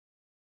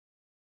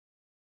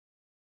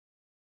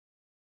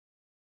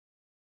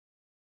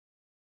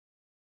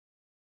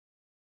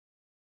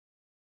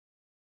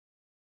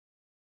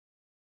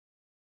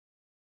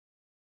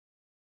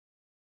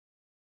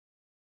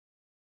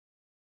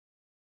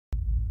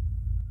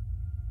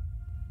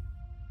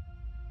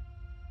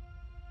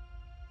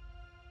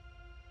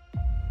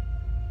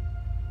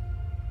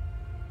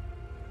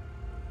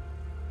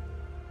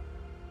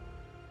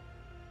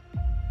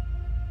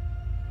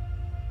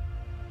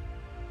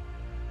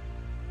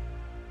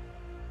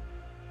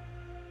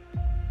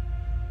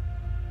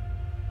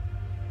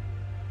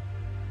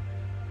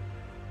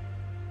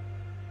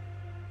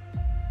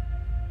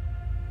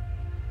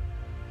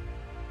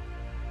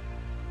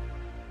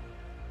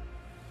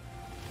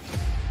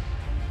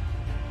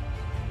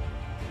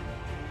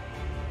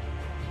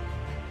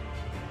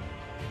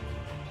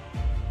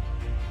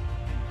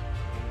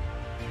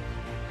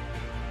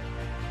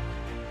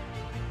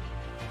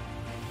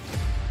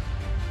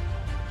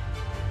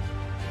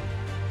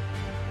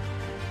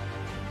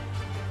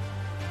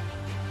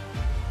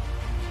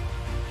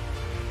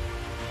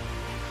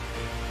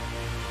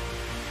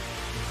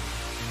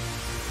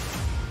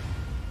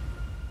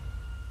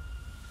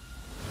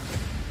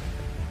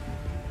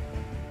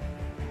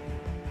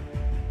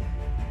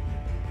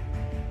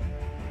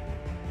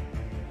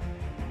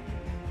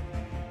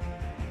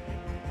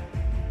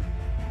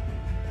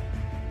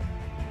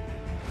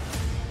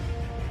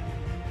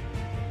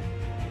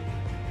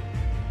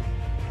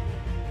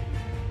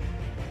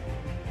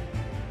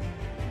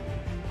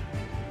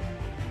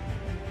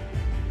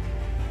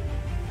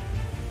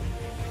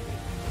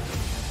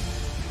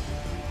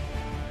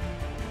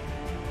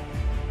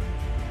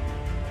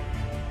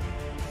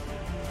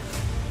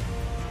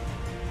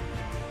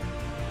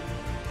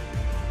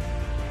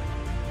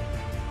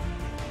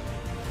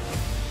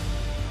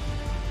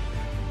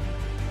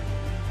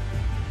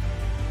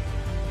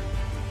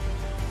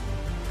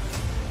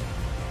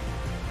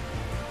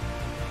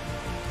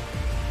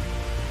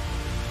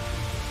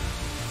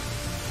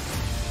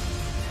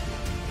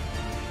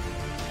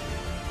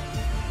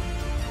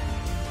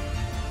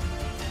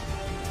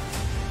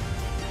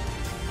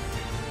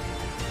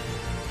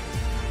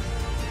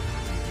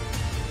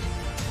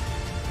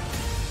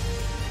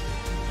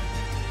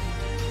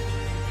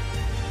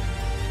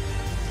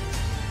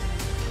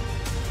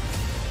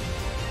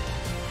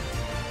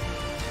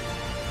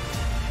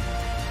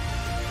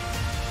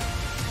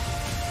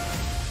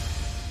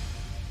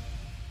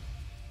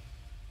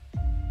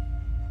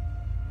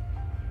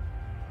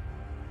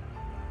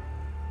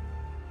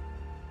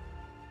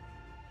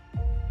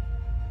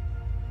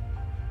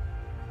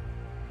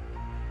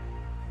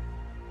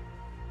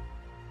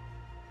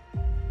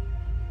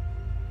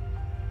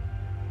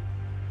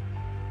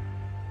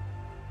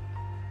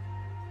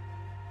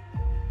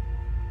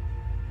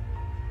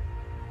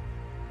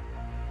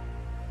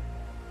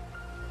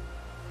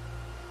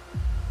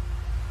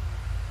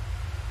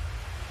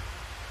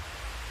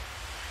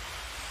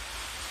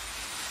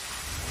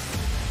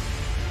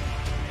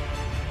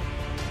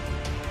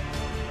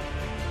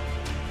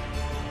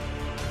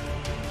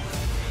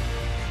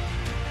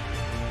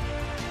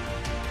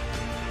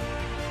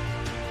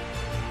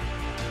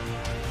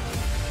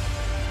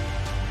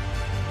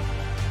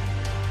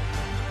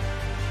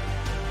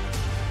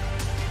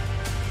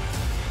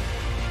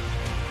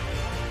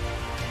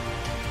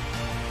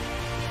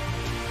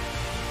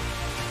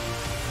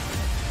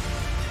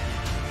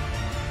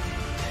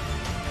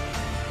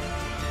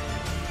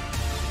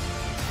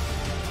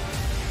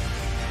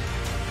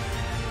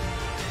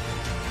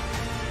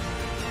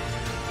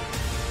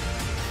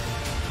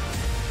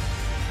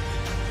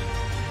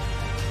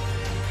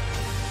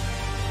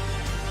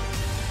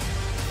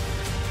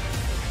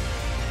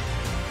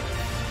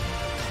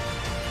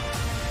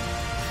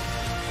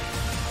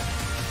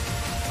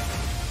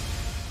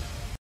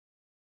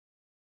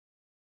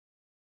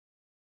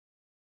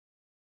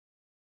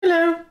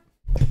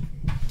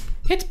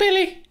It's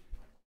Billy.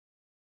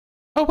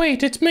 Oh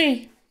wait, it's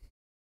me.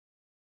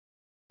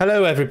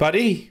 Hello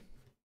everybody.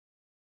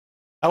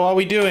 How are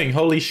we doing?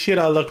 Holy shit,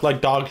 I look like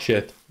dog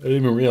shit. I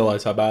didn't even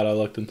realize how bad I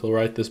looked until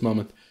right this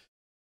moment.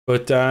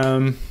 But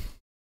we're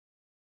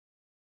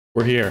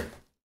here.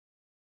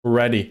 We're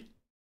ready.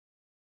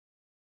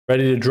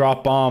 Ready to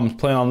drop bombs,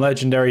 play on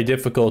legendary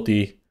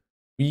difficulty.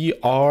 We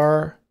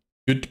are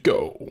good to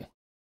go.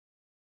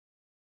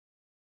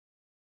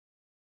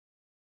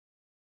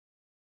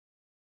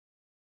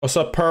 What's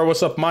up, Per?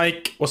 What's up,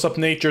 Mike? What's up,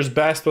 Nature's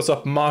Best? What's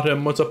up,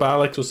 Motham? What's up,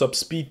 Alex? What's up,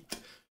 Speed?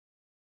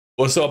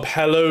 What's up,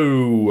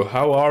 hello?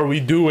 How are we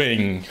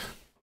doing?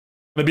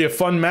 Gonna be a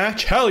fun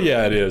match? Hell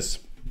yeah, it is.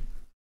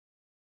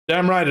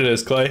 Damn right it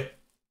is, Clay.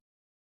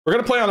 We're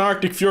gonna play on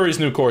Arctic Fury's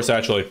new course,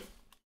 actually.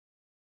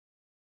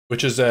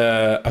 Which is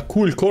a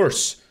cool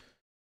course.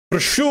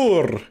 For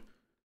sure.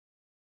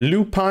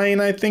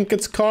 Lupine, I think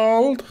it's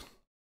called.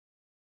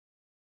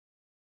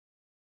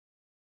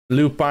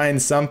 Lupine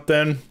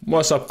something.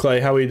 What's up, Clay?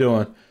 How are you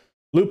doing?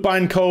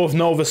 Lupine Cove,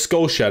 Nova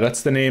Scotia.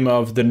 That's the name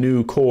of the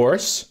new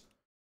course.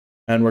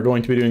 And we're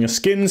going to be doing a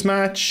skins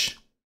match.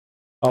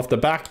 Off the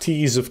back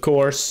tees, of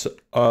course.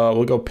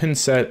 We'll go pin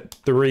set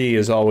 3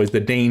 as always, the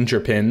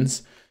danger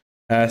pins.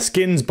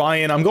 Skins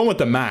buy-in. I'm going with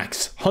the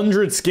max.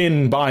 100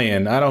 skin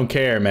buy-in. I don't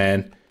care,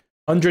 man.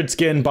 100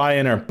 skin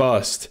buy-in or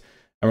bust.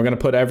 And we're going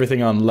to put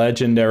everything on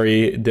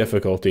legendary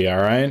difficulty,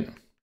 alright?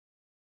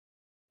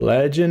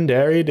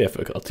 Legendary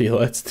difficulty.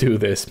 Let's do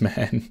this,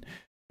 man.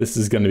 This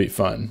is going to be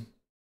fun.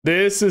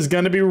 This is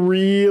going to be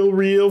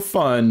real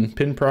fun.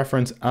 Pin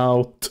preference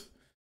out.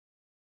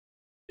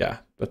 Yeah,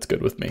 that's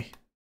good with me.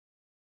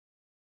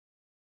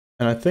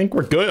 And I think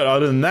we're good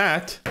other than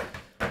that.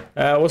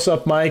 What's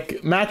up,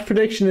 Mike? Match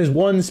prediction is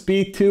 1,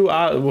 speed 2.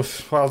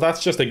 Well,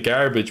 that's just a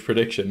garbage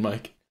prediction,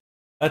 Mike.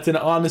 That's an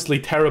honestly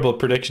terrible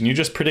prediction. You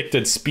just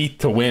predicted Speed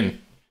to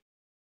win.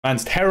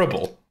 Man's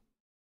terrible.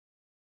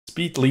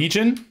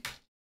 SpiethLegion?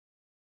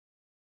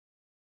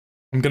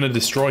 I'm gonna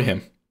destroy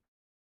him.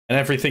 And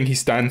everything he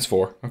stands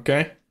for,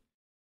 okay?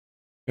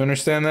 You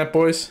understand that,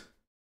 boys?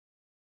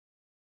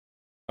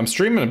 I'm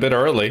streaming a bit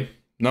early.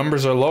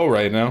 Numbers are low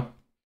right now.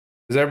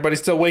 Is everybody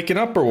still waking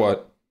up or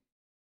what?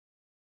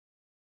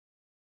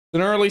 It's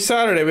an early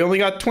Saturday. We only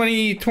got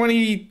 30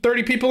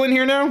 people in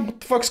here now?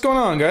 What the fuck's going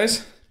on,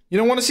 guys? You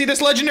don't want to see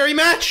this legendary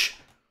match?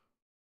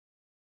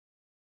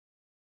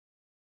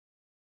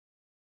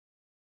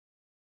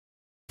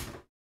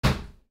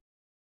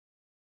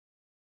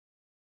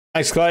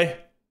 Thanks, Clay.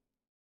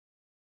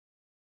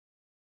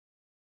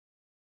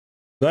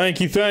 Thank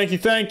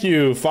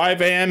you.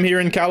 5 a.m. here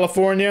in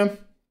California.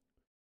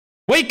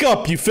 Wake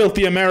up, you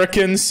filthy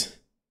Americans.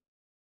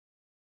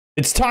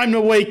 It's time to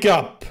wake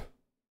up.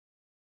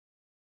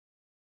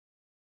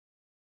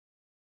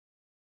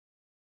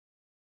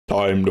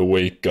 Time to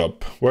wake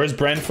up. Where's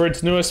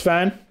Brentford's newest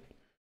fan?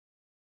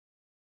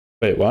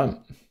 Wait,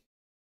 what?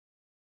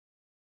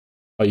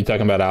 Oh, you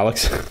talking about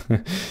Alex?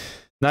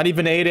 Not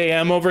even 8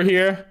 a.m. over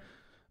here?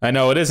 I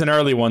know, it is an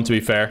early one, to be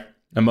fair.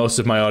 And most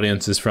of my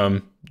audience is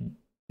from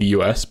the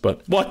US,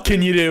 but what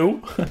can you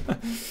do?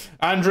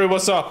 Andrew,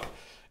 what's up?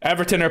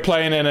 Everton are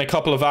playing in a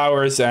couple of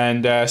hours,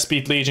 and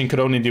SpiethLegion could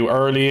only do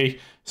early.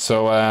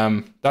 So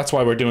that's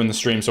why we're doing the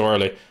stream so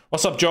early.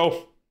 What's up,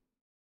 Joe?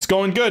 It's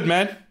going good,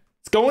 man.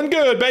 It's going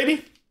good,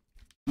 baby.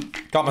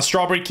 Got my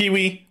strawberry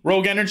kiwi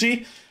rogue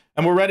energy,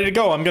 and we're ready to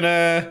go. I'm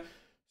gonna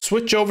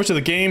switch over to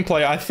the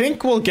gameplay. I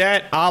think we'll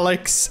get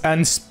Alex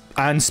and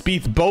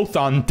Spieth both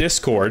on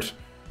Discord.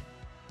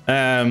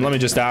 Let me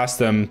just ask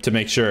them to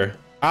make sure.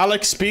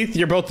 Alex, Spieth,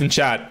 you're both in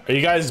chat. Are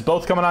you guys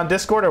both coming on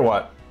Discord or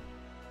what?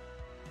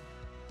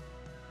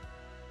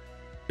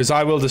 Because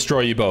I will destroy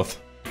you both.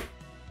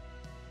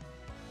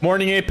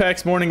 Morning,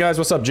 Apex. Morning, guys.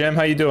 What's up, Jim?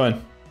 How you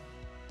doing?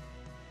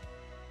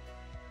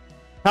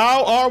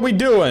 How are we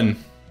doing?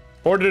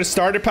 Ordered a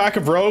starter pack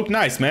of Rogue.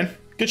 Nice, man.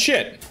 Good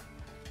shit.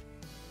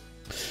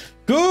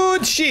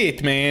 Good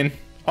shit, man.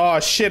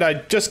 Oh, shit. I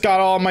just got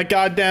all my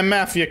goddamn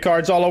Mafia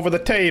cards all over the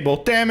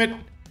table. Damn it.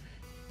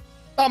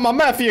 Not my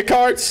Mafia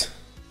cards.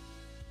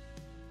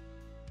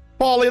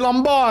 Paulie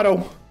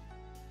Lombardo.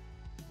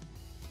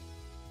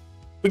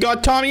 We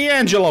got Tommy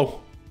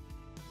Angelo.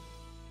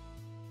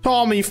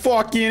 Tommy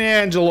fucking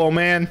Angelo,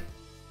 man.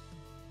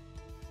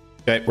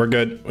 Okay, we're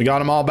good. We got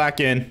them all back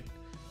in.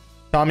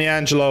 Tommy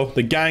Angelo,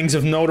 the gangs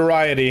of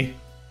notoriety.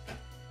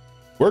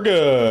 We're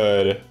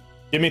good.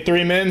 Give me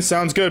 3 minutes.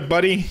 Sounds good,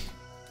 buddy.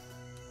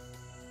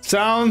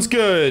 Sounds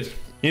good.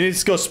 He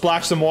needs to go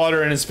splash some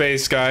water in his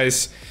face,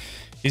 guys.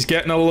 He's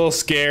getting a little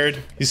scared.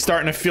 He's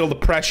starting to feel the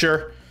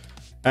pressure.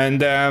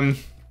 And,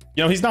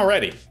 you know, he's not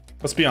ready.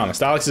 Let's be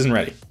honest. Alex isn't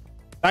ready.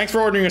 Thanks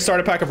for ordering a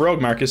starter pack of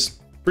Rogue, Marcus.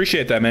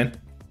 Appreciate that, man.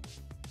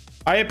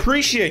 I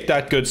appreciate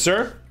that, good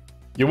sir.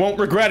 You won't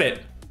regret it.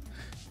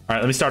 All right,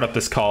 let me start up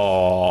this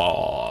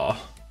call.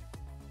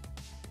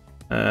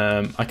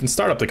 I can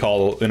start up the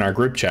call in our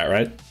group chat,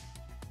 right?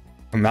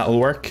 And that'll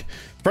work.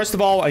 First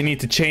of all, I need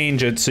to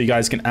change it so you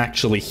guys can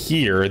actually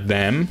hear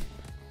them.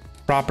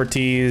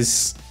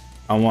 Properties.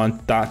 I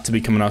want that to be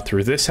coming out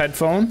through this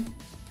headphone.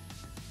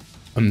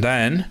 And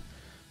then,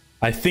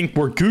 I think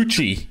we're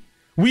Gucci.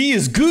 We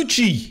is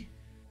Gucci!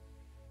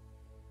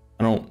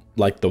 I don't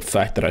like the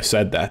fact that I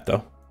said that,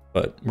 though.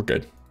 But we're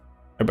good.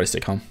 Everybody stay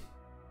calm.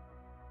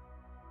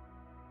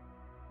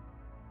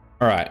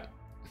 Alright.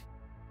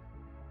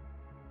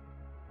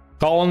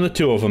 Calling the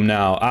two of them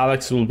now.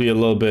 Alex will be a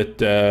little bit,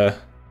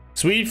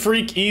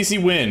 SwedeFreak, easy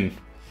win.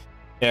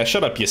 Yeah,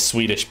 shut up, you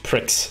Swedish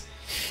pricks.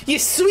 You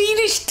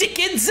Swedish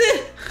dickens!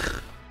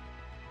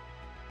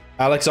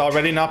 Alex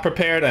already not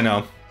prepared? I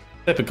know.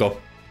 Typical.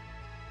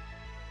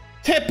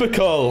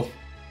 Typical!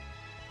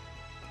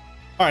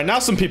 Alright, now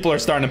some people are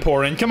starting to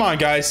pour in. Come on,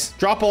 guys.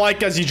 Drop a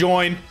like as you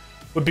join.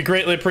 Would be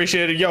greatly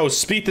appreciated. Yo,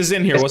 Spieth is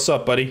in here. What's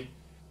up, buddy?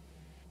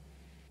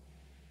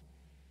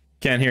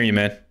 Can't hear you,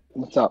 man.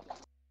 What's up?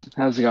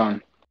 How's it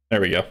going?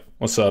 There we go.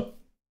 What's up?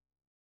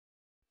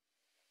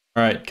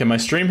 Alright, can my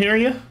stream hear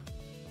you?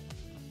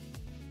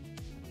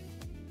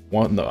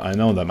 What? No, I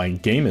know that my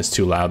game is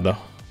too loud, though.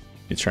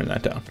 Let me turn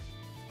that down.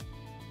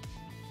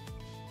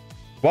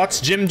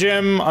 Watched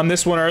Jim on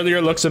this one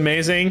earlier. Looks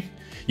amazing.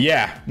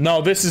 Yeah,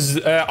 no, this is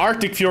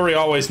Arctic Fury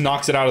always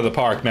knocks it out of the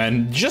park,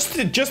 man. Just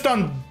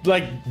on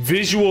like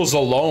visuals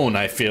alone,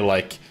 I feel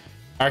like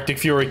Arctic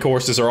Fury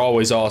courses are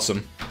always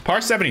awesome.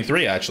 Par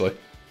 73, actually.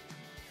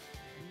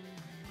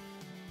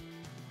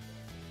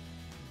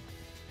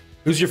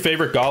 Who's your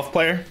favorite golf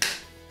player?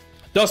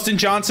 Dustin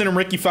Johnson and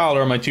Ricky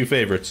Fowler are my two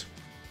favorites.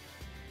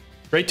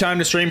 Great time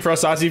to stream for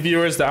us Aussie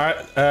viewers.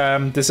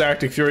 This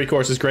Arctic Fury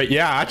course is great.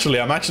 Yeah, actually,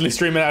 I'm actually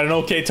streaming at an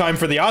okay time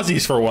for the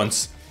Aussies for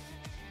once.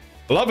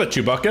 Love it,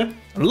 Chewbacca.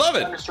 Love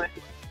it.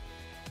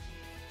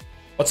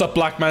 What's up,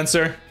 Black Man,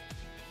 sir?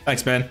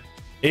 Thanks, man.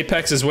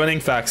 Apex is winning.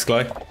 Facts,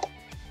 Clay.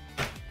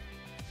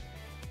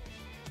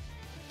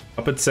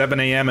 Up at 7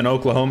 a.m. in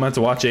Oklahoma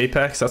to watch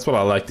Apex. That's what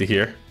I like to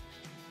hear.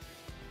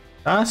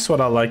 That's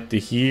what I like to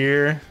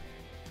hear.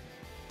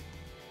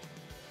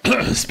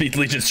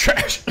 SpiethLegion's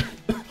trash.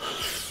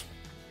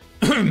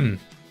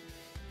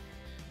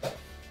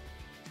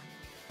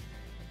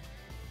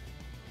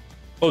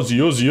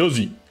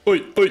 Ozzy. Oi.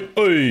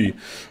 Alright,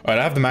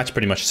 I have the match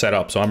pretty much set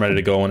up, so I'm ready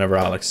to go whenever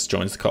Alex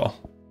joins the call.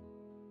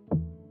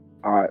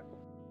 Alright.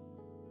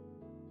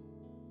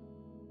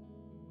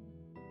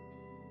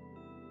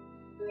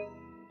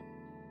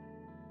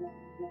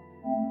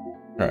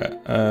 Alright,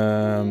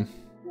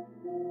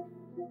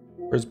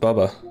 where's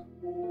Bubba?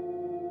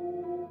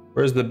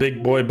 Where's the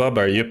big boy Bubba?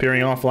 Are you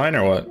appearing offline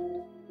or what?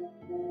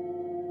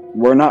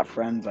 We're not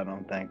friends, I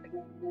don't think.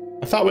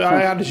 I thought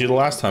I added you the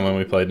last time when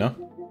we played, no?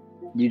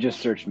 You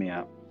just searched me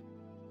out.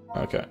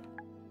 Okay.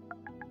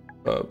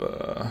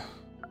 Bubba.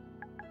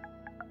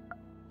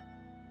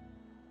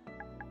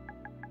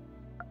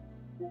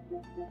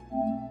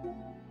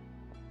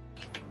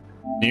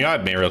 Can you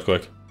add me real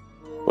quick?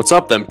 What's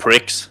up, them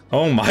pricks?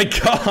 Oh my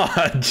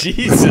god!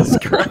 Jesus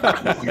Christ!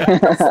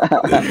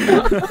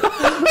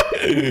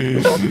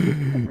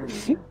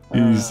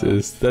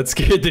 Jesus, that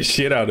scared the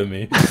shit out of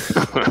me.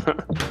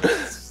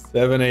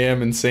 7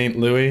 a.m. in St.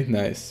 Louis.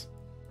 Nice.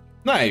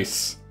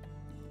 Nice!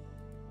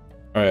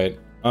 Alright,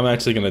 I'm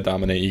actually gonna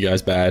dominate you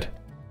guys bad.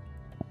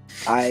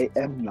 I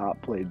have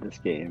not played this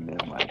game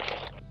in my...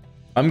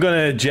 I'm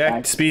gonna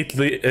eject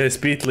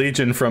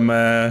SpiethLegion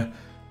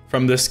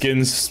from the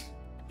skins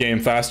game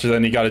faster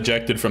than he got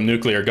ejected from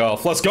nuclear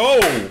golf. Let's go!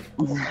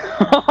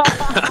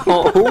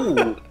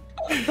 Oh.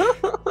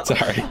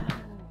 Sorry.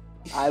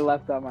 I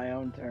left on my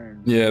own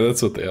turn. Yeah,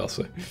 that's what they all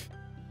say.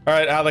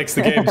 Alright, Alex,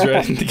 the game's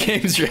ready. The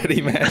game's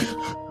ready, man.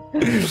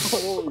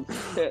 Holy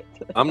shit.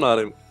 I'm not.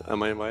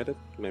 Am I invited?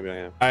 Maybe I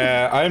am.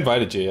 I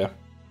invited you, yeah.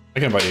 I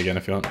can invite you again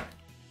if you want.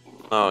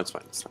 Oh, it's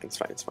fine.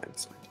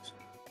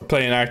 We're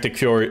playing Arctic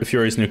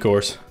Fury's new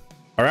course.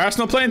 Are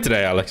Arsenal playing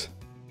today, Alex?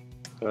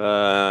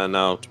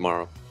 No,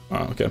 tomorrow.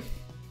 Oh, okay. At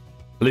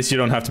least you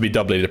don't have to be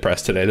doubly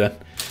depressed today, then.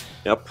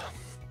 Yep.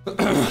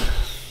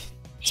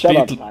 Shut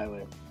up,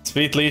 Tyler.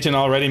 SpiethLegion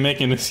already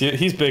making this.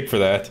 He's big for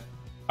that.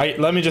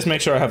 Let me just make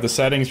sure I have the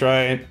settings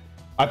right.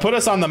 I put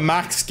us on the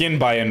max skin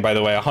buy-in, by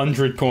the way.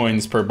 100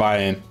 coins per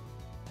buy-in.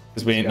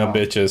 Because we ain't no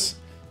bitches.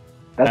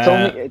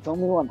 That's it's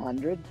only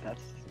 100?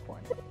 That's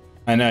disappointing.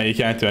 I know, you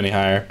can't do any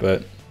higher,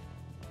 but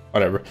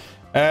whatever.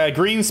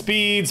 Green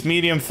speeds,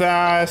 medium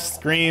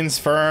fast, greens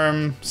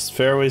firm,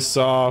 fairways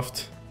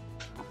soft.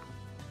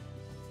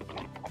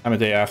 Time of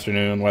day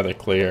afternoon, weather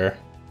clear.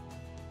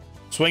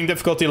 Swing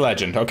difficulty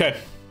legend, okay.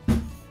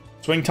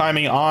 Swing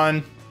timing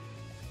on.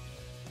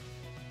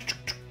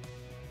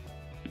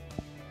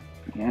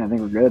 Yeah, I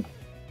think we're good.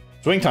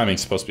 Swing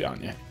timing's supposed to be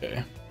on, yeah.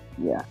 Okay.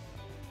 Yeah.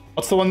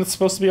 What's the one that's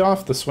supposed to be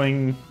off? The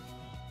swing...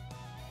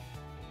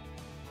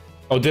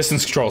 Oh,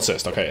 distance control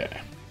assist. Okay,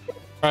 yeah.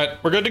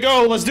 Alright, we're good to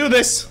go. Let's do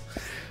this.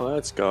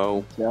 Let's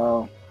go.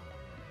 So...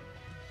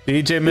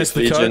 DJ missed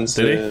the cut,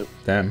 did he?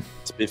 Damn.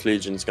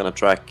 SpiethLegion's gonna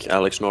track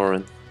Alex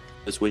Noren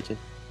this weekend.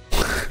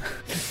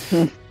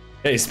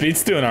 Hey,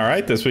 Speed's doing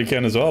alright this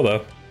weekend as well,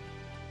 though.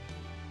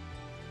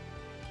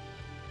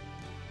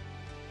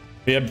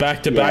 We had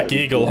back-to-back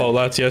Eagle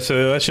hollouts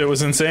yesterday. That shit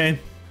was insane.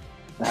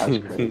 That was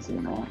crazy,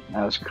 man.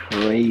 That was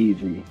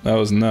crazy. That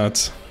was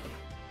nuts.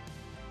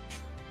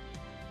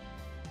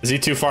 Is he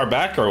too far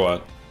back or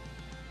what?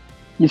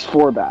 He's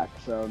 4 back,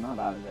 so not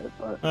out of it.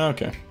 But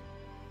Okay.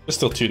 There's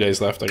still 2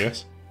 days left, I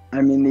guess.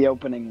 I mean, the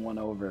opening 1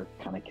 over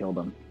kind of killed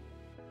him.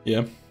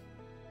 Yeah.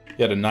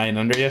 He had a 9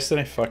 under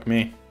yesterday? Fuck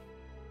me.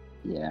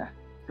 Yeah,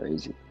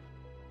 crazy.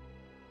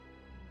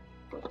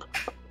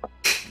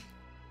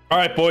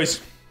 Alright,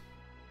 boys.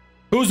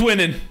 Who's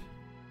winning?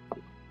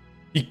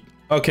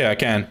 Okay, I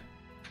can.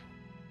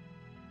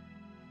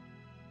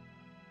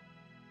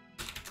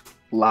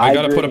 I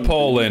gotta put a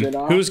poll in.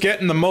 Who's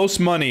getting the most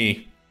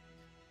money?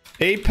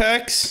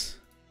 Apex?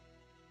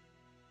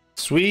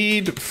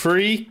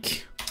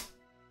 SwedeFreak?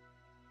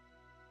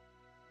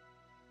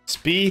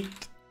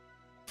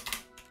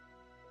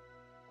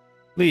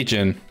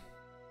 SpiethLegion.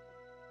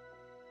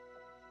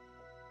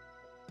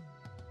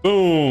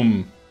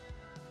 Boom.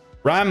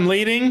 Ram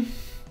leading?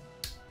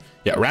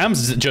 Yeah,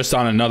 Ram's just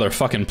on another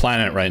fucking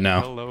planet right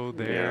now. Hello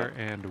there,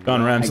 and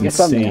Gone Rams I guess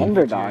I'm the insane.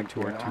 underdog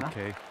to our here, huh?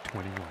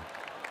 2K21.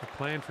 We're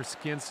playing for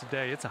skins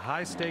today. It's a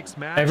high stakes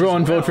match.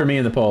 Everyone as well. vote for me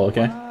in the poll,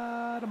 okay? A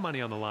lot of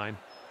money on the line.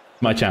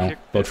 My channel. Kick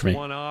Vote this for me.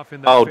 one off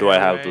in the How do I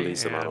have the fairway,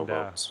 least amount of and,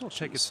 votes? We'll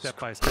take it step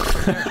by step.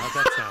 From there. How's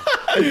that sound?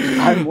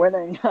 I'm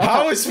winning.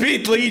 How is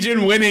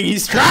SpiethLegion winning?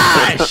 He's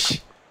trash!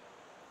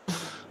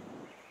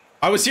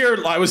 I was here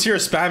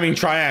spamming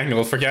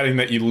triangle, forgetting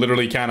that you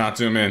literally cannot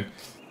zoom in.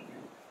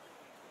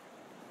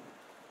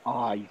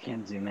 Oh, you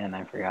can't zoom in.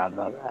 I forgot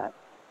about that.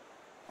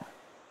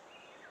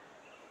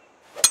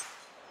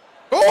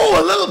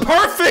 Oh, a little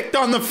perfect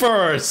on the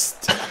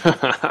first!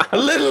 A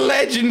little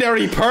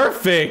legendary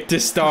perfect to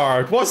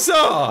start. What's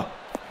up?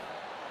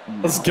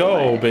 Let's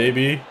go,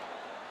 baby.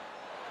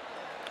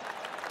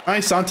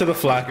 Nice, onto the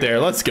flat there.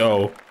 Let's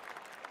go.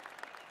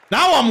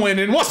 Now I'm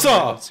winning. What's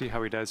up? Let's see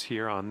how he does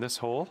here on this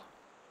hole.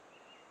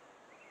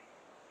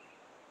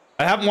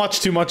 I haven't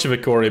watched too much of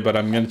it, Corey, but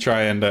I'm going to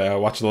try and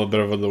watch a little bit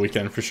over the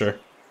weekend for sure.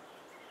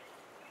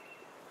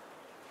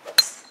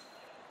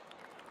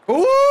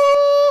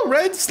 Ooh,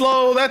 red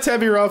slow. That's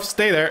heavy rough.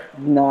 Stay there.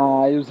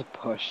 Nah, it was a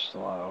push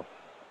slow.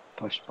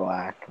 Push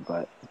black,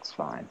 but it's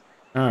fine.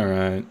 All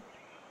right.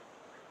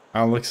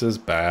 Alex is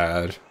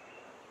bad.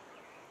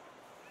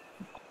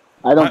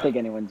 I don't think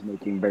anyone's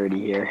making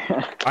birdie here.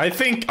 I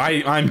think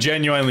I'm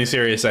genuinely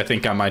serious. I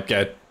think I might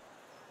get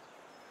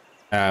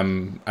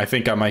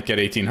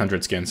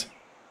 1800 skins.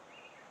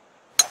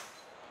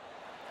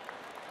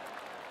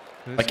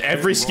 Like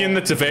every skin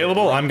that's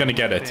available, I'm gonna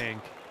get it.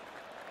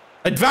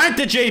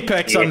 Advantage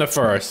Apex on the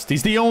first.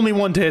 He's the only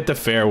one to hit the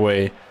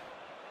fairway.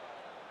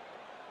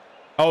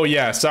 Oh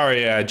yeah,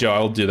 sorry, Joe.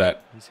 I'll do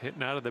that. He's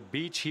hitting out of the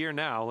beach here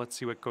now. Let's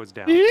see what goes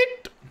down.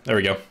 There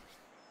we go.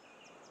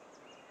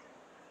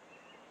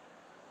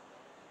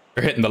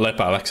 You're hitting the lip,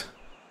 Alex.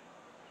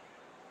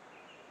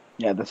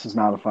 Yeah, this is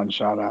not a fun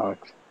shot,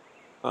 Alex.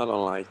 I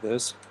don't like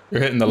this.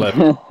 You're hitting the lip.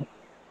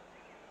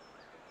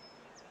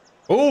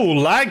 Oh,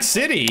 Lag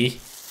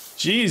City.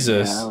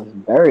 Jesus. Yeah, that was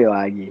very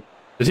laggy.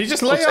 Did he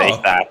just lay Take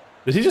up? that.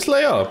 Did he just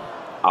lay up?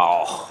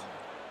 Oh.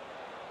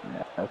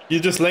 Yeah, You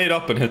just laid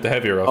up and hit the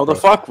heavy rough. How the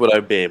fuck would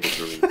I be able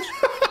to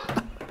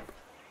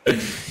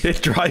reach?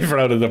 Hit driver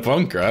out of the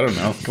bunker. I don't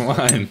know. Come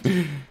on.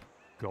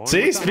 Going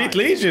See, with the high.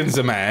 SpiethLegion's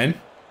a man.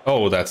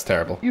 Oh, that's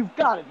terrible. You've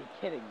got to be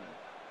kidding me.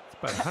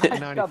 It's about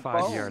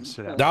 195 yards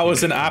to that. That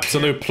was an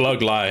absolute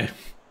plug lie.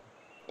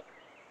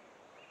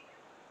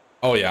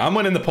 Oh yeah, I'm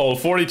winning the poll.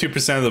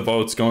 42% of the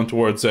votes going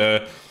towards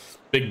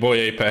Big Boy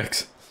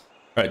Apex.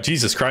 All right,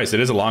 Jesus Christ, it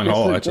is a long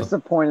haul. Actually,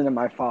 Disappointed in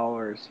my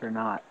followers for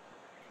not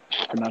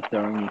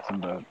throwing me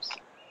some votes.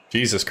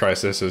 Jesus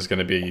Christ, this is going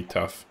to be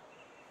tough.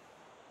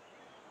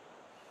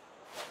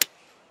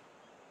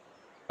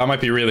 That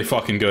might be really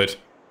fucking good.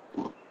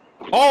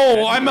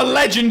 Oh, I'm a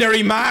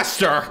legendary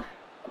master.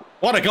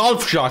 What a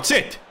golf shot.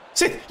 Sit.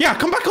 Yeah,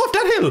 come back off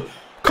that hill.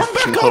 Come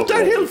back off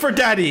that hill for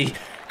daddy.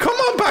 Come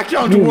on back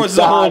down towards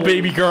the hole,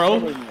 baby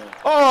girl.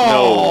 Oh.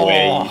 No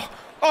way.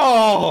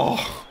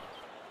 Oh.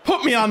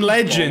 Put me on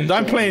legend.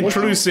 I'm playing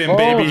True Sim,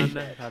 baby.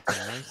 That's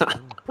a nice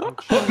little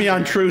approach. Put me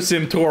on True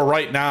Sim Tour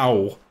right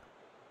now.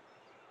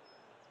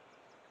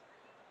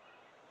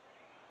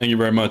 Thank you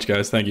very much,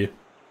 guys. Thank you.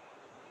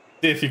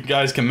 See if you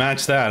guys can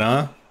match that,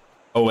 huh?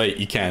 Oh, wait,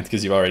 you can't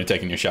because you've already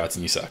taken your shots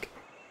and you suck.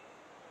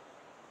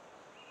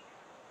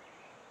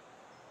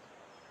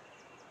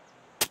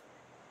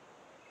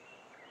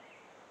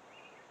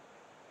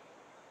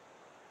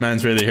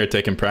 Man's really here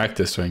taking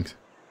practice swings.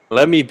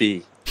 Let me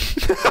be.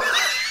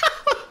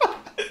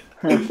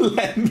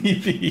 Let me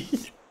be.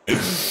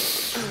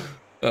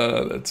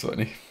 That's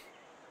funny.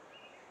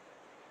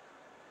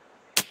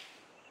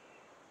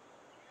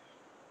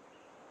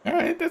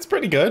 Alright, that's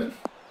pretty good.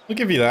 I'll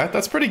give you that.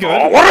 That's pretty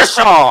good. Oh, what a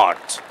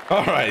shot!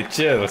 Alright,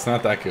 chill. It's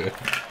not that good.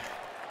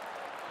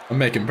 I'm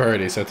making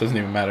birdie, so it doesn't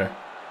even matter.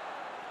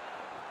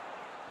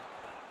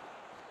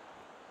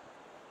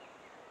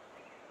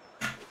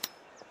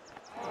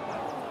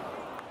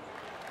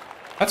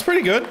 That's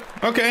pretty good.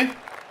 Okay.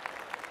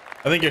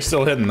 I think you're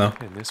still hitting, though.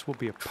 And this will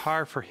be a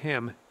par for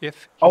him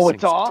if he Oh, sinks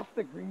it's it. off?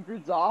 The green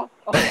grid's off?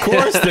 Oh. Of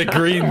course the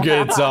green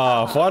grid's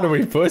off. What are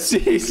we,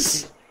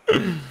 pussies?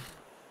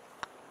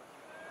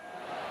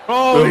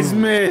 Oh, he's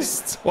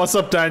missed. What's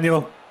up,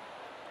 Daniel?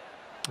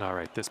 All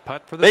right, this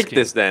putt for the Make skin.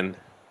 this then.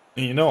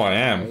 You know I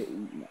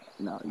am.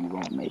 No, you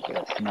won't make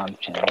it. Not a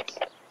chance.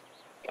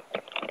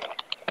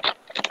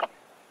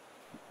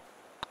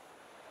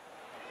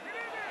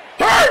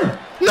 Turn!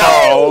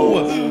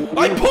 No!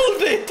 I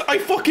pulled it! I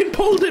fucking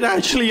pulled it,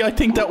 actually. I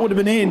think that would have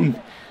been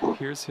in.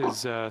 Here's his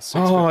 6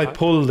 Oh, I putt.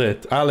 pulled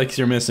it. Alex,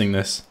 you're missing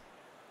this.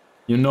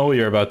 You know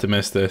you're about to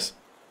miss this.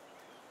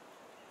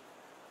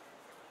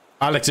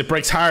 Alex, it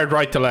breaks hard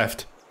right to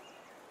left.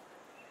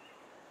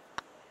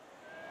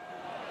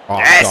 Oh,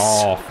 Yes!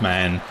 off,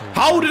 man.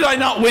 How did I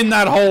not win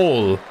that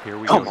hole? Here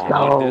we go. Let's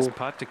go. Need this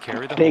putt to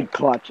carry the Big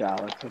clutch,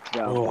 Alex. Let's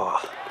go.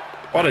 Oh.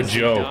 What a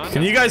joke.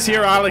 Can you guys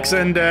hear Alex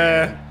and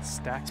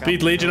Stack up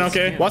SpiethLegion those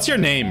okay? skins. What's your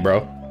name,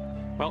 bro?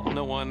 Well,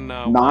 no one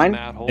Nine? won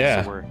that hole,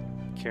 Yeah. so we're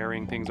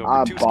carrying things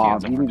over 2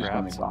 Bob. skins You up for can just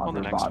call me grabs Bob on the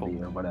or next Bobby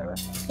hole. or whatever.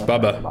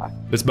 Bubba.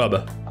 It's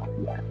Bubba.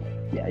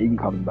 Yeah, you can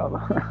call me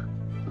Bubba.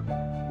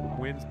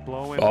 Wind's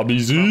blowing Bobby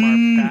Z.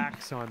 from our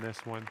backs on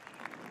this one.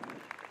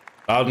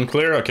 Loud and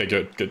clear? Okay,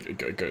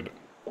 good.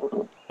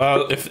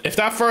 Well, if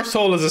that first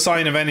hole is a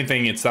sign of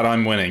anything, it's that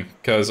I'm winning.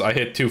 Because I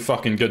hit 2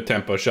 fucking good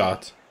tempo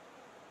shots.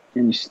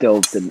 And you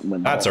still didn't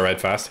win. That's a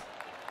red fast.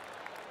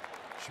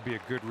 Should be a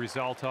good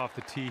result off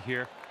the tee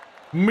here.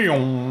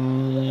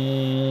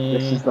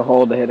 This is the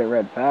hole to hit it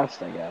red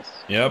fast, I guess.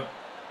 Yep.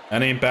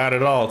 That ain't bad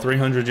at all.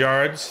 300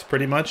 yards,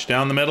 pretty much,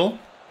 down the middle.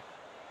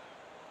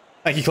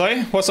 Thank you,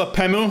 Clay. What's up,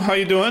 Pemu? How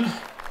you doing?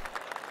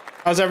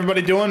 How's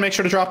everybody doing? Make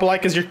sure to drop a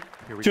like as you're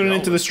Here we tuning go.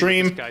 into the Let's see what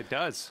stream. this guy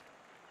does.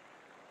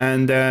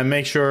 And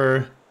make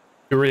sure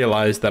you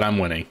realize that I'm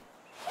winning.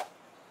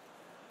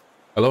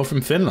 Hello from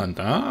Finland.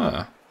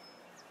 Ah.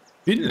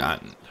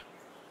 Finland.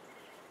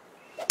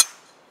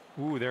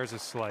 Ooh, there's a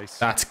slice.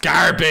 That's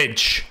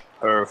garbage.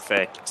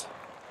 Perfect.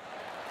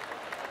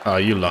 Oh,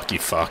 you lucky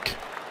fuck.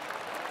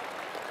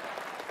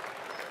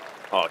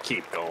 Oh,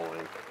 keep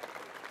going.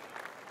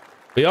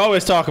 We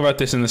always talk about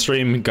this in the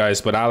stream,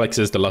 guys, but Alex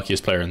is the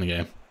luckiest player in the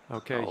game.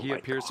 Okay, Oh he my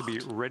appears to be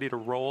ready to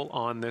roll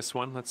on this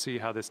one. Let's see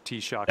how this tee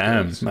shot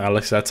Damn, goes.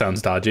 Alex, that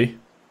sounds dodgy.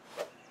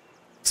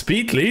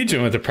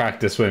 SpiethLegion with the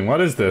practice swing. What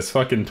is this?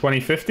 Fucking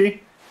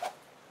 2050?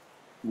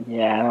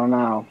 Yeah, I don't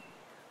know.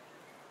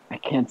 I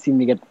can't seem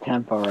to get the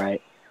tempo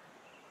right.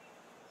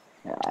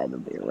 Yeah, it'll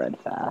be a red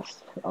fast.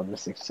 I'll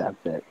just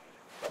accept it.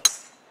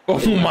 Oh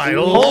my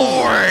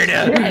lord!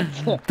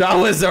 That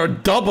was our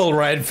double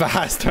red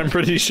fast, I'm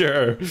pretty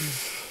sure.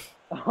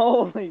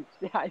 Holy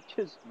shit, I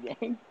just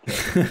yanked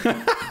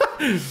it.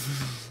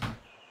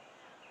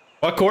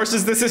 What course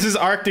is this? This is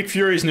Arctic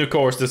Fury's new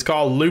course. It's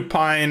called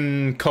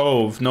Lupine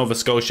Cove, Nova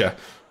Scotia,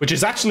 which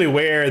is actually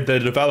where the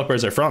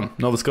developers are from,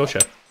 Nova Scotia.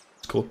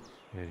 It's cool.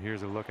 And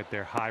here's a look at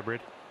their hybrid.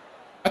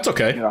 That's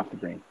okay. Get off the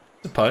green.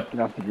 It's a putt. Get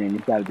off the green.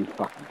 You've got to be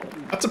fucking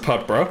kidding me. That's a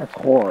putt, bro. That's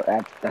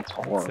horrible. That's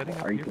horrible. Setting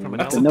up Are you here kidding from me?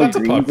 an With no that's a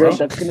green putt, bro. grid,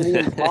 that's going to be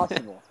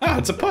impossible. Ah,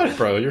 it's a putt,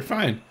 bro. You're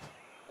fine.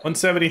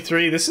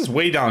 173. This is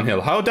way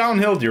downhill. How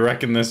downhill do you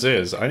reckon this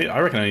is? I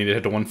reckon I need to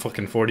hit to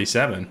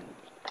 147.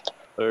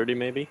 30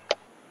 maybe?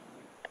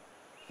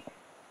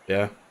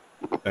 Yeah,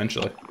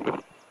 eventually.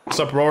 What's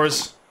up,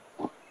 Roars?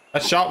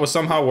 That shot was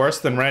somehow worse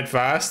than red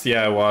fast?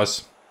 Yeah, it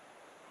was.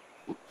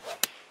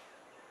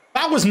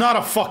 That was not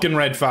a fucking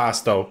red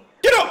fast, though.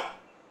 Get up!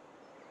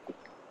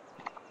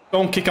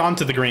 Don't kick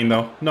onto the green,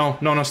 though. No,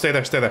 stay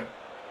there, stay there.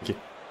 Thank you.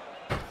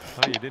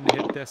 Oh, you didn't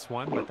hit this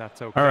one, but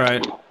that's okay. All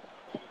right.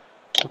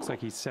 Looks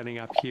like he's setting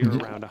up here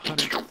around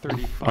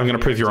 135. I'm going to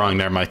prove you yards wrong out.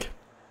 there, Mike.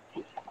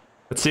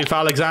 Let's see if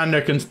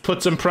Alexander can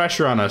put some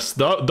pressure on us.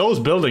 Those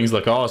buildings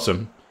look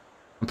awesome.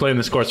 I'm playing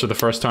this course for the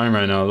first time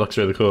right now. It looks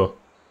really cool.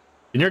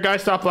 Can your guy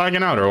stop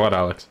lagging out or what,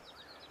 Alex?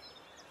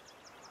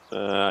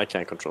 I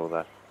can't control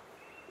that.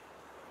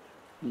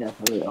 Yeah,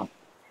 for real.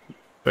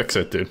 Fix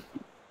it, dude.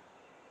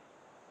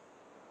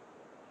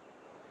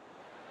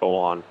 Go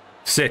on.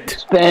 Sit.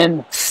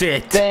 Spin.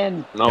 Sit.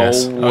 Spin. No.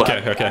 Yes.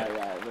 Okay, Yeah, okay.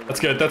 yeah, That's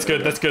good, that's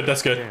good, that's good,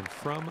 that's good. And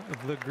from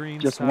the green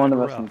Just side one of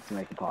us rough. needs to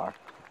make a par.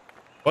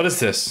 What is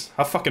this?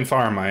 How fucking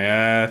far am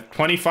I?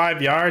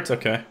 25 yards?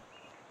 Okay.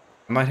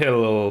 I might hit a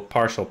little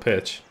partial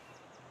pitch.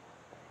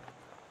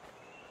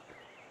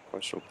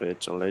 Partial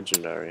pitch on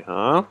legendary,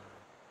 huh?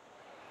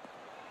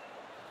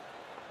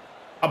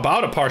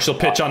 About a partial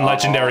pitch on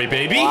Legendary,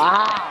 baby.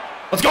 Wow.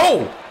 Let's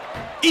go!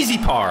 Easy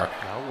par.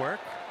 That'll work.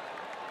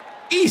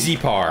 Easy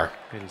par.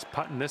 And he's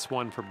putting this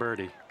one for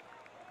birdie.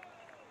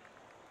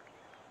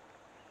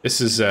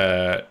 This is,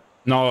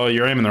 no,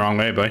 you're aiming the wrong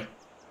way, boy.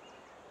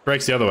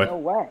 Breaks the other No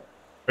way. way.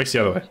 Breaks the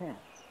other way. Chance.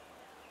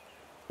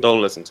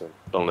 Don't listen to him.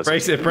 Don't listen.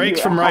 Breaks, it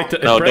breaks from right to,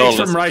 No, it breaks don't from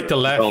listen right to to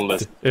it. Don't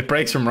left. listen. It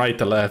breaks from right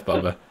to left,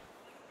 Bubba.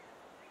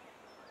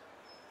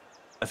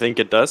 I think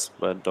it does,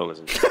 but don't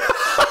listen to him.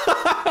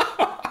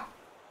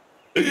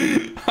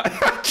 I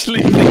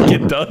actually think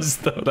it does,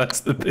 though. That's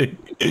the thing.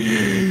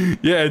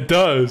 Yeah, it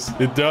does.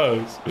 It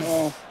does.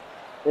 Well,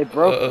 it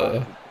broke both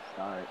at the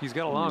start. He's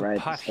got a long Right at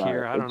the putt start.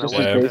 here. I don't It know just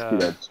what. went basically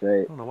dead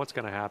straight. I don't know what's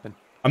gonna happen.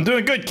 I'm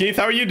doing good, Keith.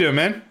 How are you doing,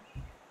 man?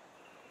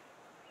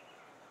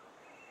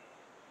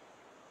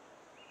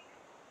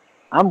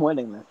 I'm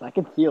winning this. I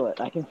can feel it.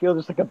 I can feel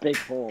just like a big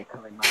hole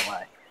coming my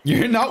way.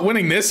 You're not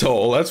winning this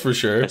hole, that's for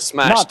sure. I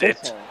smashed Not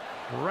this it.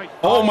 hole. Right.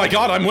 Oh my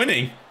god, I'm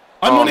winning.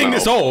 I'm winning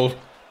this hole.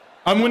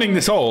 I'm winning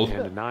this hole.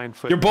 And a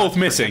 9-foot You're both putt for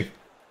missing. him.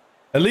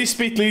 At least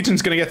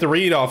SpiethLegion's gonna get the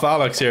read off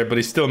Alex here, but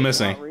he's still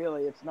missing. Not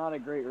really. It's not a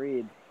great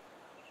read.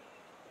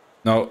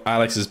 No,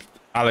 Alex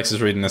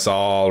is reading this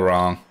all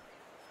wrong.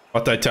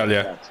 What did I tell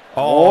you? That's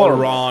All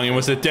horrible. wrong. It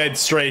was a dead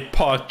straight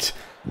putt,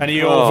 and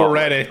he Oh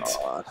overread my it.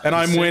 God. And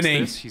I'm Since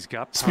winning. this, he's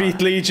got par.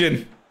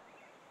 SpiethLegion.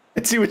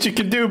 Let's see what you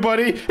can do,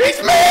 buddy.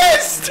 He's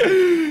missed!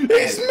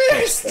 He's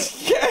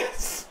missed!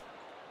 Yes!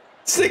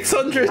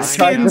 600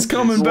 skins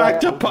coming back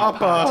to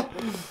Papa.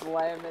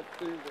 Slam it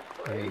through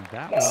the frame. And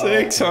that was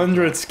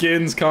 600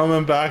 skins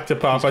coming back to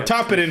Papa.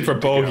 Tap it in for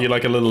bogey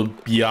like a little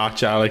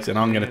biatch, Alex, and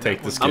I'm gonna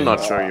take the skin. I'm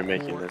not sure you're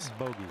making this.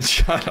 bogey.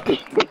 Shut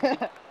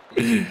up.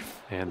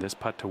 And this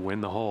putt to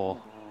win the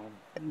hole.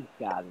 You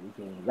got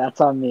it. That's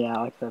on me,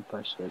 Alex. I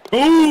pushed it.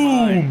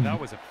 Boom! That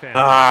was a fantastic.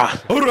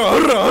 Ah. Hurrah,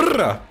 hurrah,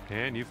 hurrah!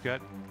 And you've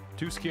got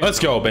 2 skins. Let's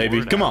go, on the baby.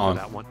 board Come after on.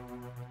 That one.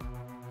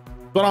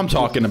 What I'm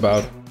talking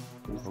about.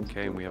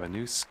 Okay, we have a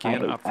new I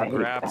skin hate- up I for hate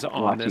grabs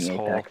on watching this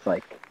hole. Apex,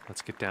 like,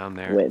 Let's get down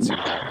there win. and see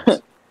what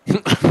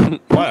happens.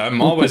 Well,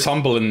 I'm always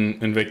humble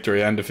in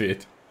victory and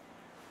defeat.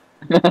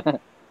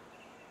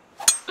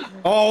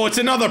 Oh, it's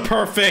another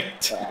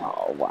perfect.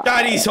 Oh, wow.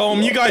 Daddy's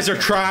home. You guys are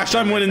trash.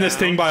 I'm winning this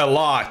thing by a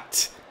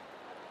lot.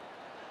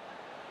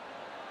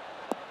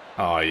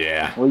 Oh,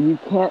 yeah. Well, you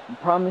can't.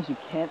 Problem is, you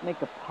can't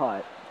make a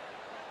putt.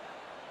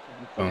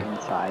 It's like Oh.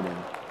 inside and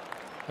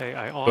Hey,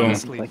 I it's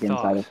honestly like inside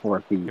thought of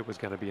 4 feet. it was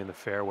going to be in the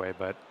fairway,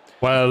 but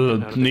Well,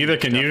 neither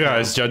can you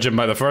guys, judging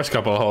by the first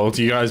couple of holes.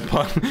 You guys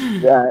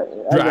Yeah,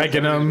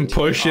 dragging them,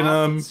 pushing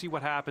them. let's see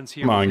what happens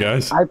here. Come on,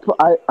 guys.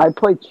 I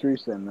played True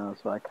Sim though,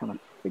 so I kind of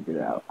figured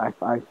it out.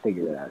 I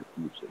figured it out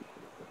usually.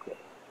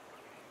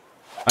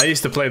 I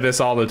used to play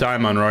this all the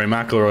time on Rory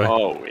McIlroy.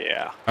 Oh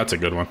yeah. That's a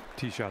good one.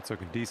 Tee shot's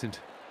looking decent.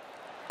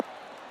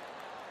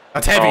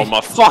 That's heavy. Oh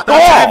my fuck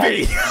That's off!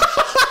 heavy.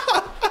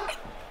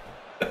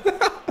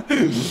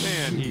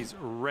 And he's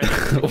ready.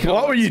 to go.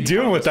 What were you Let's see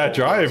doing how with this that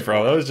hole drive, goes.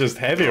 bro? That was just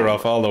heavy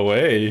rough all the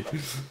way.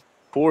 Of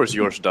course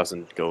yours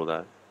doesn't go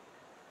that.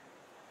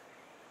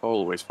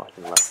 Always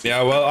fucking left.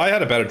 Yeah, well, I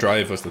had a better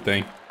drive was the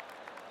thing.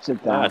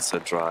 Sit down. That's a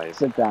drive.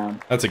 Sit down.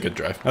 That's a good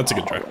drive. That's a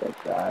good drive. What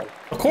a guy.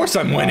 Of course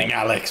I'm winning,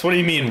 Alex. What do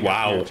you mean,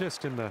 wow? You're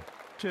just in the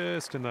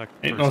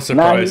Ain't no first- surprises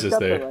Nah, he's got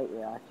there. the right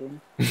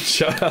reaction.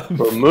 Shut up.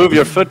 Bro, move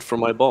your foot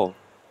from my ball.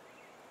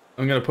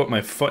 I'm gonna put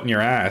my foot in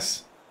your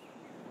ass.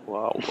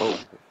 Wow. Whoa.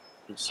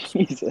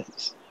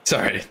 Jesus.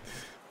 Sorry.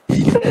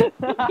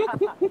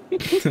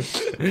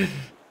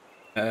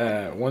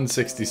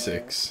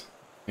 166,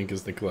 I think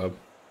is the club.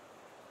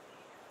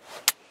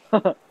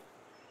 That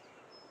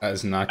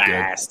is not good.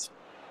 Fast.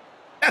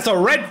 That's a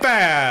red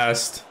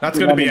fast. That's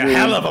gonna be a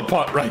hell of a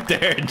putt right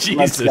there. Let's go.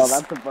 Jesus.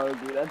 That's a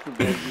bogey. That's a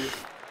bogey.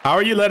 How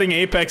are you letting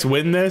Apex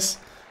win this?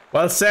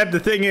 Well, Seb, the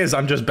thing is,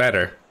 I'm just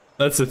better.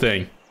 That's the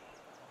thing.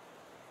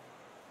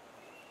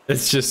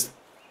 It's just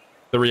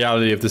the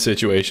reality of the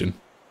situation.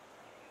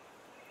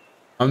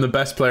 I'm the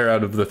best player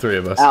out of the three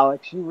of us.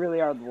 Alex, you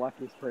really are the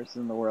luckiest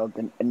person in the world.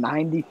 A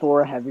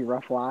 94 heavy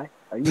rough lie?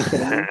 Are you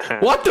kidding me?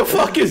 What the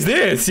fuck is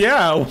this?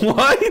 Yeah,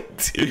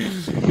 what?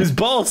 His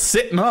ball's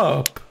sitting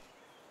up.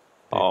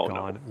 Oh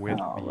gone no. with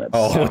Oh, the let's-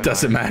 Oh, seven it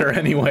doesn't matter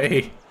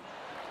anyway.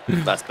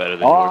 That's better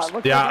than Oh, yours. it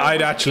looks Yeah, like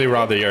I'd actually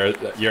rather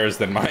yours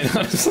than mine,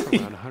 honestly.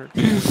 around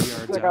 140 looks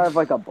yards like I out. have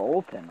like a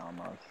bullpen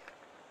almost.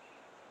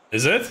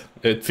 Is it?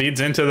 It feeds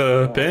into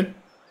the pin?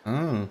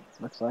 Oh.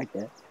 Looks like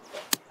it.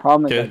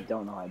 Problem is Okay. I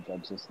don't know how to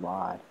judge this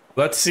lie.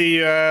 Let's see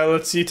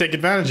you take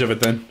advantage of it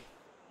then.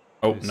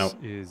 Oh, This no.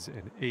 is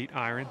an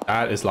 8-iron.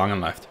 That is long and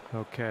left.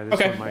 Okay, this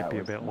Okay. one might That be a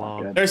was bit not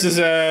long. good. There's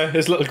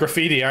his little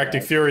graffiti,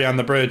 Arctic Fury on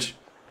the bridge.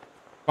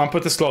 Come on,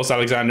 put this close,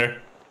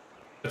 Alexander.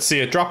 Let's see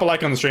it. Drop a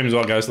like on the stream as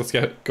well, guys. Let's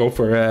go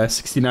for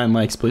 69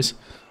 likes, please.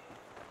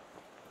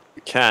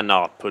 You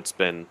cannot put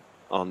spin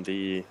on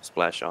the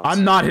splash on.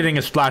 I'm not hitting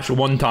a splash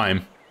one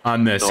time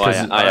on this. No,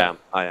 'cause, I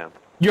am.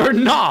 You're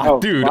not, Oh,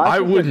 dude. splashes I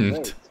are wouldn't.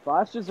 great.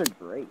 Splashes are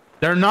great.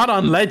 They're not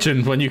on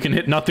legend when you can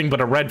hit nothing but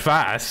a red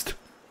fast.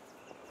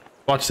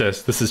 Watch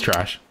this. This is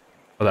trash.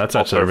 Oh, that's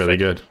actually really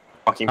good.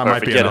 Fucking That might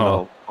perfect. be Get in in a the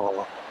hole. hole.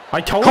 Oh,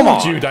 I told Come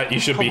on. you that you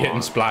should be Come hitting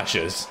on.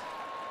 splashes.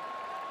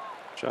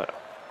 shut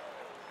up.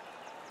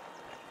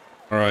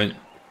 All right.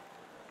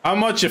 How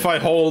much if I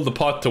hold the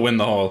putt to win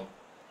the hole?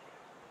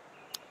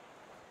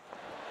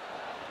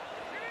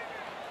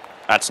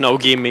 That's no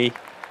gimme.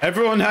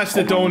 Everyone has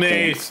to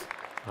donate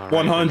All right,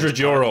 100 then it's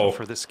euro time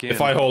for the skin.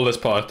 if I hold this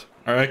putt.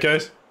 All right,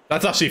 guys?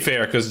 That's actually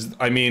fair because,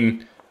 I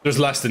mean, there's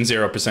less than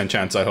 0%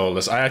 chance I hold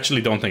this. I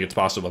actually don't think it's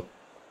possible.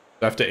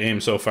 I have to aim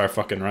so far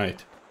fucking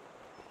right.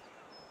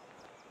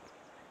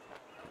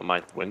 I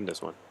might win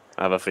this one.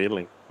 I have a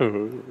feeling.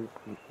 And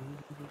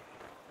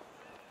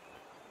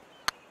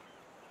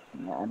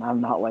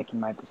I'm not liking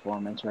my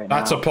performance right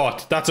That's now. a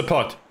putt. That's a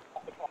putt.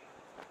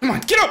 Come on,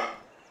 get up!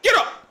 Get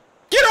up!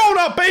 Get on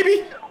up,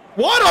 baby!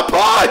 What a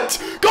putt!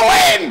 Go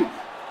in!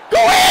 Go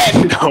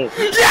in! No.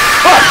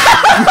 Yes!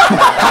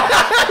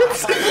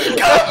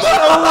 Come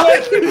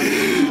on!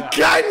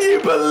 Can you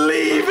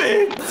believe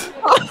it?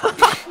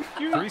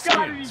 3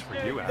 skins for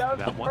you after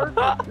that one.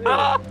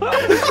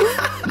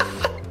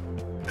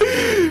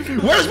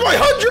 Where's my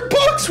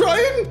 $100,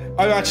 Ryan?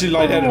 I'm actually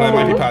lightheaded. I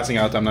might be passing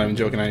out. I'm not even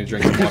joking. I need to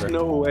drink some water. There's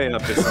no way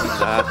I've missed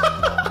that.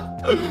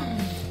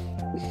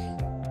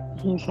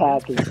 He's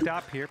happy.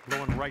 Stop here,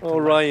 blowing right. Oh,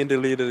 Ryan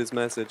deleted his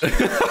message.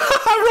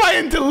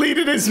 Ryan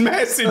deleted his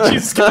message. You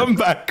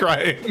scumbag,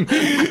 Ryan.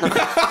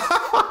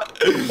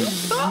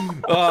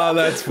 Oh,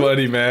 that's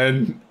funny,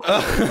 man.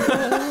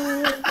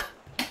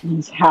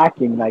 He's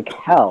hacking like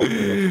hell.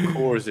 Of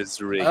course it's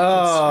rigged.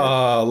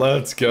 Oh,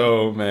 let's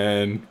go,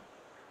 man.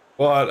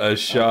 What a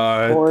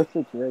shot. Of course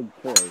it's rigged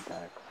for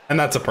Apex. And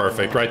that's a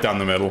perfect, right down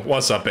the middle.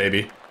 What's up,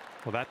 baby?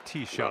 Well, that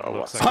tee shot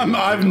looks like.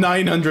 I have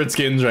 900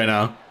 skins right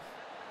now.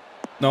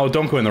 No,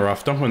 don't go in the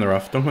rough. Don't go in the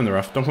rough. Don't go in the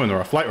rough. Don't go in the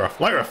rough. Light rough.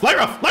 Light rough. Light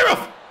rough. Light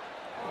rough.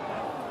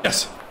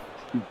 Yes.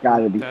 You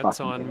gotta be That's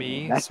fucking on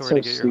me. That's Sorry so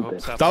to get your stupid.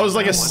 hopes up. That was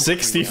like a on that one.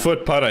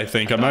 60-foot putt, I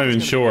think. I'm not even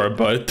sure,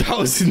 but that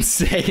was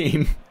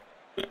insane.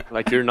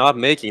 Like you're not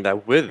making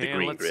that with the And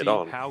green let's grid see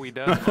on. how he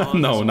does on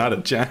No, this not a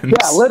one. chance.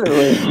 Yeah,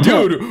 literally.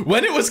 Dude,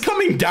 when it was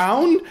coming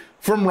down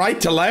from right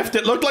to left,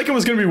 it looked like it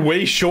was going to be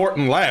way short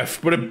and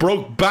left, but it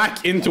broke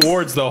back in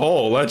towards the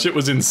hole. That shit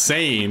was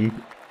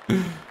insane.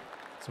 So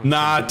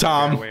Nah, it's a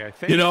Tom. fairway, I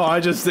think. You know,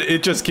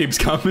 it just keeps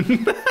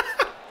coming.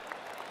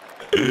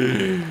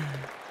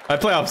 I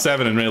play off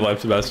 7 in real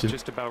life, Sebastian.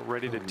 Just about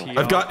ready to tee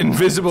I've got off.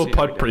 invisible See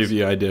how putt he does.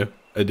 preview.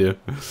 I do.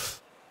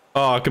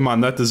 Oh, come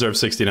on. That deserves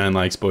 69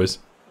 likes, boys.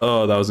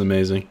 Oh, that was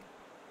amazing.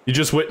 You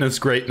just witnessed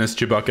greatness,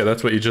 Chewbacca.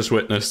 That's what you just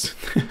witnessed.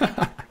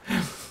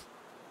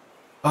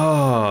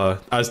 Oh,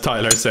 as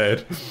Tyler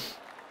said.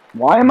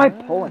 Why am I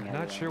pulling it?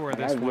 Not sure where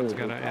this one's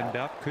gonna end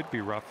up. Could be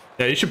rough.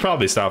 Yeah, you should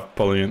probably stop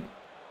pulling it.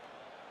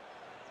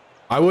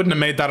 I wouldn't have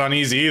made that on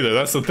easy either.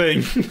 That's the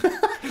thing.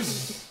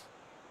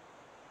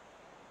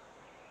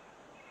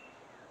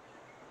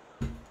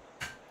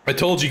 I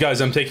told you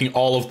guys I'm taking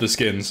all of the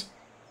skins.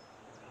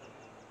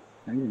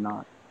 No, you're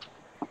not.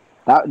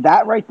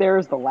 That right there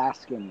is the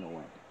last skin you'll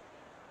win.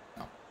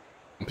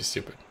 Don't be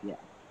stupid. Yeah.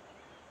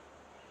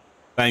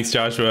 Thanks,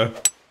 Joshua.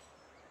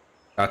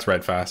 That's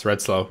red fast. Red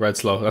slow. Red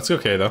slow. That's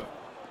okay, though.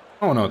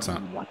 Oh, no, it's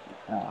not. What?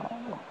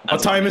 Oh.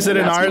 What time is it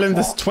in That's my Ireland?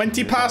 It's fault.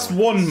 20 past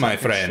 1, my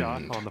Second friend.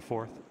 shot on the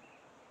 4th.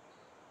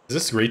 Is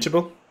this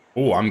reachable?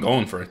 Oh, I'm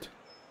going for it.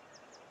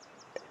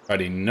 I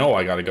already know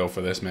I gotta go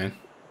for this, man.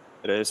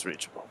 It is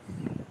reachable.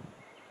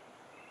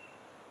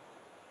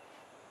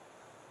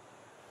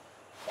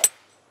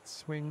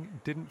 Swing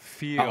didn't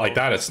feel Not like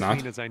that, it's as not.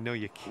 clean as I know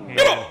you can hit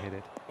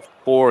it.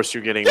 Of course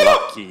you're getting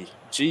lucky.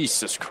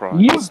 Jesus Christ.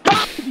 You've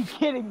got to be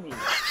kidding me!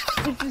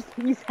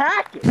 He's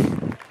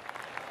hacking!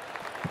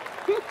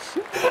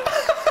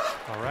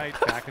 All right,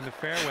 back in the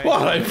fairway.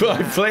 What? I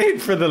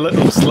played for the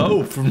little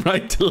slope from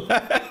right to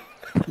left.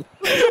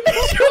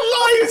 Your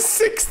lie is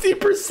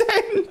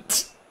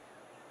 60%.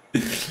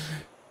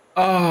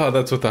 Oh,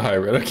 that's what the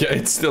hybrid. Okay,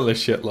 it's still a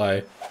shit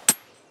lie.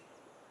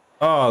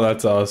 Oh,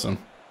 that's awesome.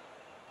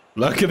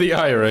 Luck of the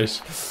Irish.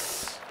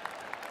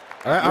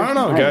 I don't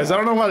know, guys. I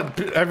don't know what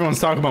everyone's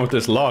talking about with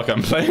this lock.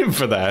 I'm playing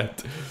for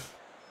that.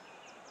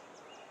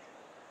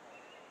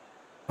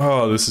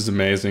 Oh, this is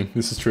amazing.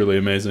 This is truly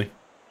amazing.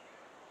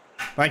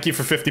 Thank you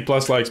for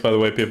 50+ likes, by the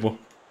way, people.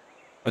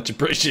 Much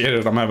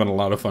appreciated. I'm having a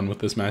lot of fun with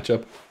this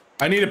matchup.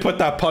 I need to put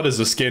that putt as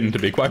a skin, to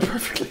be quite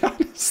perfectly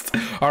honest.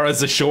 Or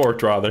as a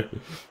short, rather.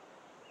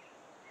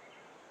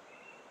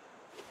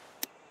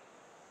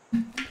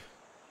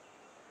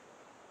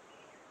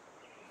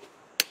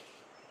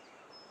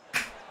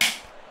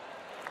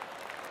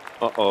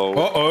 Uh-oh.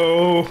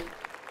 Uh-oh.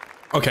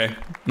 Okay,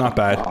 not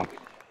bad.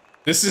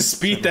 This is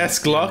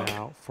Spieth-esque luck.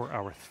 Now for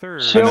our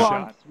third Chill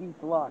on shot.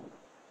 sweet luck.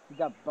 He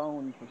got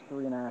boned for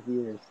 3.5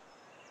 years.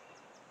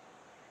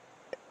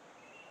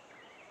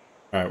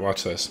 Alright,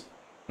 watch this.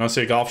 Want to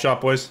see a golf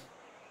shot, boys?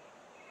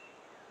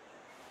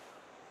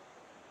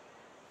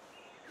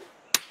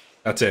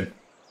 That's in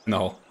the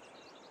hole.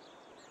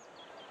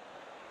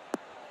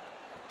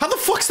 How the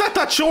fuck's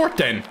that short,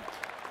 then?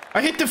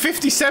 I hit the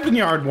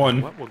 57-yard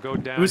one. What will go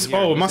down It was, here?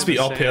 oh, it must Into be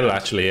the uphill, sand.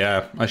 actually,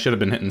 yeah. I should have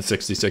been hitting the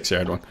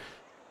 66-yard one.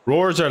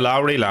 Roars are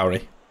Lowry.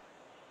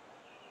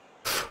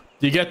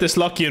 Do you get this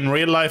lucky in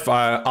real life?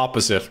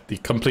 Opposite. The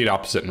complete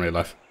opposite in real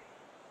life.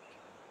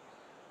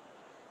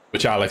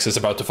 Which Alex is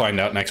about to find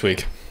out next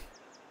week.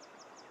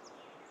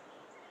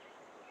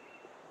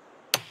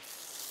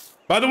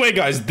 By the way,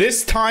 guys,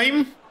 this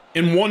time,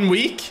 in 1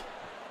 week,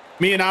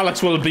 me and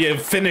Alex will be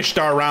finished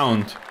our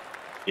round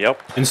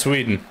Yep. in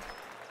Sweden.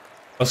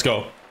 Let's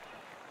go.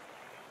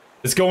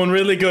 It's going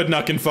really good,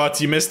 Nuck and Futz.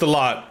 You missed a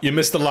lot. You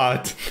missed a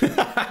lot.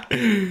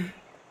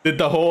 Did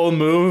the whole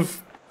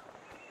move.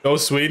 Go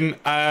Sweden.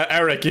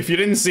 Eric, if you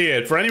didn't see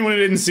it, for anyone who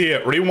didn't see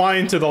it,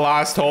 rewind to the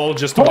last hole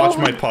just to watch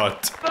my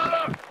putt.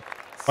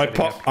 My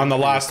putt on the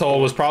last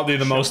hole was probably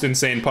the most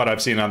insane putt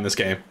I've seen on this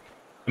game.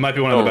 It might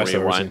be one of the best I've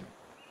ever rewind. seen.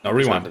 No,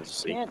 rewind. Nothing to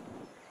see.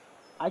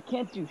 I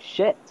can't do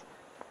shit.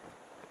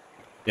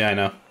 Yeah, I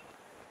know.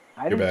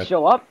 I You're didn't bad.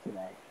 show up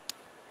today.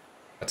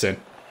 That's in.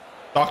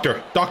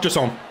 Doctor's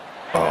home.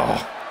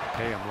 Oh.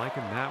 Okay, I'm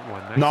liking that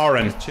one. Nice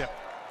Norin. chip.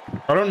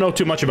 I don't know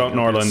too much about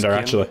Norlander, Skin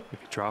actually. If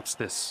he drops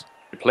this.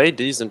 He played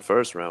decent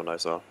first round, I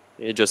saw.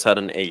 He just had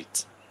an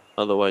 8.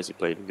 Otherwise, he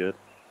played good.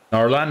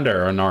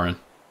 Norlander or Norin?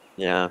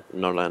 Yeah,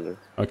 Norlander.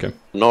 Okay.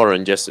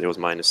 Norin yesterday was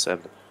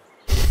 -7.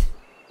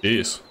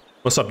 Jeez.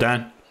 What's up,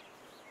 Dan?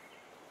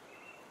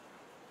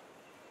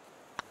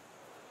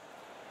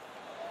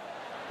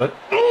 What?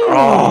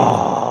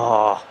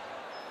 Oh!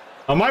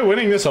 Am I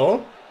winning this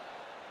hole?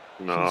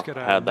 No, He's got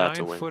I a had that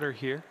to win. 9-footer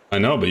here. I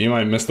know, but you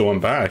might miss the one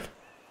back.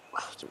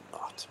 Do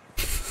not.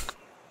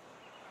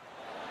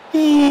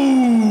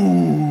 Ooh.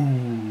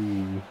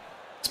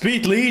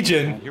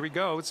 SpiethLegion. Here he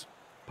goes.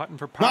 Putting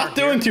for par. Not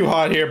doing too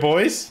hot here,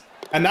 boys.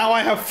 And now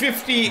I have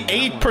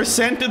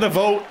 58% of the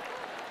vote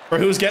for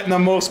who's getting the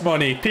most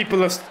money.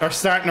 People are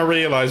starting to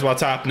realize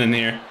what's happening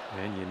here.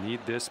 And you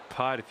need this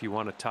putt if you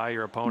want to tie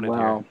your opponent Wow.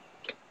 here.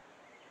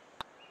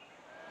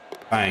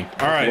 Bang.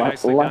 All right.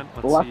 Nicely done.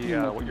 Let's Lucky see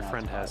enough what your in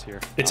friend that has here.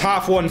 It's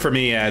half one for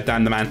me,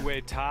 Dan the man. Two-way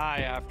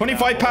tie after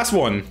 25 that past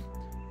 1.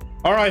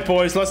 All right,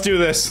 boys, let's do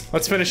this.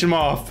 Let's finish him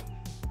off.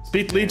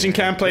 SpiethLegion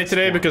can't play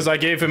today because I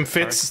gave him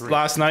fits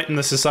last night in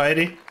the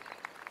society.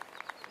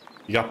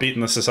 You got beat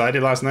in the society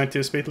last night too,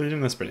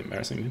 SpiethLegion? That's pretty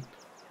embarrassing, dude.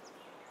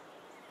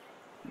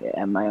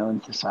 Yeah, my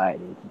own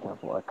society. It's a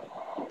tough look.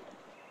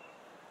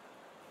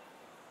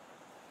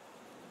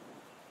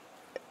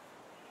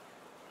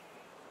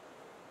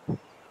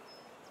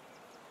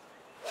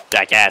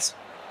 Jackass.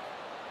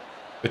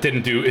 It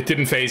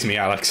didn't phase me,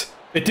 Alex.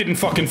 It didn't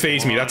fucking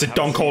phase me. That's a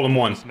dunk hole in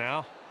one.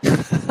 Now.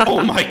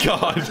 Oh my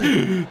god.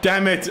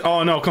 Damn it.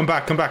 Oh no, come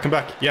back.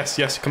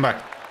 Yes, come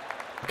back.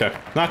 Okay,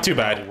 not too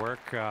bad.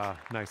 Work,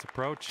 nice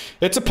approach.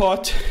 It's a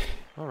putt.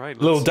 All right.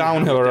 Little let's see how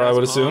he downhiller, I does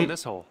would on assume.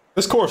 This hole.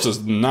 This course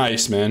is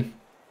nice, man.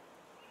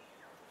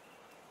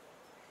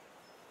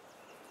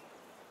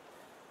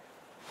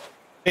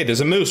 Hey,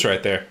 there's a moose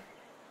right there.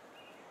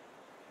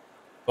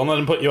 Don't let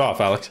him put you off,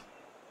 Alex.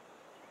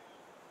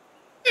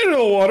 In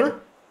the water.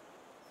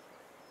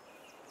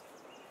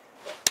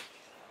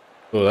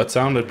 Oh, that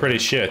sounded pretty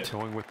shit.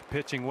 Going with the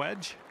pitching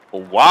wedge. Oh,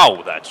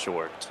 wow, that's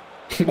short.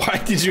 Why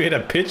did you hit a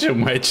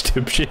pitching wedge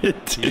to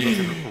shit?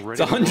 It's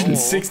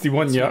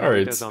 161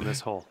 yards. On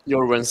this hole.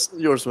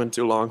 Yours went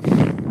too long.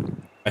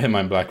 I hit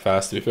mine black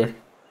fast, to be fair.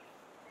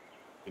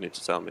 You need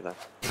to tell me that.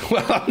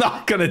 Well, I'm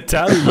not gonna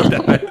tell you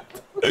that.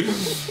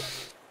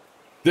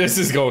 This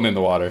is going in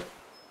the water.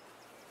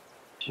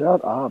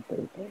 Shut up,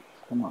 baby.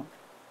 Come on.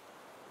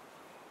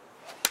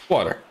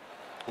 Water.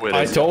 Wait,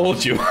 I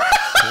told you.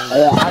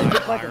 I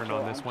just like Iron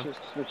on this one. Just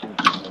switching.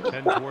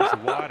 Heading towards the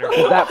water.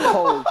 That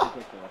pole is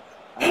ridiculous.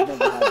 I've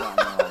never had that in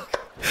my life.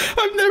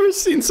 I've never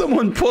seen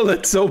someone pull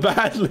it so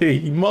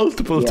badly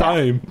multiple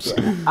times.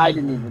 Yeah. I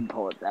didn't even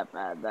pull it that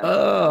bad.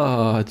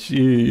 Oh,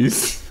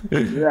 jeez.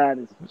 That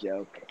is a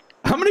joke.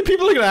 How many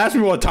people are gonna ask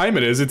me what time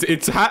it is?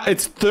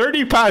 It's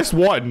 30 past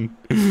 1.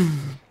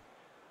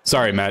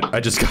 Sorry, Matt.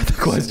 I just got the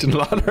question a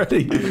lot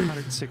already.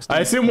 I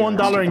assume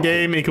 $1 in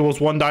game equals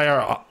 $1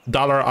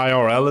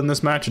 IRL in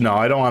this match. No,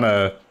 I don't want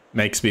to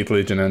make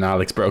SpiethLegion and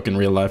Alex broke in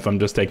real life. I'm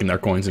just taking their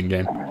coins in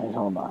game. All right,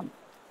 hold on.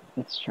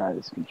 Let's try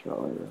this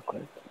controller real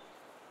quick.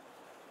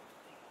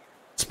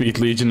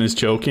 SpiethLegion is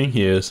choking.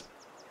 He is.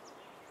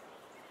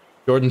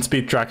 Jordan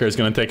Speed Tracker is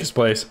going to take his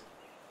place.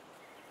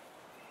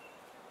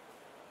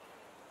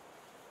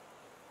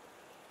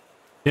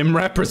 Him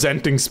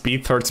representing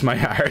Spieth hurts my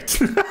heart.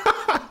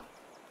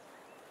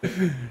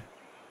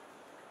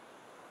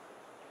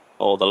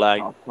 Oh, the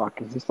lag. Oh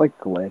fuck! Is this like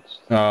glitched?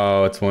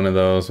 Oh, it's one of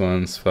those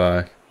ones.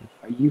 Fuck.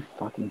 Are you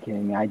fucking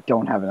kidding me? I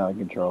don't have another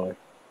controller.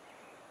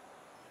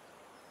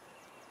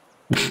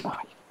 Oh,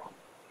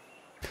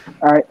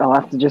 alright, I'll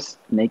have to just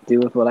make do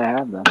with what I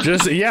have then.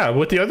 Just yeah,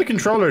 with the other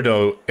controller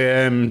though,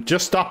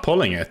 just stop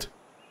pulling it.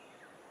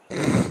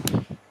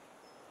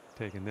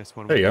 Taking this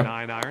one There with you a go.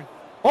 9-iron.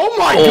 Oh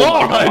my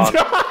Oh god!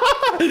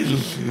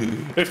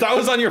 If that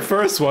was on your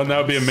first one, that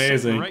would be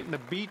amazing. Right in the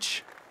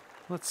beach.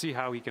 Let's see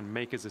how he can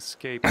make his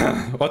escape.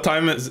 What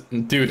time is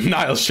dude,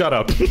 Niles, shut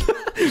up.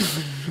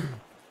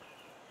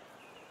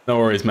 No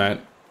worries,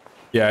 Matt.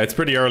 Yeah, it's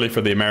pretty early for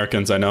the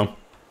Americans, I know.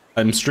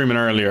 I'm streaming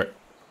earlier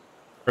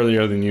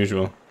than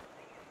usual.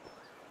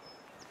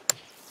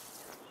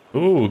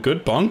 Ooh,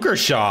 good bunker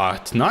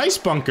shot. Nice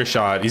bunker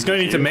shot. He's gonna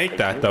need to make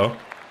that though.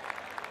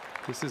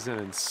 This is an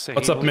insane.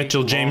 What's up,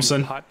 Mitchell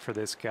Jameson? Putt for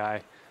this guy.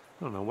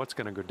 I don't know what's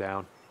gonna go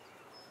down.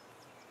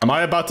 Am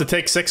I about to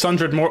take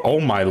 600 more? Oh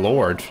my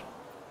lord.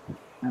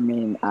 I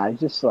mean, I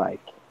just like...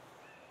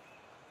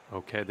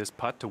 Okay, this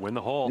putt to win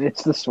the hole.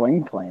 It's the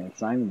swing plane.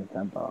 It's not even the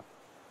tempo.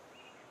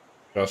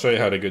 I'll show you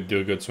how to do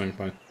a good swing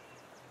plane.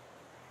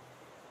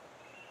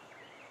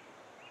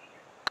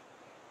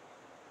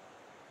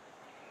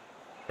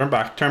 Turn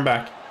back, turn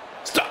back.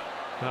 Stop!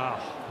 Oh,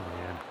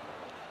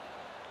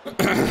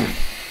 man.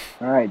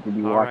 Alright, did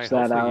you All watch right,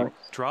 that, hopefully he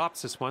Alex?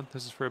 drops this one.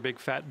 This is for a big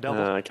fat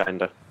double.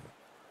 Kinda.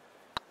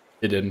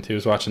 He didn't. He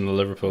was watching the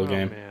Liverpool Oh,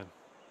 game. man.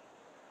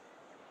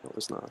 No,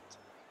 it's not.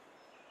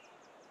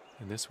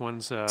 And this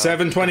one's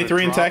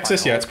 7:23 in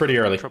Texas. Yeah, it's pretty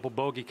early. Triple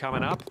bogey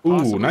coming up.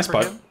 Ooh, nice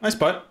putt. Nice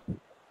putt.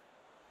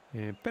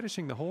 And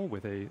finishing the hole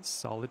with a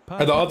solid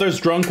putt. Are the others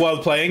drunk while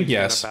playing?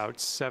 Yes. About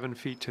 7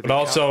 feet to the but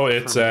also,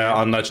 it's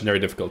on legendary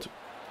difficulty.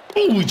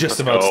 Ooh, he just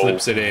about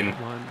slips it in.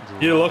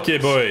 You lucky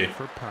boy.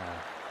 For par.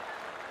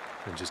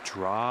 And just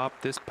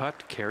drop this putt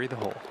to carry the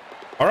hole.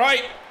 All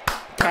right.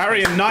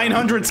 Carrying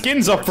 900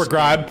 skins up for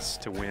grabs.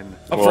 To win.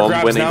 Well,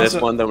 I'm winning this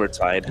one, then we're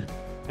tied.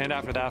 And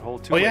after that hole,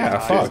 2 oh yeah,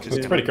 fuck.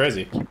 It's pretty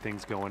crazy. Keep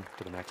things going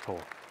to the next hole.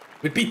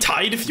 We'd be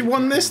tied if you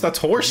won this? That's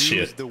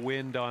horseshit. The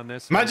wind on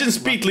this. Imagine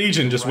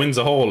SpiethLegion just wins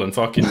a hole and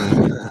fucking...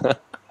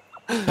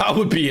 that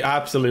would be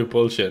absolute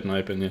bullshit, in my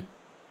opinion.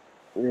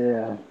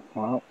 Yeah,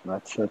 well,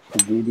 that's the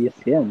beauty of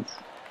skins.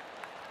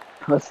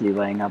 Pussy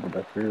laying up at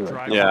the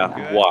freeway.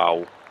 Yeah,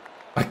 wow.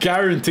 I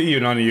guarantee you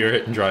none of you are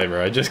hitting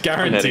driver. I just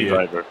guarantee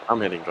you.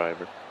 I'm hitting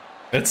driver.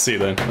 Let's see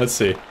then. Let's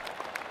see.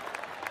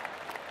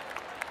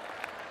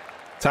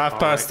 It's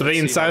 3:30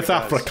 in South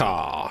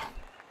Africa.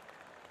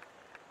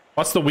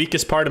 What's the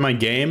weakest part of my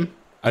game?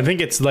 I think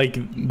it's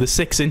like the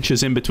 6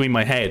 inches in between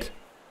my head.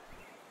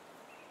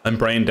 I'm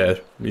brain dead.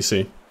 Let me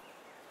see.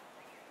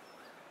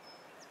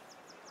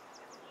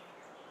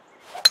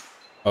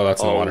 Oh,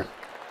 that's in the water.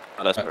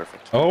 Oh, that's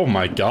perfect. Oh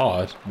my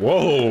god.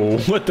 Whoa,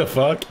 what the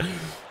fuck?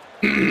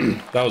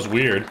 That was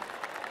weird.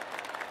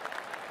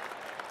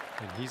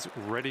 And he's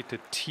ready to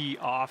tee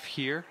off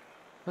here.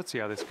 Let's see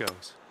how this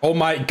goes. Oh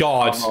my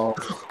god. Oh.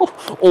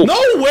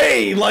 No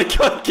way! Like,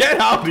 get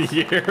out of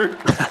here.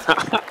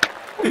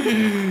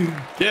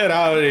 Get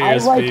out of here, I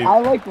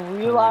Speed.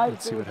 realized.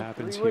 Let's see what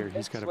happens here.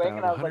 He's got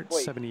about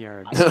 170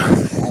 yards.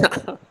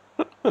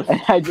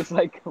 And I just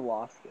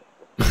lost it.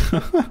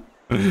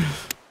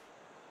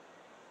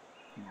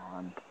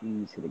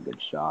 Please hit a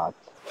good shot.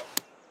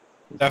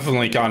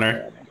 Definitely,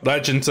 Connor.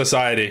 Legend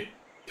Society.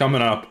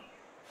 Coming up.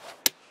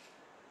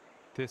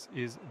 This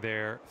is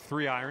their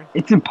 3-iron.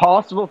 It's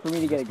impossible for me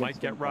to get a good might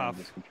get rough.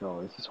 This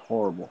controller. This is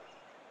horrible.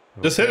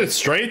 Just hit it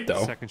straight,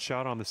 though. Second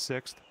shot on the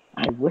 6th.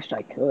 I wish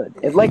I could.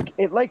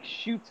 It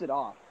shoots it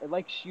off.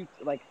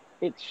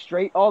 It's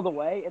straight all the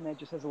way, and then it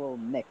just has a little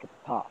nick at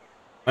the top.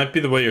 Might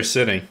be the way you're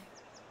sitting.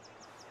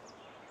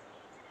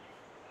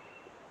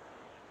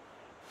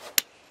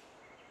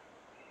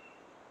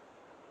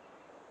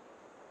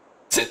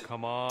 Oh,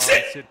 come on,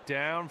 sit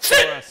down for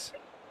us.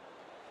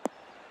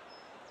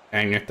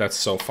 Dang it, that's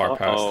so far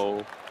past.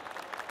 Oh.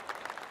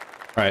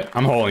 Alright,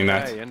 I'm holding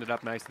that. Okay, ended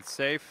up nice and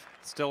safe.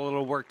 Still a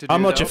little work to do. How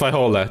much though. if I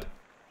hold that?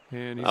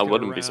 And he's I got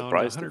wouldn't be around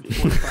surprised if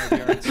 145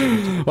 yards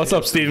to What's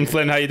up, Stephen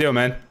Flynn? How you doing,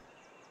 man?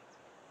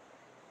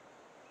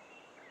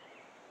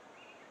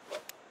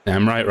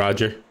 Damn right,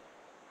 Roger.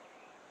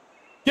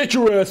 Get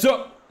your ass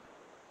up!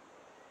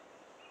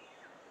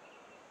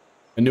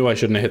 I knew I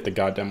shouldn't have hit the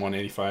goddamn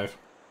 185.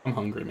 I'm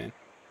hungry, man.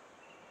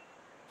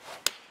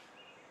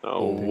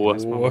 No.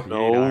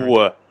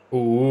 No.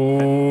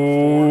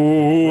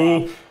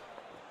 Ooh.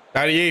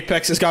 Daddy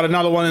Apex has got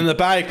another one in the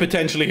bag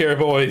potentially here,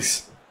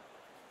 boys.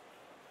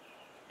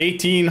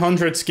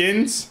 1,800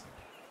 skins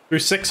through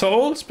 6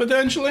 holes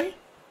potentially.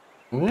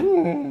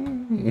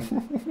 Ooh.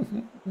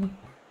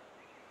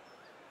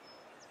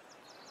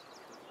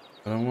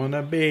 I don't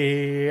wanna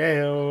be.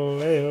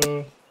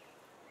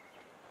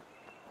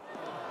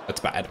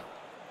 That's bad.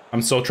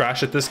 I'm so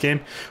trash at this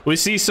game. We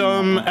see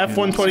some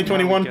F1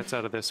 2021. gets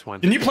out of this one.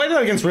 Can you play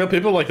that against real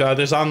people like that?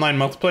 There's online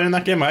multiplayer in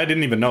that game? I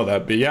didn't even know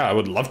that. But yeah, I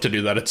would love to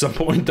do that at some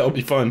point. That would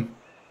be fun.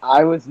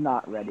 I was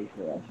not ready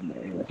for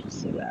legendary. Let's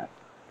just say that.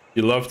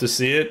 You love to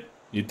see it?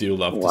 You do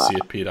love to see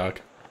it, P-Dog.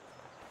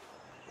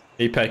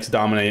 Apex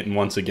dominating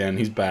once again.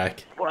 He's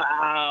back.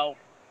 Wow.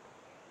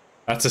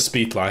 That's a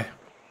speed lie.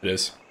 It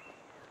is.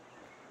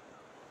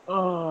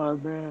 Oh,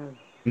 man.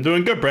 I'm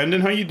doing good,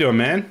 Brendan. How you doing,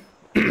 man?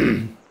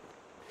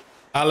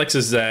 Alex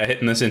is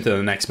hitting this into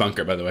the next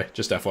bunker, by the way.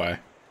 Just FYI.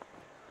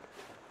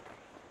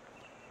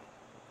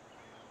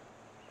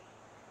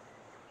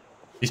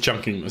 He's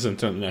chunking this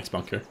into the next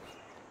bunker.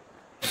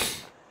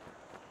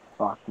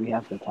 Fuck, we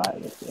have to tie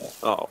this, yeah.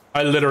 Oh.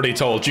 I literally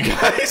told you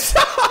guys.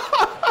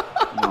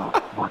 Oh,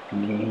 fuck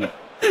me.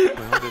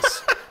 Well,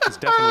 this is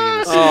definitely in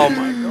the Oh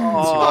my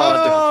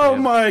god. Oh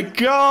my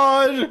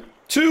god.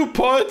 2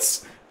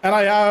 putts, and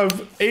I have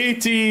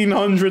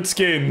 1,800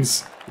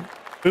 skins.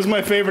 This is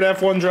my favorite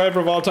F1 driver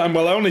of all time.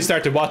 Well, I only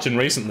started watching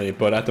recently,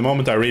 but at the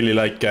moment I really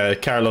like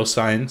Carlos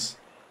Sainz.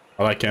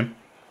 I like him.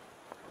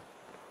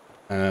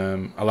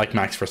 I like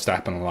Max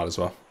Verstappen a lot as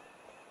well.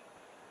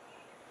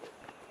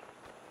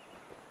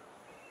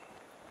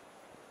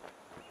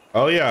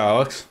 Oh yeah,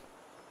 Alex.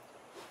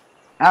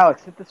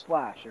 Alex, hit the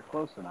splash. You're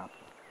close enough.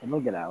 And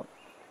we'll get out.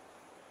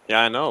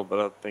 Yeah, I know, but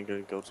I think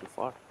it'd go too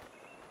far.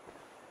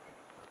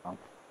 Oh.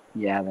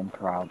 Yeah, then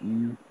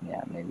probably.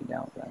 Yeah, maybe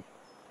don't then.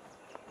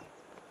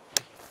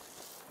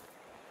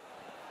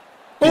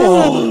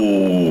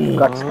 Oh!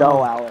 Let's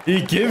go, Alex.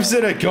 He gives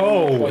it a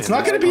go. It's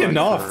not going to be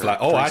enough. Like,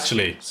 oh,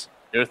 actually,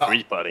 You're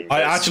 3-putting.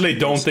 I actually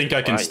don't think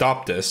I can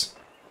stop this.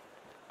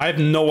 I have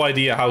no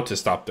idea how to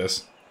stop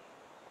this.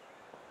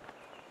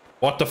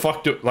 What the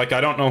fuck do... Like,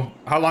 I don't know.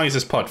 How long is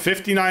this putt?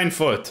 59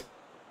 foot.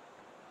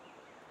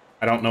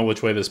 I don't know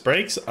which way this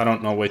breaks. I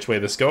don't know which way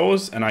this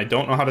goes. And I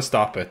don't know how to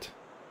stop it.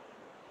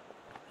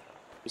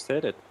 Just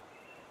hit it.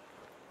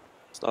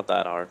 It's not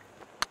that hard.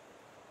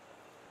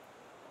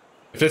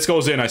 If this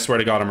goes in, I swear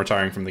to God, I'm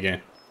retiring from the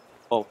game.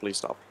 Oh, please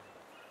stop.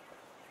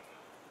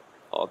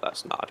 Oh,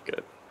 that's not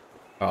good.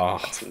 Oh,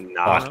 That's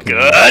not fuck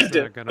good.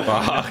 They're gonna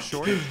Fuck.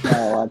 short.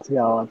 Oh, let's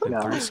go. Let's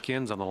go. 3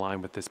 skins on the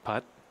line with this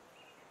putt.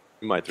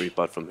 You might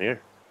 3-putt from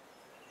here.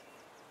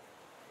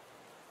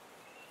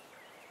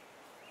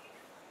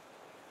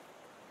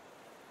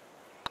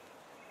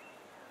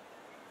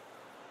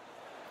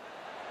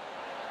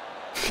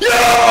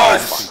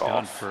 Yes! Be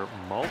done for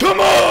multiple Come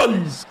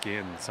on!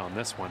 skins on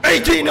this one.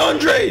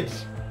 1800!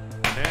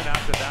 And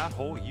after that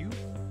hole, you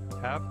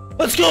have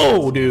Let's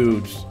go,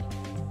 dudes.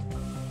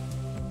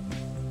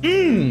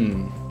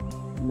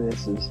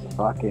 This is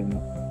fucking.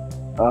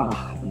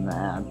 Oh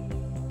man.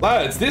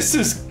 Lads, this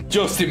is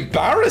just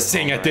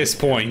embarrassing at this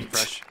point.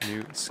 fresh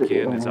new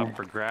skin is up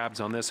for grabs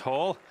on this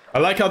hole. I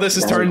like how this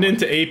has turned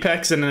into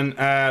Apex and then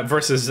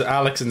versus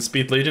Alex and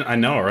SpiethLegion. I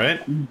know, right?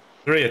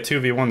 Three a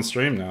 2v1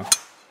 stream now.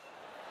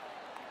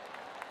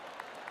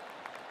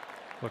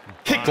 Looking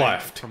Kick fine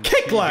left. from the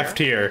Kick tee left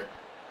here.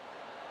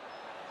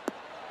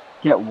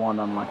 Get one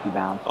unlucky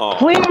bounce. Oh.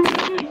 Please,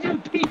 you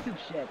piece of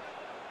shit.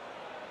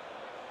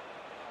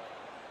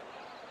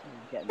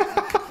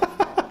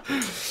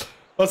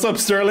 What's up,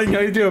 Sterling? How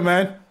you doing,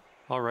 man?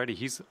 Alrighty,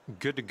 he's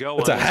good to go.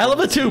 It's a on this hell of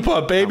a one.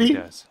 two-putt, baby.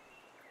 How he does.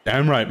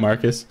 Damn right,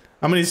 Marcus.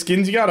 How many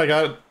skins you got? I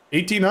got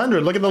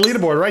 1,800. Look at the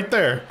leaderboard right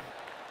there.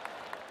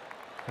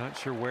 Not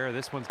sure where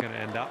this one's going to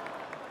end up.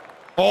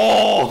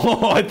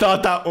 Oh, I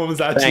thought that one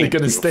was actually Thank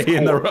going to you. stay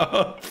in the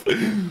rough.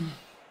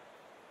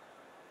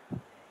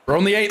 We're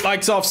only 8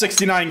 likes off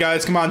 69,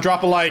 guys. Come on,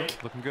 drop a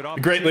like. Looking good off.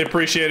 Greatly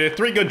appreciated.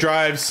 3 good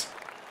drives.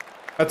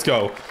 Let's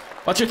go.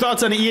 What's your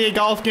thoughts on the EA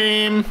golf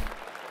game?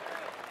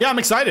 Yeah, I'm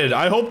excited.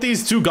 I hope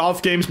these 2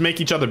 golf games make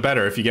each other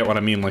better, if you get what I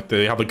mean. Like,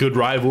 they have a good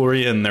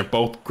rivalry, and they're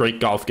both great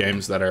golf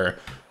games that are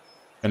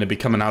going to be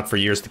coming out for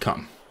years to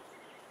come.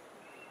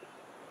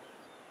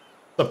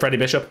 What's up, Freddie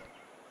Bishop?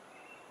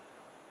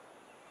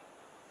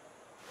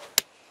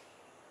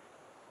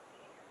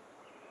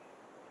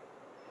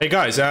 Hey,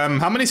 guys,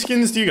 how many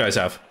skins do you guys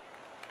have?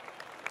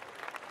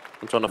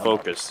 I'm trying to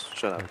focus.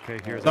 Shut up. Okay,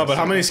 here's No, our but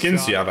how many second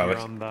skins do you have, shot here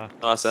Alex? on the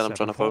No, I said I'm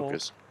trying to 7th hole.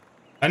 focus.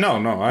 I know,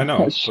 I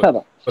know. Shut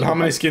up. But how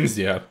many skins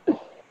do you have?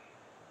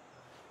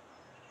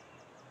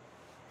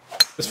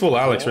 This fool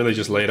Alex really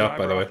just laid up,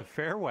 by the Driver way. off the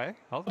fairway.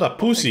 What a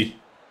pussy.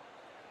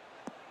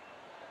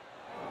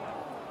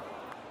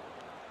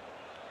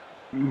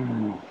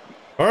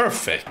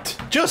 Perfect.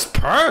 Just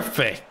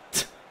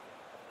perfect.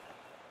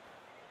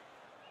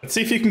 Let's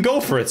see if you can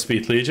go for it,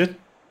 SpiethLegion.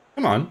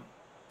 Come on.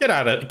 Get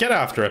at it. Get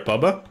after it,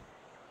 Bubba.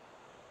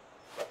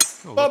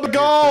 Oh, Bubba look at here,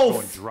 golf!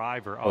 going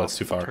Driver Oh, that's off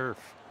too the far. turf.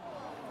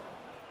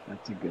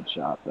 That's a good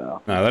shot,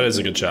 though. No, that is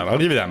a good shot. I'll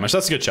give you that much.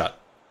 That's a good shot.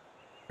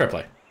 Fair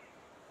play.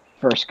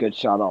 First good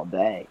shot all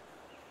day.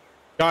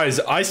 Guys,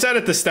 I said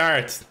at the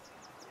start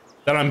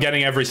that I'm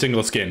getting every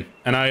single skin.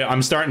 And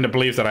I'm starting to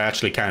believe that I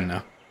actually can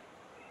now.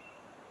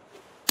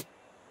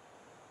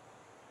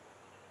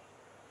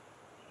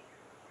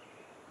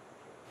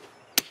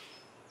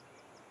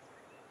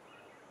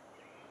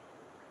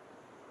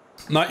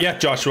 Not yet,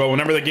 Joshua.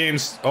 Whenever the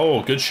game's...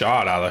 Oh, good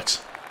shot,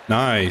 Alex.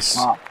 Nice.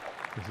 Ah,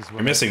 This is what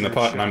You're missing the third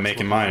putt and I'm shot's making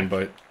looking mine, like.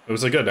 but it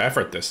was a good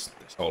effort this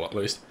hole at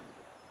least.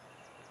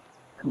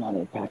 come on,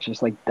 Apex.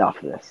 Just like duff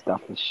this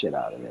shit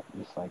out of it.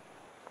 Just like.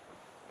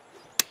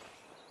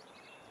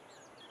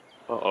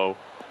 Uh-oh.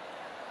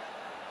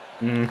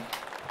 Mm.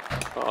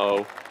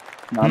 Uh-oh.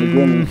 Not a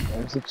Genie.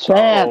 There's a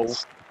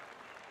chance.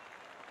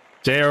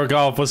 JR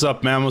Golf, what's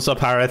up, man? What's up,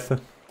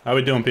 Harith? How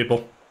we doing,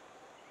 people?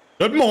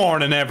 Good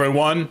morning,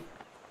 everyone.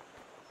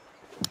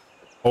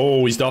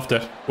 Oh, he's duffed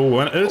it. Oh,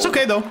 it's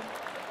okay, though.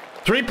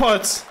 3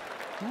 putts.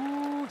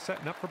 Ooh,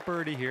 setting up for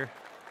birdie here.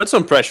 Put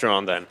some pressure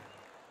on then.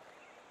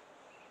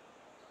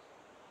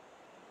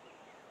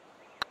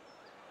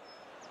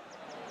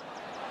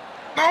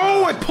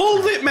 Oh, I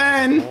pulled it,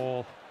 man.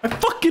 Hole. I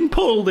fucking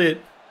pulled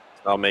it.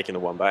 Not making the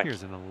one back.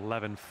 Here's an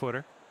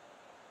 11-footer.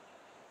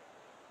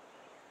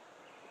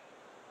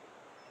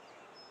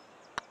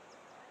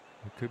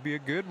 It could be a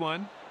good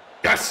one.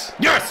 Yes,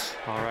 yes,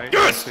 All right,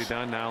 Yes! nicely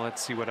done. Now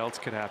let's see what else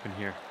could happen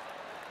here.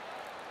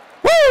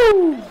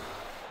 woo!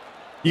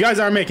 You guys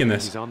aren't making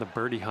this. He's on the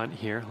birdie hunt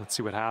here. Let's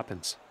see what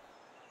happens.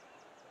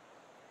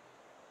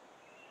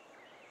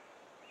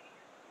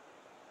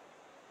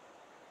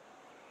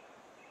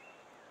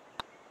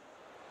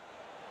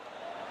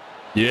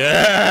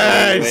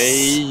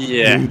 Yes.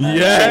 Yeah.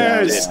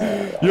 Yes.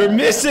 You're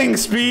missing,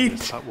 Speed.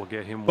 Putt will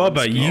get him one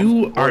Bubba, skin.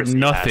 you are course he has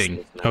nothing.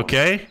 this now.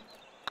 Okay.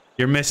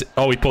 You're missing.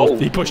 Oh, he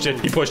pulled. He pushed it.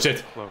 He pushed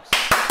it. Close.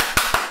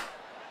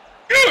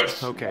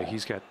 Yes. Okay,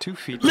 he's got 2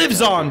 feet.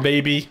 Lives on,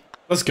 baby.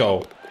 Let's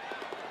go.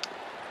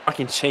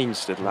 Fucking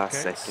changed it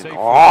last Okay, second. safe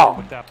Oh.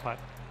 with that putt.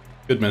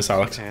 Good miss,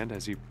 Alex. And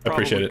as you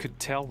Appreciate probably it. could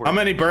tell, we're How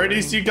many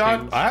birdies do you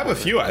playing got? I have a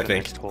things few, for I the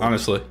think. next hole.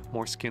 Honestly.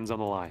 More skins on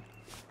the line.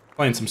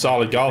 Playing some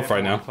solid golf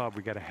right now. Club,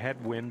 we got a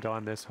headwind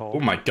on this hole. Oh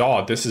my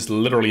god, this is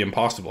literally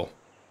impossible.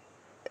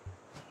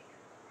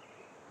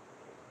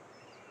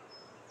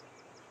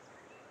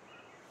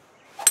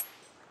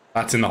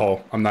 That's in the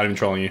hole. I'm not even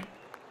trolling you.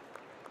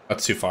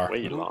 That's too far.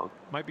 Way long.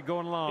 Might be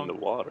going long. In the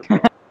water.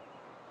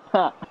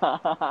 What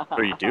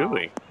are you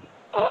doing?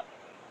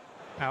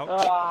 Out,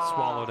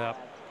 swallowed up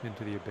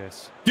into the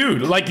abyss.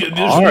 Dude, like,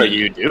 What are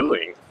you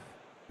doing?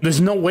 there's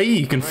no way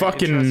you can Right,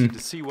 fucking... interested to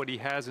see what he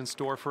has in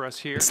store for us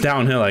here. It's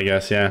downhill, I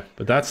guess, yeah.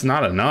 But that's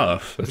not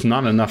enough. That's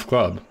not enough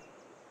club.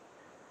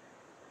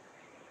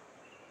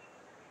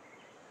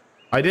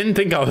 I didn't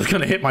think I was going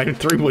to hit my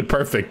 3-wood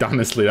perfect,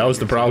 honestly. That was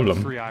the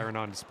problem. 3-iron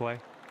on display.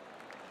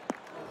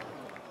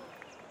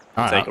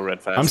 Take a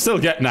red fast. I'm still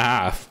getting a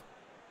half.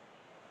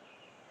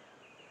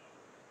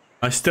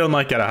 I still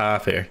might get a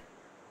half here.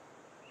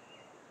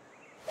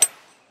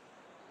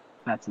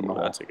 That's a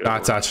lot. That's a good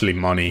That's one. actually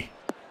money.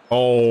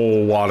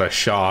 Oh, what a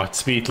shot.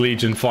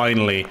 SpiethLegion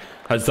finally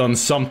has done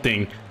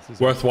something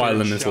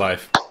worthwhile in his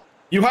life.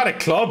 You had a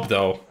club,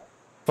 though.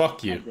 Fuck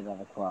I you. did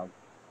have a club.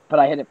 But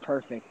I hit it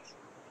perfect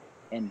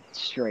and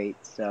straight,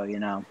 so, you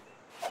know.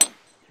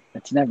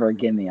 It's never a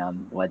gimme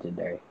on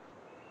Legendary.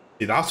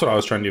 See, that's what I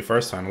was trying to do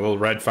first time. A little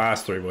red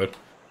fast 3-wood. Would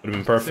have been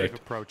Safe perfect.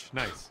 approach.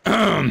 Nice.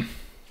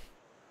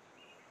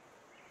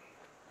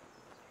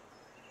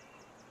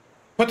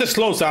 Put this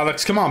close,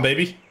 Alex. Come on,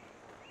 baby.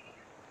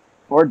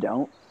 Or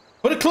don't.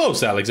 Put it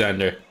close,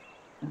 Alexander.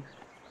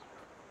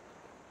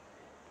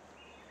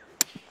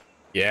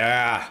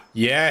 Yeah.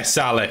 Yes,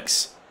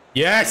 Alex.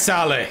 Yes,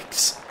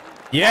 Alex.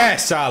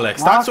 Yes,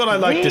 Alex. That's what I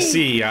like to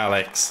see,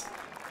 Alex.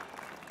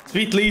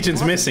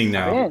 SpiethLegion's missing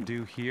now.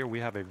 Do here. We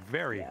have a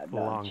very Yeah,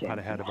 long putt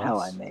ahead of How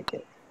I us. make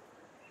it.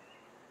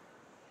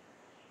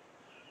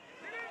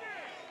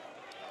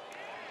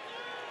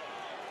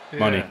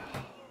 Money. Yeah.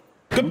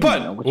 Good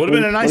putt. Would have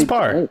been a nice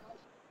par.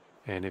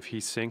 And if he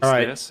sinks All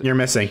right, this, you're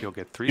missing. he'll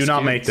get 3 Do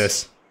not make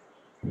skins.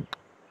 this.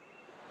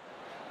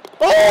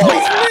 Oh,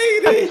 he's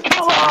made it!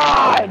 Come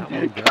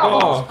on!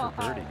 Oh,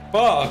 For birdie.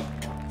 fuck.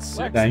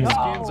 6 Dang.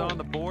 skins on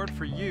the board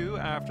for you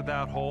after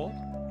that hole.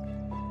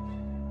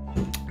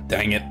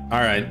 Dang it. All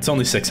right, it's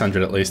only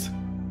 600 at least.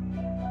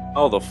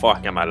 How the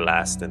fuck am I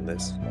last in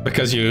this?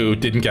 Because you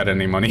didn't get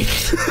any money.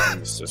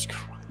 Jesus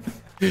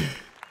Christ.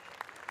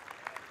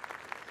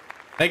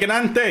 Hey,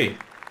 Ganante.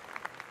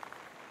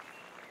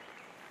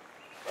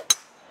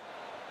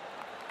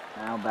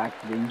 Now back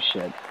to being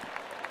shit.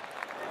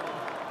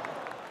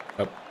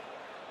 Up.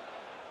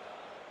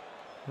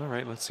 All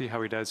right, let's see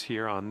how he does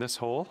here on this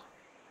hole.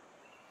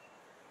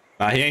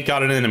 He ain't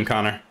got it in him,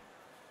 Connor.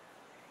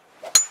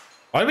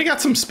 Why do we got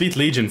some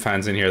SpiethLegion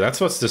fans in here? That's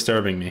what's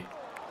disturbing me.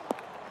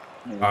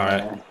 All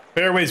right.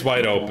 Fairway's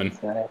wide open.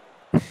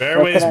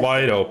 Fairway's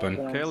wide open.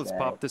 Okay, let's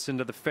pop this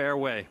into the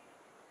fairway.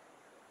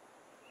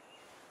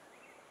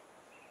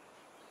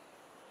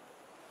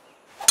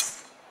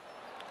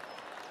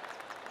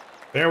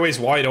 Fairway's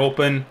wide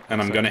open, and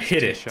I'm gonna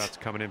hit it. Shots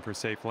coming in for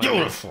safe landing.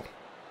 Beautiful.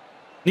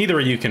 Neither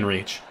of you can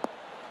reach.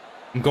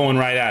 I'm going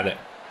right at it.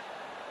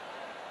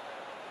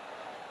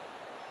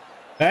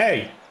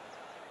 Hey!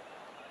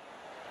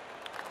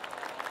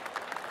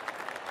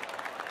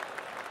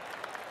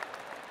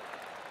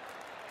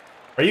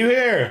 Are you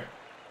here?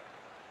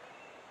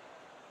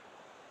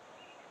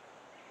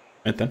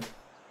 Right then.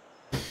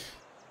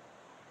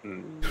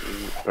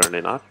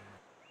 Apparently not.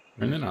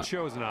 Really not.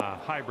 Chosen a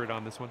hybrid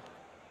on this one.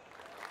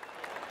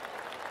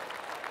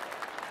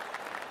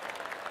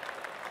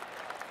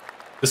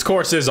 This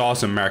course is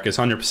awesome, Marcus,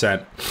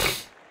 100%.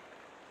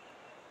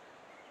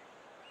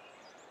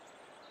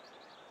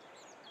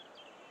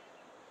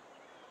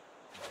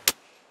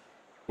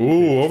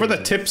 Ooh, over the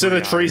tips of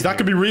the trees. That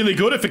could be really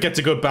good if it gets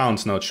a good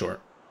bounce. No, it's short.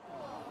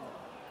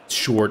 It's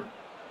short.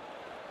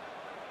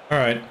 All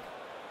right.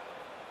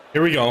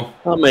 Here we go.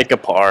 I'll make a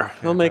par.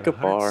 I'll make a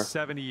par.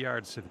 70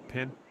 yards to the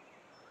pin.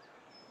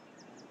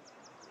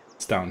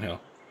 It's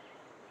downhill.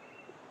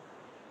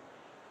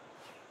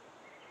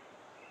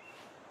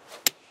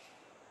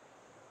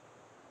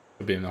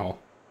 Could be in the hole.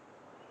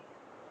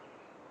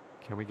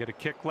 Can we get a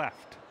kick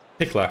left?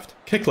 Kick left.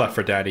 Kick left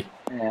for daddy.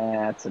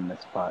 Yeah, that's a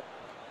missed putt.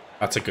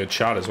 That's a good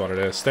shot is what it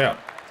is. Stay up.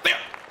 Stay up.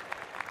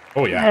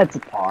 Oh, yeah. Yeah, it's a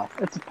par.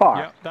 It's a par.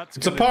 Yeah, that's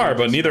It's a gonna par, do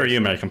but this. neither are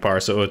you making par,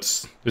 so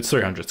it's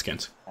 300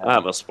 skins. I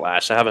have a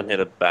splash. I haven't hit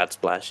a bad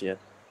splash yet.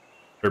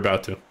 You're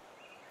about to.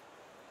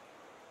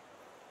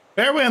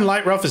 Fairway and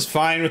light rough is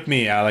fine with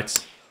me,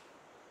 Alex.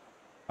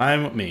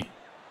 Fine with me.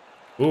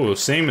 Ooh,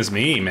 same as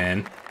me,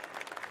 man.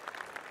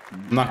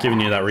 I'm not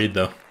giving you that read,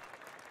 though.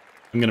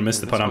 I'm going to miss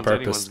the This putt on one's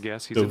purpose anyone's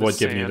guess. He's to in the avoid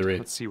giving you the sand. read.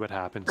 Let's see what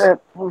happens.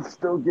 Will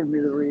still give me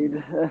the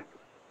read.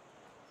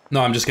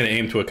 No, I'm just going to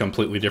aim to a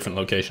completely different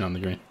location on the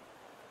green.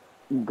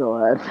 Go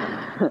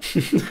ahead.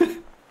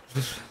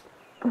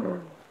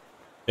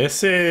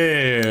 This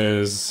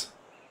is...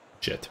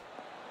 shit.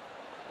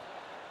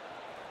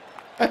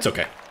 That's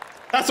okay.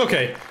 That's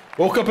okay.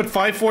 Woke up at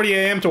 5:40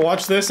 a.m. to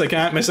watch this. I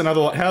can't miss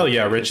another... Hell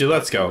yeah, Richie,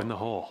 let's In go. the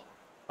hole.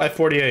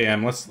 5:40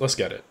 a.m. Let's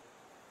get it.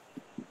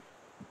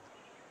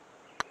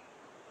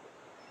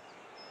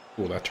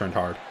 Oh, that turned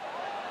hard.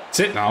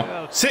 Sit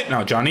now. Sit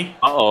now, Johnny.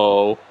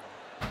 Uh-oh.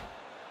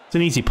 It's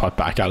an easy putt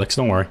back, Alex.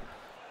 Don't worry.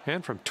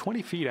 And from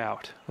 20 feet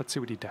out, let's see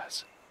what he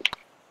does.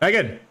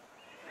 Megan.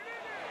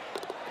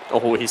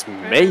 Oh, he's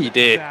made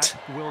it.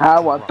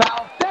 How about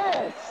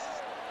this?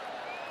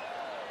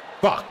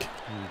 Fuck.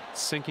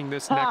 Sinking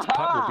this next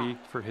putt will be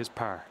for his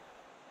par.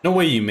 No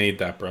way you made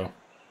that, bro.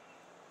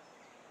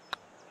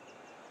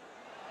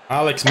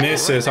 Alex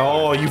misses.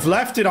 Oh, you've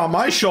left it on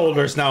my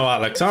shoulders now,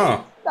 Alex,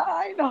 huh?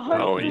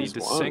 900. Oh, You need he's to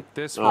won. sink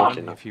this Oh, one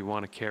okay. if you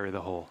want to carry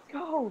the hole.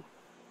 Go.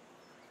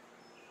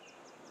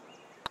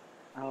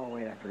 Oh,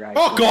 wait, I forgot.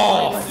 Fuck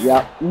off!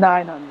 Yep,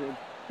 900.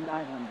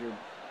 900.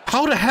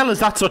 How the hell is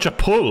that such a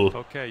pull?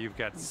 Okay, you've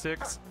got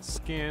 6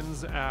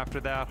 skins after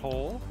that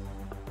hole.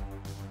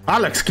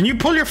 Alex, can you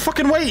pull your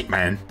fucking weight,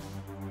 man?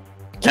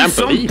 Can't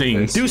Do believe something.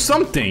 this. Do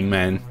something,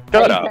 man.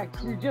 Shut up.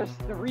 Apex, you just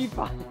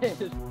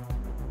 3-punted.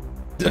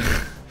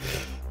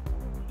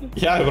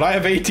 Yeah, but I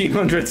have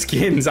 1,800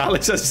 skins.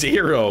 Alex has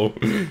 0.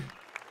 Let's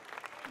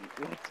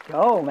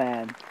go,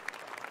 man.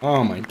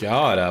 Oh my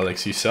god,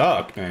 Alex, you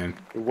suck, man.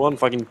 You won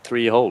fucking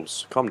 3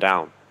 holes. Calm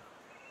down.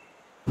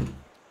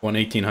 Won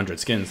 1,800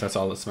 skins. That's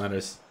all that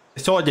matters.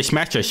 It's all this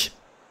matters.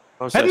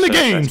 Oh, Head in the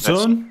game, that's-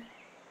 son.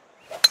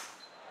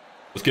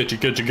 Let's get the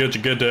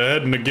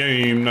head in the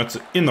game. That's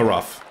in the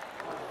rough.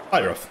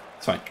 High rough.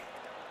 It's fine.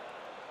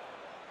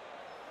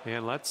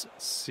 And let's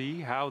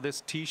see how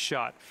this tee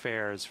shot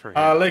fares for him.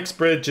 Alex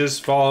Bridges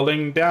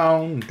falling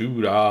down.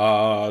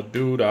 Doo-da,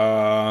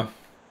 doo-da.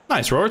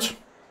 Nice, Roach.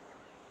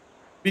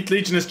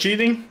 SpiethLegion is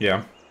cheating?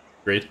 Yeah.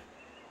 Great.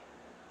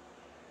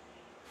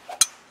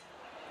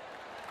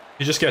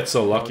 You just get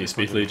so lucky, This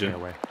one's in the SpiethLegion.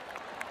 fairway.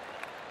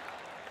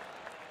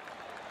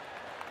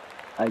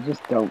 I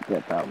just don't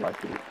get that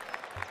lucky.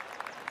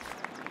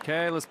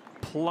 Okay, let's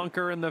plunk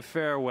her in the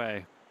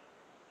fairway.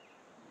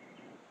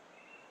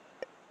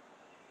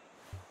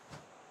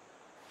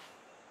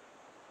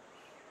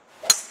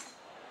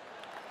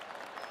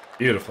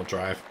 Beautiful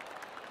drive.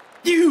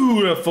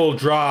 Beautiful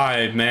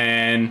drive,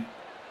 man.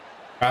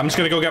 I'm just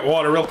gonna go get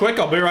water real quick.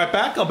 I'll be right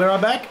back.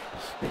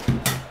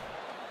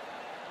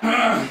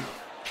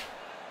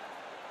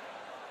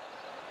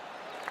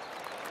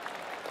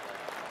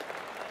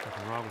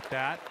 Nothing wrong with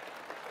that.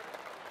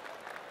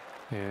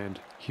 And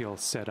he'll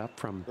set up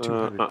from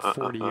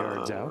 240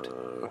 yards out.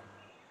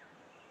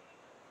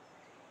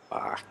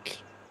 Fuck.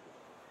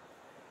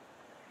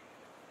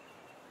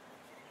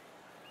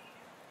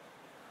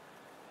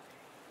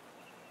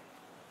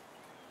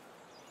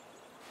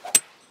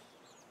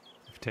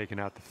 We've taken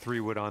out the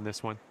 3-wood on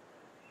this one.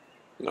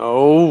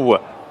 No.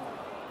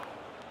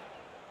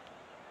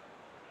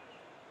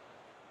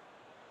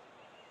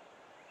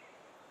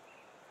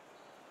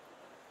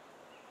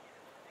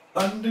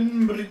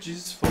 London Bridge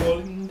is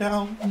falling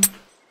down.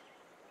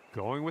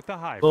 Going with the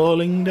high.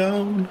 Falling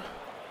down.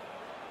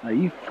 Are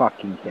you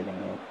fucking kidding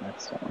me?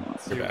 That's so much.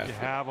 See what you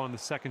have on the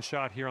second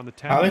shot here on the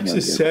 10th. Alex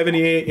is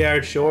 78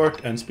 yards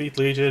short and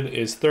SpiethLegion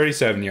is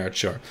 37 yards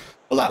short.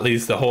 Well, that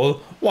leaves the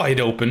hole wide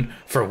open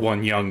for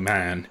one young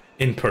man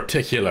in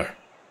particular.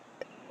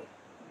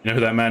 You know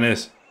who that man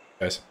is,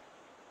 guys?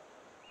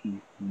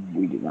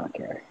 We do not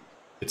care.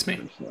 It's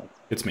me.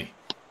 It's me.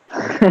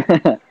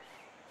 Thought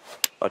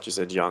you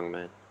said young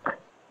man.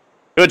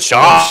 Good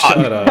shot.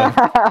 Shut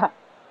up.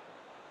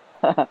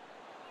 Alright.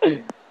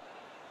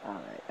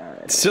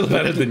 Still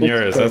better than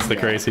yours. That's the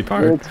crazy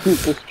part. Let's keep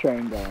this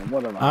train going.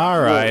 What am I?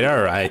 All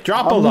right.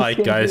 Drop a How many like,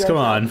 skins guys. do Come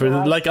I on. have?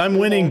 For like, I'm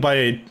winning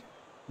by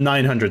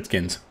 900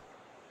 skins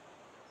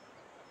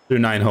through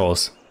 9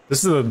 holes.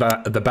 This is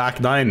the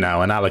back 9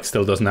 now, and Alex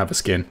still doesn't have a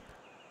skin.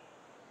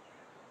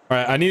 All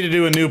right, I need to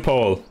do a new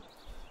poll.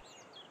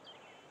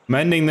 I'm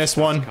ending this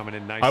one. Coming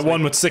in I nicely.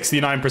 won with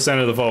 69%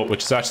 of the vote,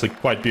 which is actually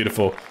quite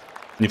beautiful when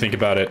you think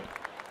about it.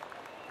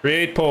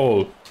 Create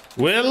poll.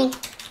 Will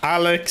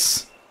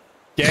Alex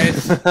get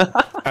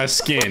a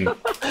skin?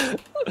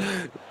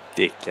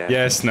 Dickhead.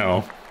 Yes,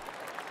 no.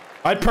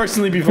 I'd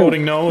personally be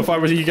voting no if I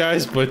were you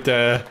guys, but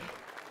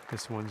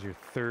This one's your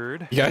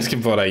 3rd. you guys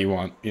can vote how you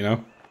want, you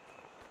know?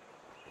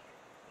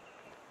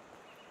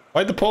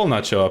 Why'd the poll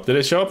not show up? Did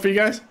it show up for you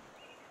guys?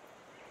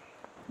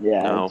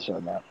 Yeah, No. it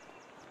showed up.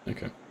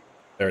 Okay.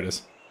 There it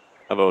is.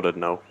 I voted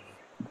no.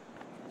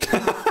 If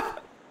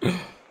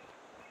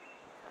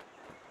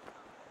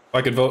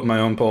I could vote in my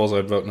own polls,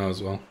 I'd vote no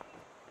as well.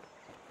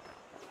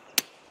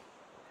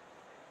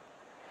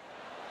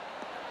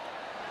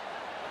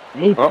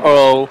 Hey,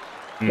 Uh-oh.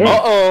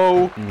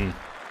 Uh-oh.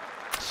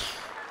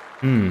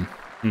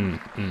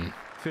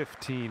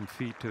 15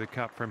 feet to the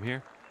cup from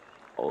here.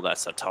 Oh,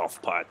 that's a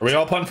tough putt. Are we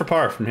all punting for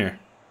par from here?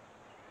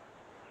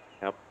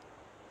 Yep.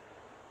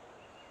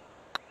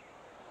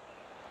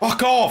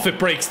 Fuck off, it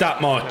breaks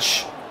that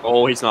much!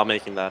 Oh, he's not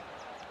making that.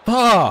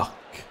 Fuck!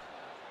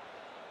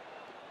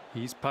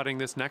 He's putting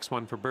this next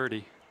one for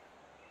birdie.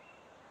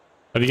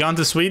 Have you gone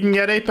to Sweden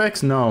yet,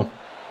 Apex? No.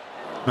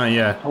 Not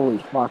yet. holy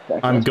fuck,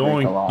 that I'm does break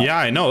going. a lot. Yeah,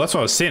 I know. That's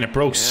what I was saying. It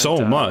broke And,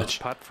 so much.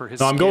 Putt for his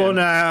No, I'm skin. going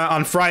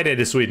on Friday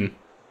to Sweden.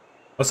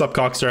 What's up,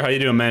 Cockster? How you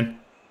doing, man?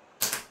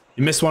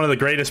 You missed one of the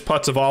greatest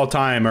putts of all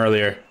time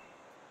earlier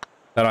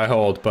that I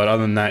hold, but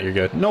other than that, you're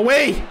good. No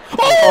way!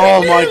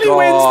 Oh, my he God.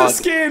 wins the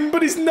skin,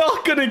 but he's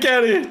not gonna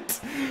get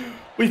it.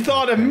 We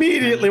thought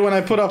immediately when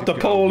I put up the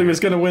poll he was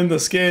gonna win the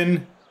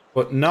skin,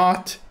 but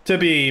not to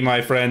be,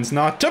 my friends,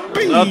 not to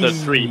be. Another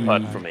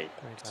 3-putt for me.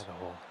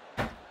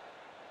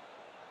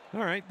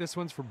 All right, this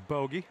one's for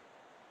bogey.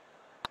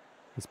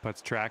 This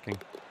putt's tracking.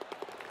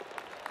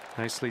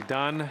 Nicely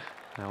done.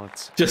 Now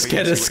let's just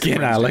get a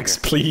skin, Alex,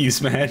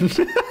 please, man.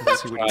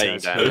 Let's see what he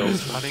does. Daniel.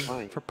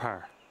 Putting for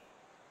par.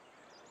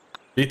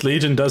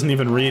 SpiethLegion doesn't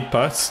even read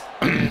putts.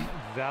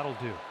 That'll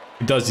do.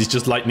 He does, he's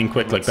just lightning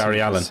quick like Barry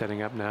Allen.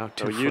 Setting up now.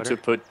 So you two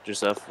put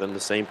yourself in the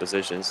same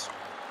positions.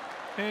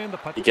 And the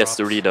putt He gets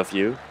the drops. read of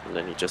you, and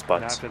then he just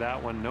And putts. after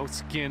that one, no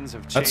skins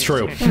have changed. That's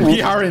true.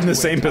 We are in the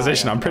same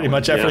position on pretty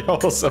much every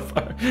hole so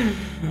far.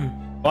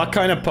 What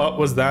kind of putt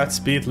was that,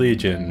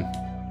 SpiethLegion?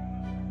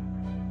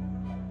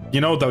 You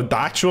know, the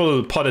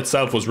actual putt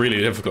itself was really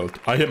difficult.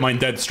 I hit mine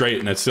dead straight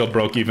and it still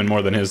broke even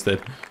more than his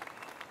did.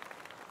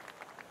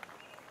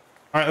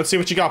 Alright, let's see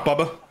what you got,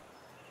 Bubba.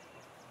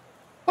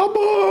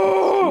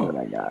 Bubba! What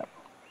I got?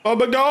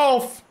 Bubba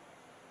Golf!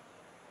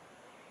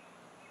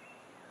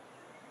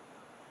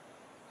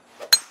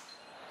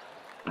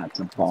 That's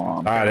a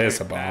bomb. That is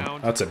a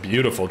bomb. That's a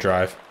beautiful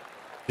drive.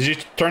 Did you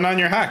turn on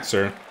your hacks,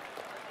 or?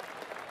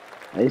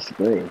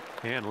 Basically.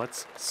 And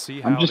let's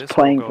see how I'm just this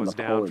playing one for goes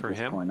the down pole for at this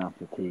him. point off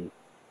the tee.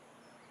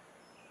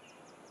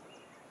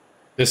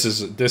 This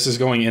is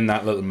going in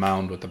that little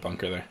mound with the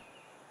bunker there.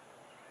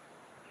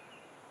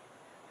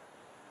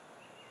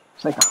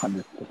 It's like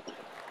 150.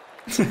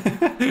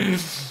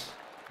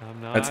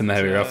 That's in the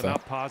heavy rough, though.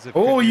 Not positive.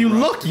 Oh, Could be you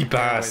rough lucky in the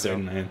fairway, bastard, though.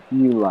 man.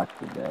 You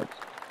lucky bitch.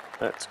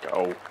 Let's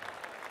go.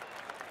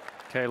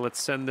 Okay,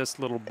 let's send this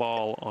little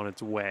ball on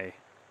its way.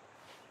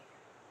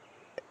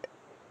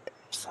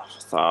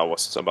 I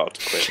was about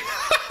to quit.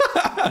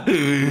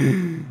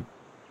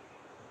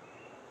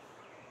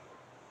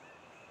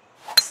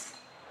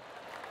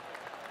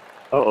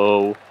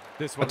 Uh-oh.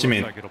 This one What you looks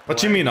mean? like it'll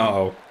What you play. mean,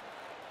 uh-oh?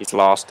 He's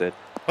lost it.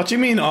 What you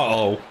mean,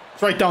 uh-oh?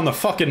 It's right down the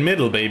fucking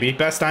middle, baby.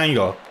 Best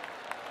angle.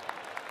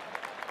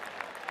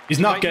 He's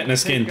not Might getting need a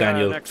to skin, take, an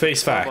Daniel. extra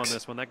Face 12 facts. On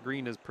this one, that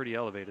green is pretty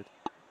elevated.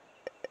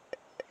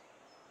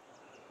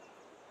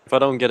 If I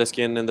don't get a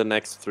skin in the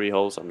next 3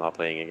 holes, I'm not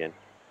playing again.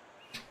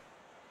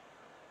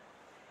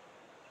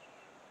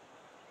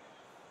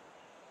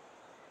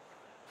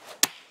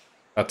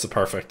 That's a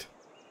perfect.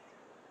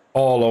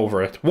 All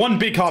over it. One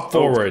big hop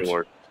forward.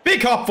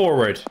 Big hop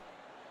forward.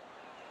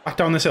 Back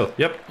down this hill.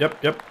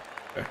 Yep.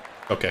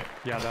 Okay.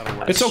 Yeah, that'll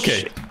work. It's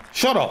okay. Shit.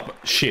 Shut up.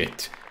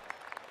 Shit.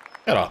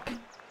 Shut up.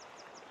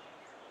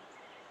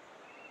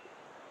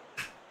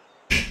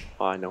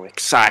 I know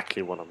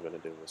exactly what I'm gonna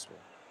do this one.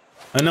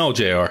 I know,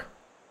 JR.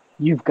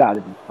 You've got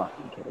to be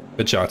fucking kidding me.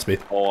 Good shot, Speed.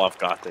 Oh, I've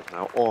got it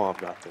now. Oh, I've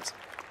got this.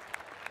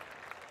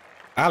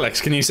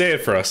 Alex, can you say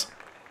it for us?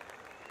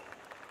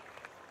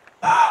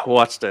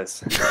 Watch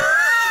this.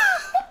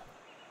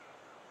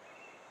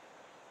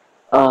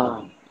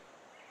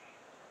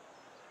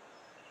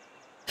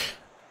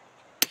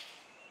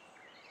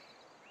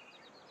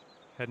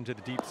 Heading to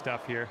the deep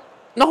stuff here.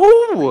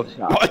 No!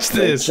 Shot. Watch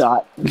this. Great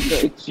shot.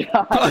 Great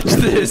shot. Watch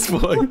this,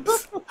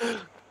 boys.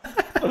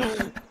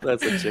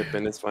 That's a chip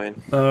and it's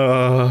fine.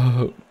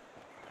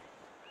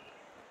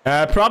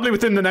 Probably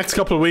within the next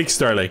couple of weeks,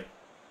 Sterling.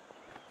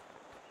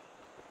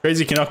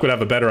 Crazy Canuck would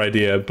have a better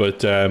idea,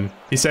 but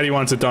he said he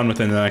wants it done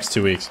within the next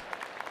 2 weeks.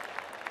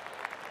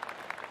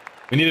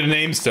 We need a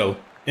name still.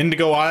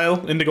 Indigo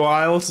Isle? Indigo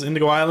Isles?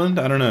 Indigo Island?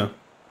 I don't know.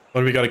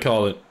 What do we gotta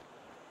call it?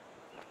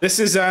 This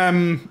is,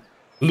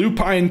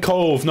 Lupine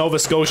Cove, Nova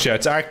Scotia.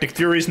 It's Arctic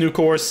Fury's new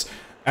course,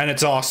 and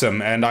it's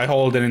awesome. And I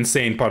hold an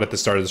insane putt at the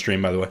start of the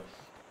stream, by the way.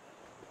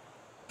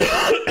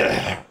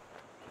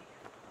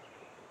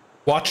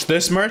 Watch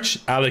this merch?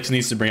 Alex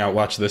needs to bring out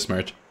Watch This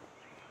merch.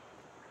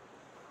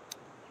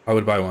 I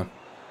would buy one.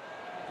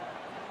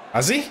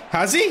 Has he?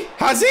 Has he?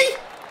 Has he?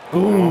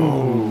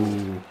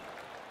 Ooh.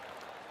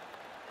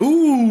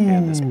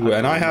 Ooh.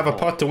 And I have a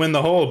putt to win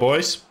the hole,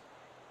 boys.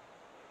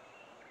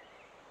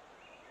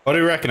 What do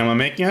you reckon? Am I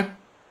making it?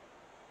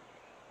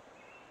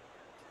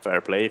 Fair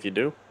play if you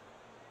do.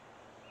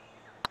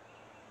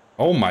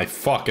 Oh my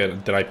fuck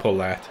it, did I pull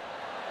that?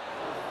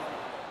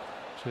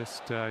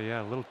 Just,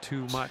 yeah, a little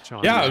too much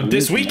on Yeah, this.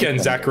 this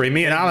weekend, Zachary,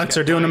 me and Alex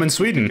are doing them in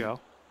Sweden. Go.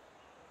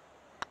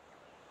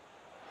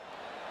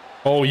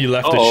 Oh, you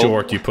left it Uh-oh.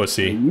 short, you Are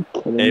pussy. you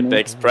kidding me?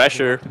 Apex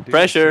pressure. To do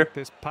Pressure. is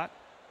this putt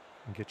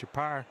and get your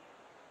par.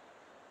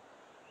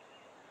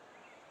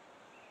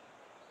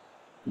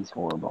 He's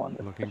horrible on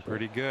this. Looking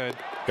pretty good.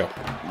 Go.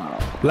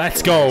 Wow.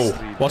 Let's go.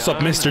 Nicely What's up,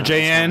 done. Mr. This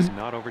JN? one's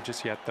not over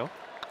just yet, though.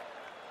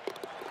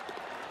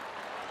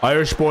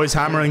 Irish boys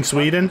hammering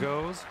Sweden?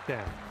 Goes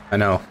down. I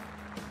know.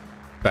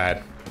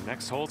 Bad. The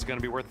next hole's going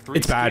to be worth 3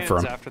 It's bad for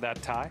skins him. after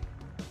that tie.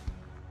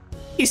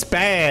 He's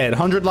bad.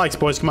 100 likes,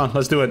 boys. Come on,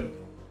 let's do it.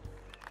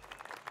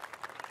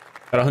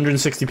 Got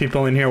 160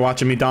 people in here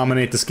watching me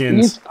dominate the These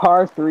skins.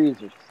 par threes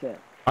are sick.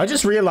 I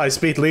just realized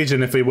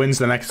SpiethLegion, if he wins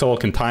the next hole,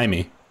 can tie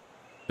me.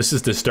 This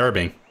is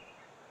disturbing.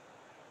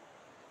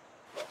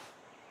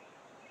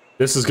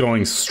 This is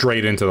going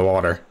straight into the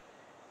water.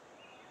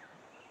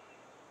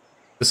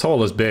 This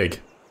hole is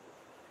big.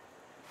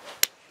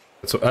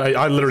 That's what,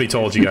 I literally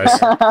told you guys.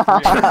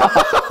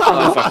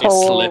 I fucking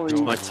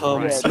slipped. My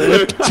thumb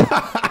slipped.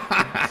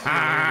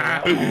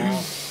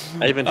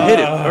 I even hit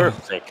it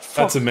perfect.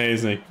 That's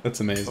amazing. That's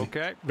amazing.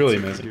 Okay. Really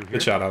amazing.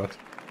 Good shot, Alex.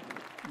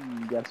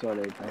 Guess what,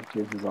 Apex?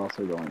 Yours is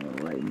also going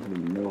right into the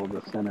middle of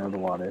the center of the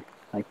water.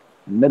 Like,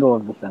 middle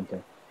of the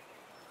center.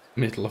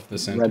 Middle of the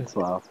center. Red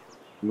slow.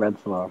 Red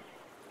slow.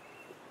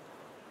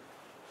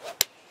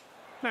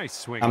 Nice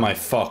swing. Am I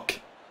fuck?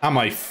 Am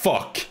I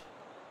fuck?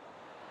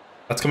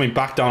 That's coming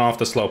back down off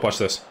the slope. Watch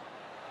this.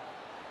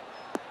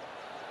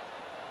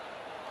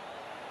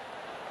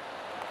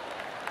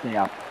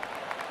 Yeah.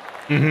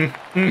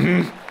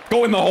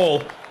 Go in the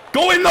hole.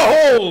 Go in the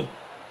hole.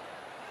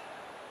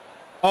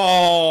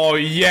 Oh,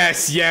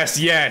 yes, yes,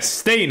 yes.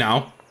 Stay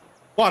now.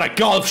 What a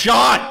golf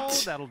shot.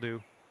 Oh, that'll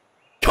do.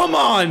 Come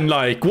on,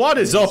 like, what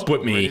is up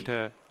with me?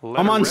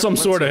 I'm on some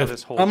sort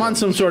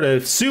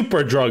of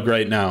super drug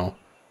right now.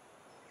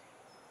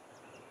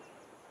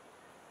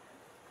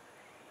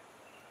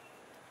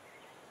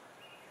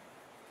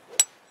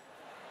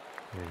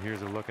 And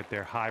here's a look at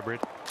their hybrid.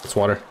 It's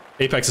water.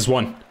 Apex has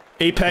won.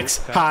 Apex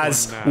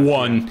has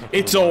won.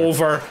 It's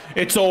over.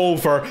 It's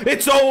over.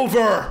 It's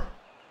over.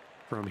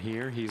 From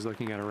here, he's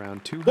looking at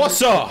around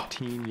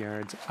 215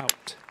 yards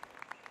out.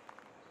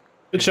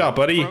 Good shot,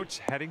 buddy. Approach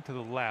heading to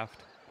the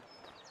left.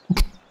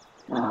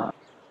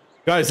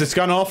 Guys, it's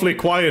gone awfully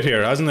quiet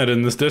here, hasn't it,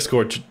 in this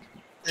Discord chat?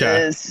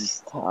 This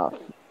is tough.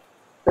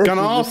 It's gone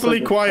awfully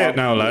quiet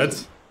now,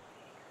 lads.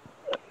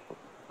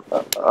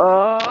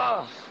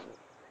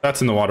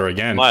 That's in the water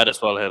again. Might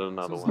as well hit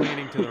another one.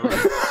 Leaning to the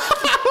right.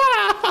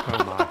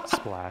 Oh my,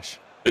 splash.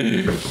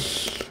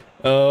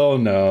 Oh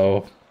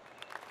no.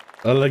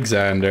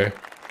 Alexander.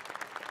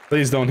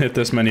 Please don't hit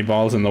this many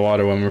balls in the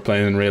water when we're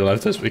playing in real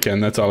life this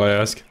weekend. That's all I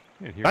ask.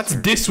 That's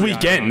this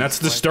weekend. That's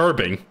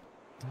disturbing.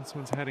 This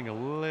one's heading a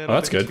little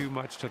that's bit good. too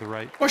much to the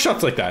right. More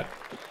shots like that.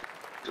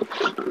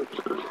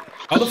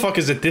 How the fuck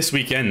is it this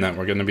weekend that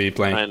we're going to be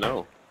playing? I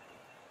know.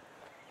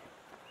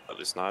 But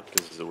it's not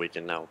because it's a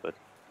weekend now, but...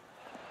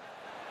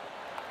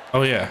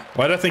 Oh yeah.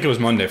 Why did I think it was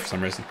Monday for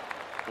some reason?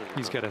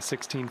 He's got a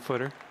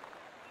 16-footer.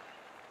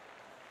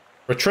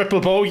 For triple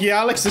bogey,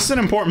 Alex? This is an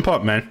important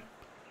putt, man.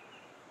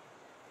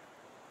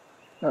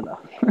 Oh no.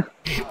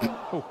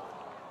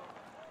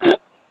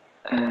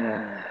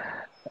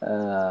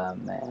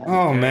 Man.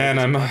 Oh man,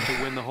 I'm...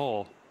 To win the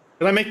hole.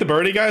 Did I make the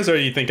birdie, guys, or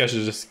you think I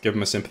should just give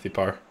him a sympathy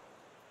par?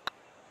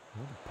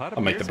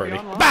 I'll make the birdie.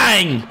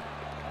 Bang!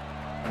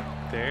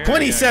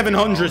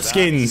 2,700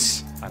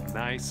 skins. A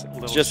nice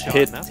little just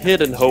shot.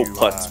 hit and hope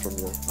putts from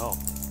the... Oh.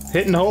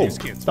 Hit and hope.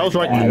 That was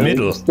right in the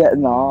middle. Just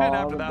getting all And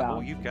after the that hole,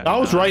 bounce. you've got That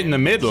was right in the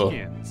 9 middle.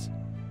 skins.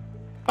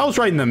 That was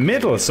right in the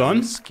middle,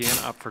 son. Skin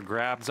up for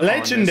grabs on this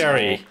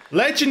Legendary. hole.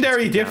 Legendary Let's get down there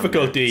and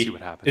difficulty see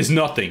what happens. is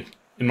nothing,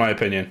 in my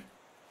opinion.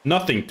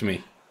 Nothing to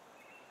me.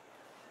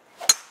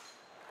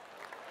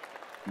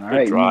 All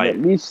right,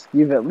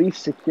 you've at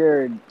least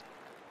secured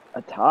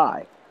a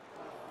tie.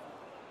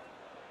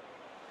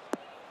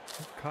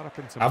 Caught up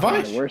in some Have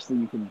I? The worst that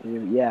you can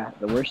do, yeah,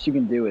 the worst you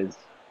can do is.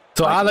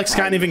 So Alex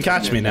can't even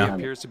catch me now.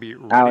 Appears to be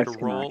ready Alex to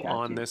cannot roll catch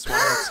on you. this one.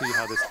 Let's see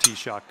how this tee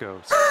shot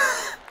goes.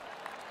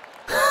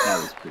 That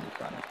was pretty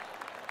funny.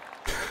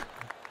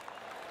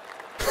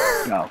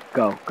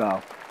 Go.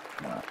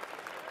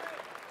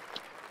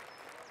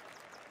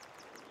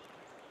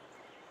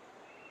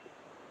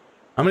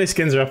 How many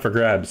skins are up for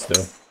grabs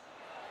still?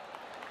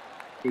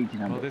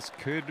 1,800. Well, this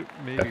could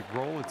maybe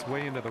roll its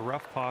way into the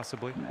rough,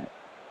 possibly.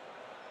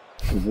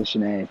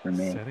 Position A for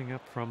me. Setting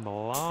up from the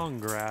long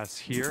grass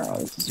here. Oh,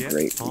 this is Get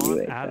great for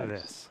you, on out of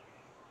Apex. this.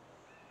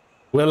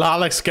 Will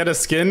Alex get a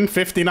skin?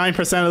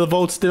 59% of the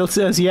vote still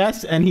says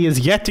yes, and he is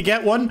yet to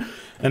get one.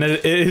 And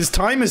his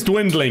time is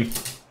dwindling.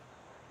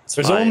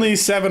 There's fine. only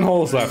 7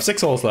 holes left.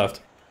 6 holes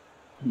left.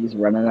 He's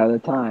running out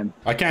of time.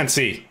 I can't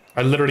see.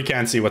 I literally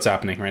can't see what's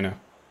happening right now.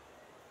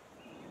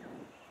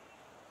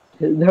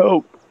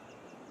 Nope.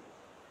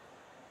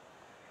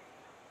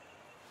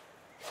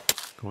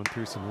 Going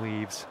through some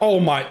leaves. Oh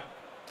my...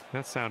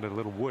 That sounded a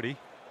little woody.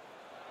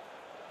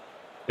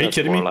 Are you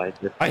kidding me?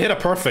 Like it. I hit a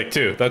perfect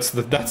too. That's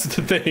the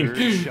thing.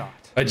 Third shot.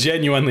 I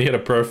genuinely hit a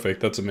perfect.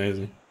 That's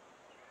amazing.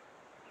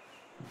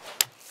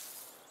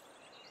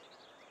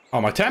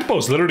 Oh, my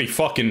tempo's literally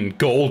fucking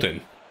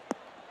golden.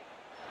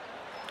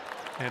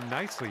 And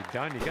nicely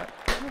done. You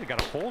really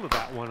got a hold of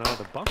that one out of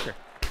the bunker.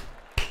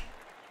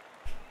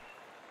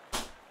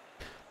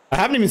 I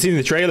haven't even seen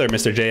the trailer,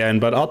 Mr. JN,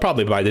 but I'll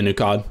probably buy the new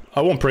COD.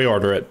 I won't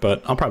pre-order it,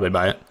 but I'll probably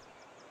buy it.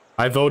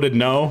 I voted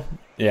no.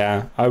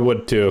 Yeah, I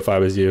would too if I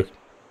was you,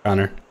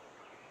 Connor.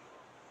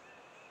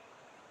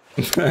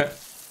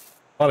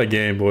 What a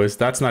game, boys.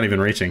 That's not even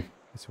reaching.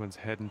 This one's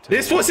heading to...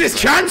 This was his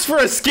chance for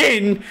a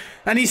skin,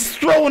 and he's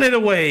throwing it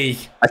away.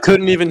 I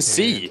couldn't even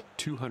see.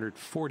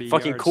 240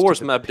 Fucking yards course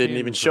to the map didn't pin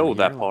even from show here.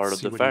 that part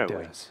Let's of the see what he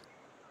fairway. does.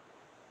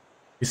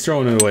 He's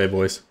throwing it away,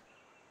 boys.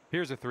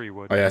 Here's a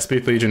 3-wood. Oh yeah,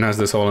 SpiethLegion has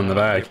this hole in the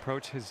bag.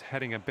 Approach is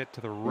heading a bit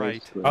to the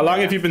right. How long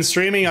have you been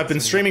streaming? I've been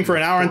streaming for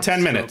an hour and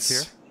 10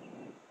 minutes.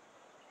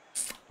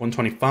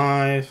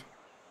 125.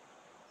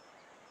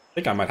 I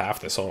think I might have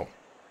this hole.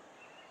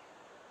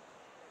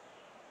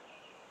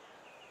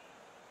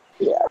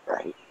 Yeah,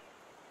 right.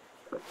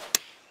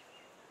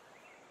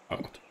 Oh.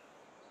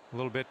 A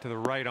little bit to the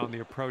right on the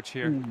approach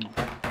here.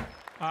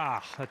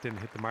 Ah, that didn't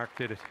hit the mark,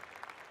 did it?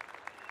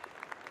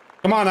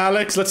 Come on,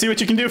 Alex. Let's see what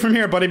you can do from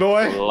here, buddy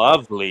boy.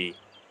 Lovely.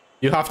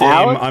 You have to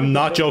aim. I'm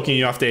not joking.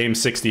 You have to aim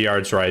 60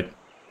 yards right.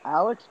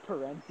 Alex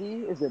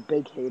Parenti is a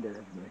big hater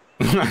of me.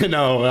 I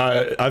know.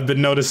 I've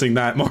been noticing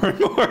that more and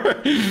more.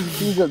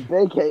 He's a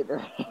big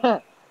hater.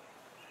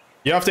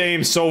 You have to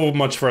aim so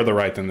much further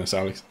right than this,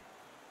 Alex.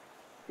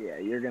 Yeah,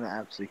 you're gonna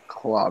absolutely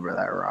clobber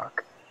that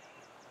rock.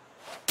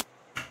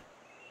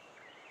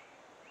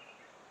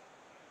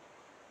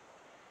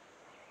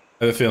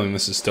 I have a feeling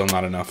this is still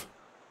not enough.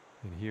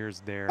 And here's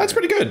their That's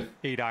pretty good.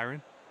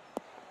 8-iron.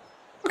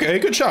 Okay,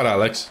 good shot,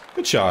 Alex.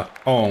 Good shot.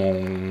 Oh,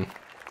 a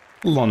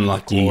little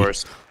unlucky. Of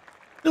course.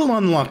 A little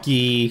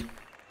unlucky.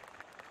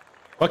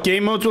 What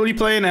game modes will you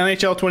play in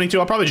NHL 22?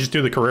 I'll probably just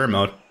do the career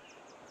mode.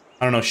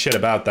 I don't know shit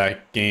about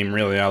that game,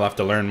 really. I'll have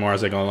to learn more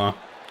as I go along.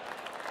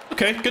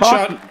 Okay, good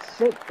shot.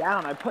 Sit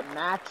down. I put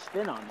max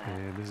spin on that.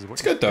 And this is what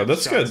That's good, though.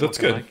 That's good. That's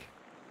good. like.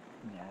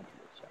 Yeah, that's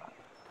a good shot.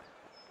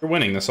 We're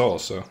winning this hole,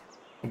 so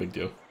no big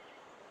deal.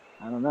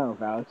 I don't know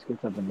if Alex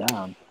gets up and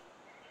down.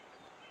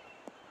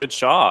 Good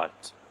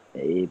shot.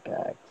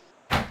 Apex.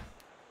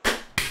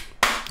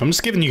 I'm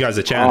just giving you guys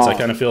a chance. I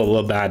kind of feel a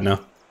little bad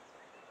now.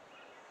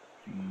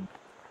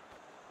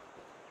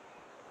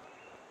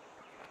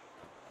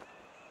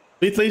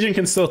 SpiethLegion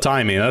can still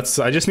tie me. I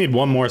just need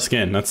one more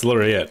skin. That's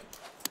literally it.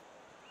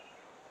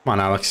 Come on,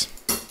 Alex.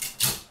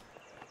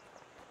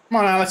 Come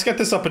on, Alex. Get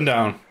this up and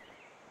down.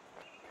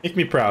 Make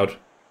me proud.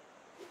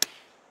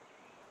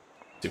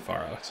 Too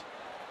far, Alex.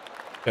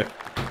 Okay.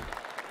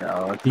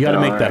 No, You gotta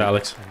make that,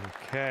 Alex.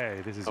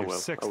 Okay, this is your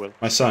 6th.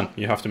 My son,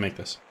 you have to make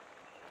this.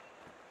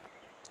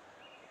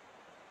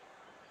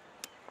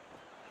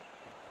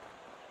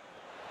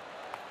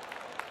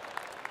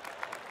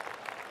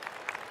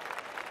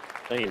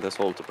 Playing this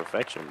hole to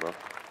perfection, bro. I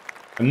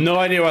have no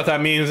idea what that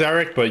means,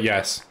 Eric, but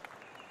yes.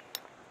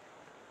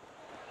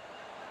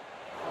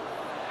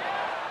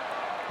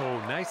 Oh,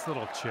 nice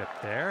little chip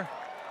there.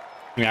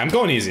 Yeah, I'm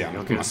going easy on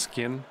He'll him. get Come a on.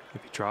 skin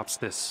if he drops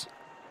this.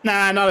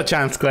 Nah, not a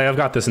chance, Clay. I've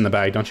got this in the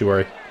bag. Don't you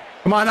worry.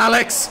 Come on,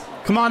 Alex.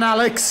 Come on,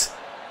 Alex.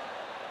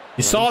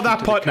 You saw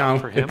that putt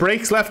now. It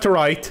breaks left to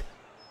right.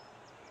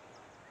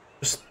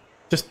 Just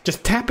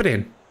tap it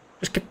in.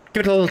 Just give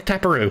it a little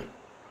taparoo.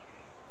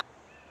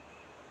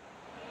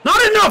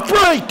 Not enough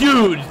right,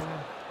 dude!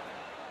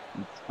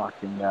 Let's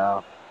fucking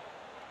go.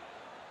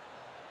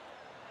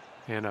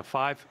 And a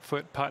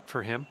 5-foot putt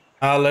for him.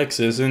 Alex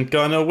isn't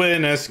gonna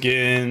win a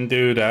skin.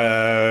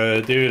 Doo-da,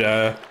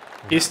 doo-da.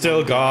 He's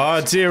still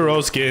got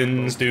 0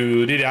 skins.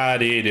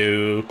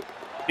 Doo-dee-da-dee-doo.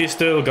 He's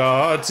still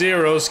got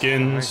 0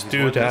 skins.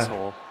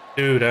 Doo-da,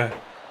 doo-da.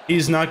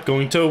 He's not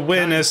going to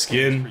win a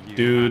skin.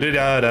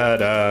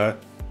 Doo-da-da-da-da.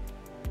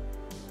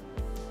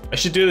 I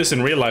should do this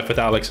in real life with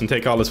Alex and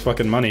take all his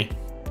fucking money.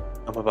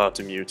 I'm about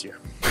to mute you.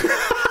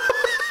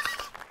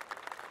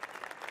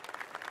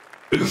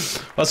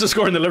 What's the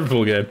score in the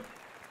Liverpool game?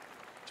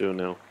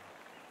 2-0.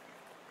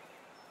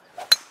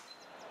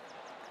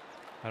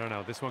 I don't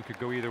know. This one could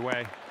go either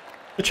way.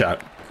 Good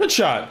shot. Good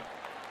shot.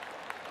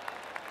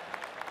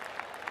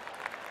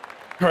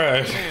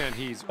 Right. And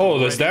he's Oh,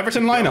 there's the ready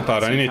Everton to go. lineup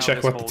out. I Let's need see to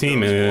check how what this the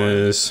team hole goes for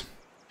him. is.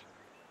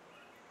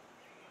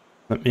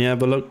 Let me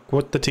have a look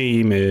what the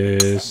team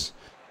is.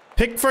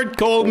 Pickford,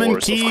 Coleman,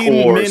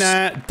 Keane,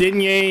 Mina,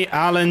 Digne,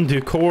 Allen,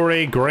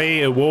 Ducore, Gray,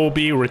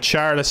 Iwobi,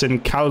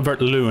 Richarlison,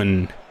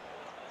 Calvert-Lewin.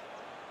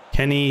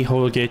 Kenny,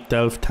 Holgate,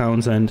 Delph,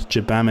 Townsend,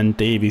 Jabaman,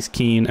 Davies,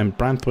 Keane, and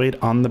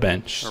Branthwaite on the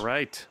bench. All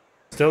right.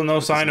 Still no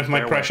sign of my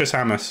Fair precious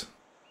Hamas.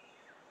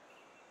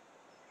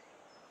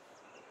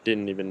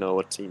 Didn't even know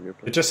what team you're It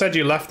playing. just said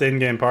you left the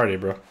in-game party,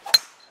 bro.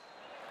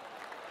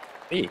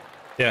 Me?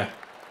 Yeah.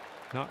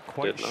 Not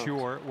quite Did not.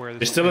 sure where this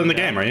You're still in the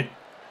game, are you?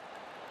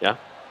 Yeah.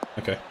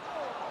 Okay.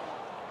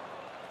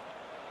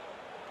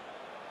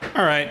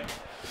 All right.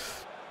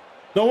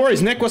 No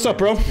worries, Nick. What's up,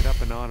 bro? Get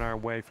up and on our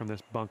way from this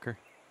bunker.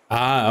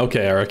 Ah, okay,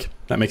 Eric.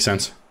 That makes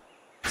sense.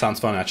 Sounds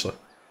fun, actually.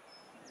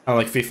 I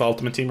like FIFA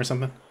Ultimate Team or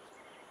something.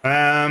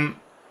 Right.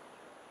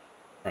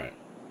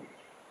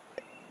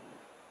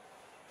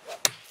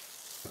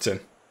 That's in.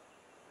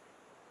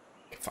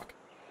 Okay, fuck.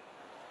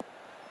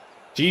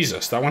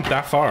 Jesus, that went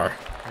that far.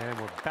 And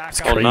we're back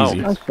It's on crazy.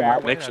 the Nice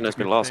shot. Connection has That's a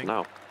been good lost thing.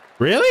 now.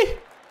 Really?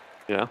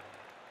 Yeah.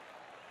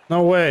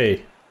 No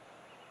way.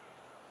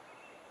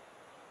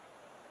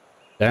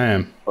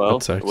 Damn. Well,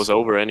 that sucks. it was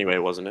over anyway,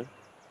 wasn't it?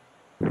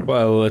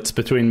 Well, it's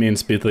between me and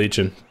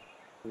SpiethLegion.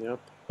 Yep.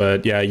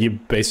 But yeah, you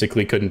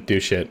basically couldn't do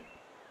shit.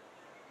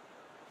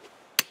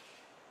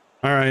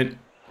 Alright.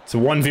 It's a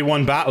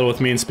 1v1 battle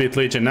with me and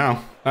SpiethLegion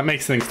now. That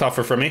makes things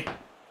tougher for me.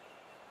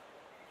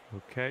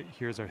 Okay,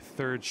 here's our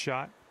third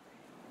shot.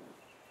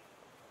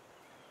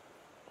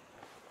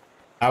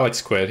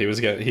 Alex quit.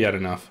 He had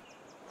enough.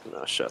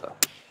 No, shut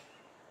up.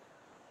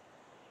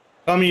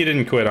 Tell me you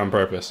didn't quit on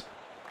purpose.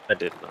 I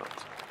did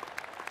not.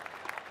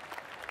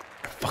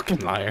 Fucking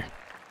liar.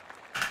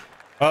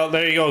 Well,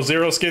 there you go.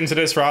 0 skins to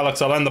this for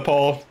Alex. I'll end the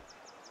poll.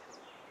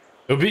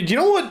 Do you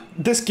know what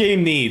this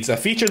game needs? A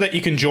feature that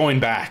you can join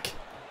back.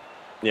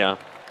 Yeah.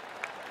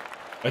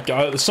 Like,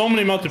 so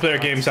many multiplayer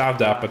games have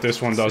that, but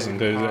this one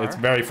doesn't. It's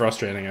very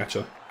frustrating,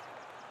 actually.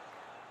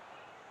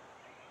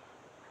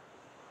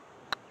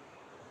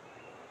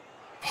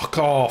 Fuck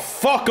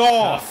off! Fuck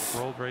off!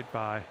 Rolled right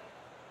by.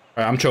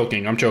 Alright, I'm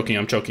choking. I'm choking.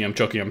 I'm choking. I'm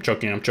choking. I'm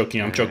choking. I'm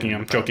choking. I'm choking.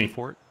 I'm choking.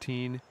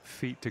 14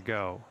 feet to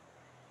go.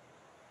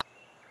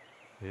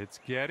 It's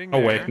getting Oh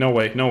there. wait! No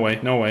way! No way!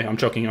 No way! I'm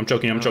choking. I'm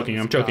choking. I'm choking.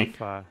 I'm choking.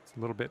 It's a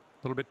little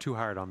bit too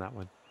hard on that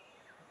one.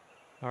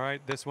 All right,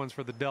 this one's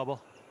for the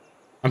double.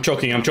 I'm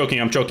choking. I'm choking.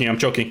 I'm choking. I'm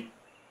choking.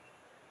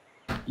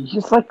 You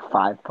just like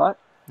 5-putt?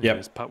 Yep.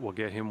 This putt will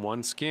get him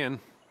 1 skin.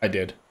 I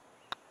did.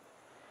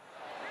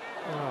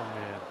 Oh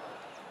man.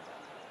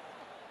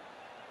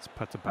 This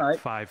putt's about All right.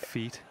 5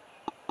 feet.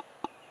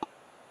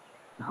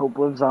 Hope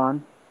lives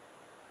on.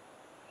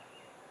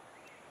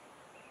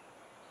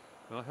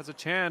 Well, it has a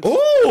chance.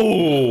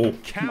 Ooh!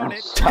 Count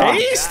it.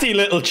 Tasty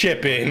little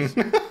chip in.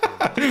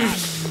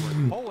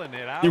 We're pulling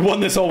it out. You won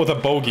this hole with a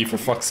bogey, for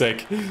fuck's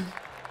sake.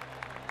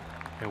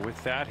 And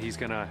with that, he's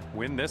gonna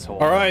win this hole.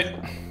 All right.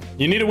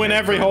 You need to win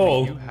every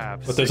hole,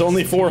 but there's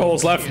only 4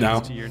 holes left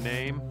now. To your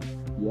name.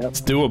 Yep.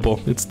 It's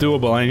doable. It's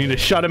doable. I need to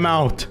shut him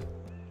out.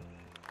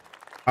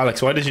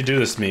 Alex, why did you do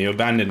this to me? You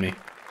abandoned me in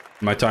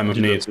my time of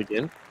Did you do need. this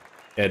again?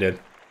 Yeah, I did.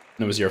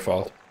 And it was your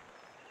fault.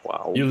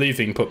 Wow. You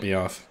leaving put me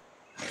off.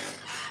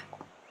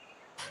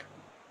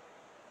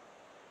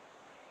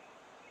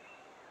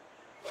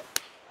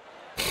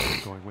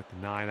 Going with the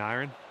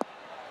 9-iron.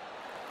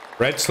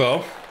 Red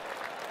slow.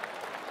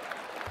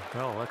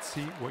 Well, let's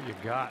see what you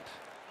got.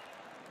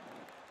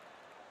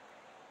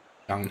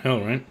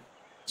 Downhill, right?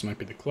 This might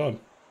be the club.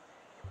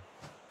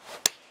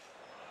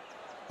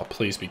 Oh,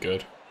 please be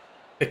good.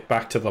 Kick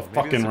back to the Maybe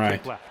fucking there's a right.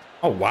 kick left.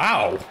 Oh,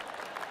 wow.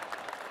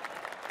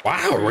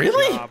 Wow, Good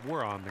really? job.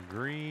 We're on the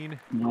green.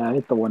 Yeah, I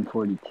hit the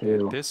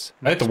 142. This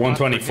I hit the next putt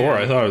for 124.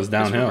 I him thought it was is for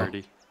downhill.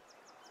 birdie.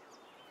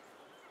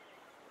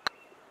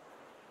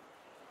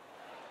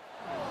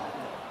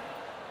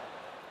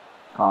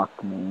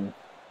 Talk me.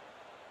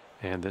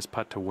 And this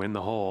putt to win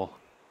the hole.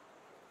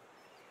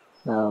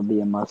 That'll be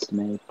a must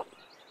make.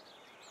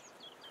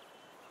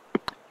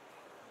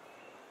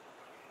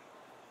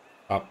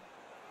 Stop.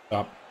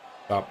 Stop.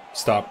 Stop.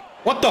 Stop.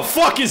 What the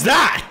fuck is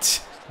that?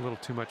 A little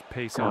too much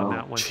pace on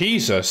that one.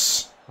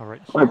 Jesus. All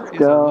right, Let's here is a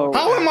go. look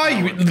How at am I?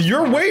 Howard.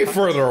 You're way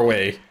further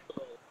away.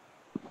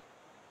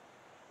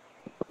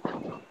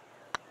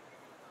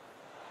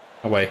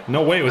 No way.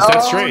 No way. It was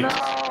dead straight. No.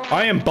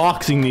 I am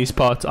boxing these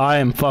putts. I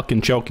am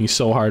fucking choking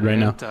so hard right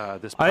now.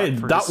 And, this putt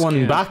for That the one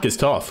skin. back is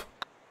tough.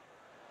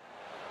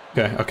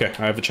 Okay, okay.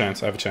 I have a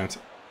chance. I have a chance.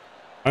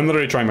 I'm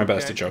literally trying my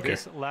best to Okay, choke here.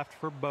 this left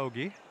for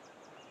bogey.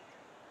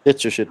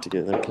 Get your shit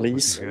together,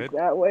 please. Good.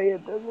 That way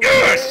it doesn't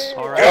Yes!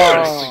 All work. right,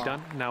 nicely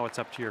done. Now it's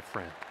up to your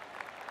friend.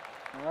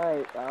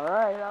 Alright,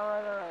 alright.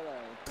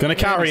 It's gonna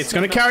carry. It's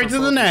gonna carry to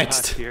the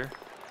next. Here.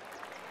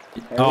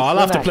 Oh, I'll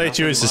have to play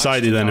to your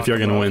society then if you're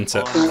gonna win,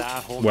 so.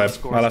 Web,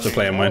 I'll have to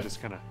play and win. Just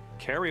gonna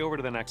carry over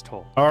to the next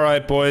hole.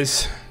 Alright,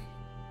 boys.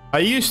 I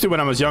used to when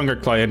I was younger,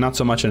 Clay, not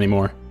so much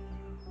anymore.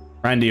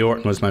 Randy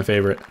Orton was my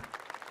favorite.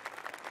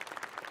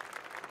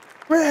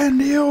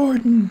 Randy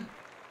Orton!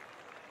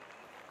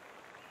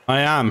 I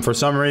am. For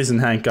some reason,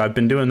 Hank, I've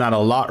been doing that a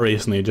lot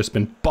recently. Just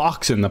been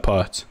boxing the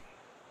putts.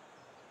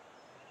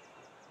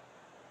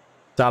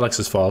 It's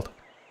Alex's fault.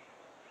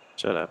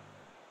 Shut up.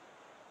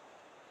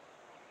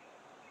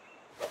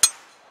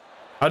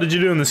 How did you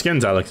do in the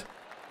skins, Alex?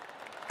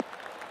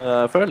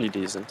 Fairly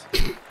decent.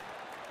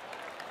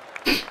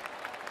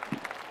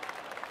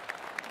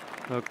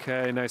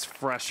 Okay, nice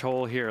fresh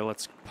hole here.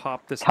 Let's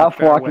pop this. Tough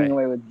in the walking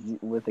fairway. away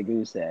with a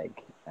goose egg.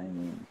 I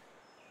mean,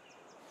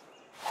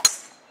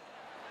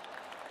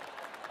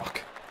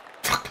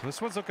 Fuck.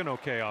 This one's looking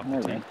okay off I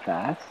the tee. went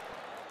fast.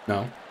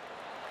 No.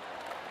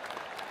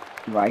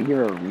 Do I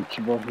hear a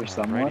reachable for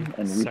someone Alrighty,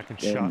 and second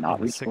shot not on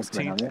the reachable for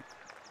 16th. another?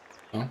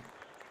 No.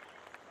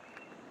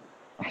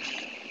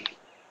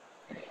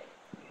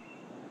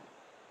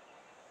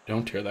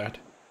 Don't hear that.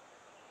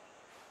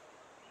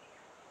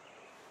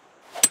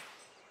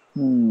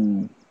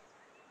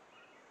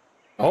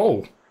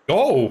 Oh.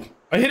 Oh.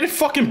 I hit it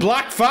fucking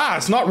black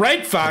fast, not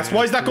red fast.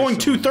 Why is that going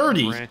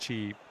 230?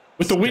 Branchy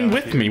With the wind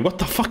stuff with here. me. What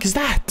the fuck is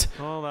that?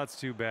 Oh, that's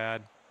too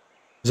bad.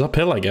 It's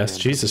uphill, I guess.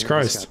 And Jesus from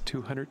here, he's Christ. got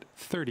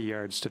 230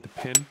 yards to the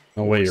pin.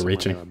 No way you're Somewhere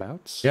reaching.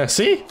 thereabouts. Yeah,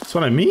 see? That's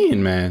what I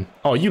mean, man.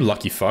 Oh, you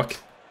lucky fuck.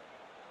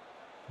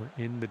 We're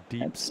in the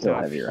deep That's still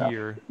stuff heavy rough.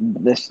 here.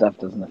 This stuff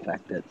doesn't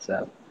affect it,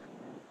 so.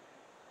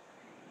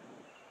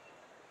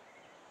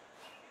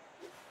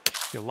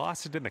 You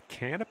lost it in a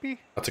canopy?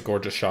 That's a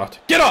gorgeous shot.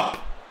 Get up!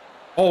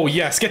 Oh,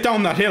 yes. Get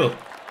down that hill.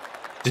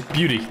 It's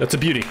beauty. That's a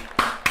beauty.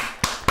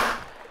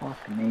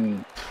 Fuck me.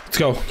 Let's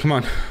go. Come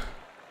on.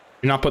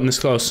 You're not putting this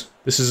close.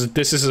 This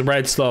is a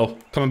red slow.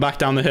 Coming back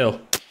down the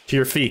hill. To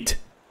your feet.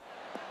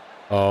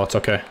 Oh, it's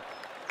okay.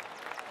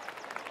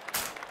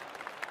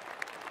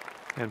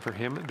 And for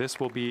him, this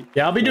will be...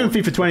 Yeah, I'll be doing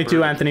FIFA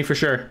 22, Anthony, for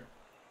sure.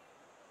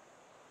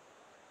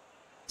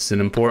 It's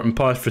an important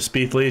putt for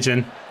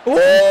SpiethLegion.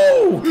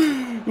 Oh!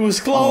 It was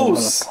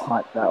close! Oh, what a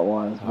putt that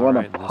was. All What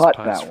right, a putt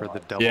that for was. the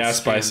double Yeah,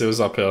 Spice, spin. it was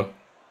uphill.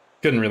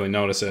 Couldn't really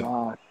notice it.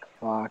 Fuck.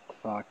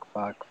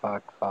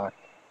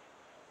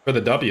 For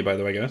the W, by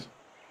the way, guys.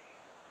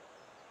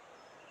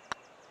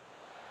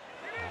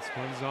 This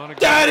one's on a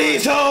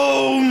Daddy's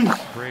home!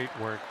 great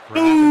work.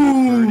 Grabbing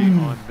the birdie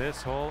on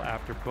this hole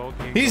after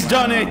bogeying. He's the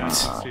done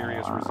last it! one.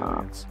 Serious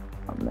resilience.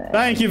 Oh, man.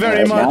 Thank you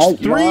very much.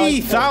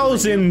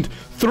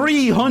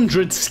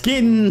 3,300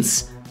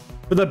 skins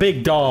for the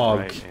big dog.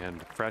 Right,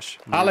 and fresh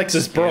Alex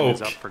is skin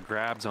broke. up for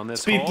grabs on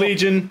this hole.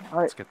 SpiethLegion,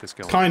 Let's get this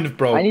going. kind of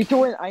broke. I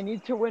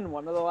need to win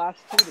one of the last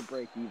two to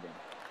break even.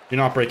 You're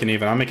not breaking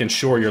even. I'm making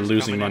sure you're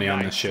losing Coming money in on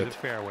nice this to shit. the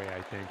fairway,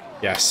 I think.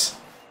 Yes.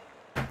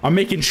 I'm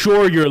making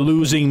sure you're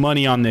losing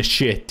money on this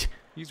shit.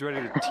 He's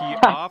ready to tee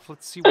off.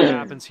 Let's see what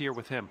happens here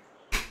with him.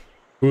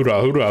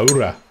 Hoorah, hoorah,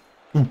 hoorah.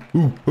 Ooh,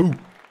 ooh, ooh.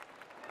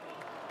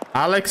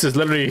 Alex is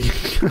literally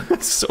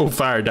so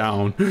far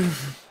down.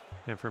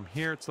 And from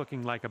here, it's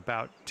looking like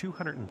about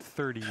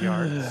 230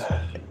 yards.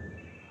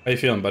 How you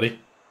feeling, buddy?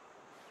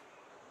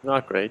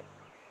 Not great.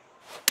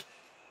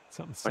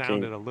 Something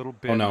sounded a little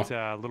bit, Oh, no.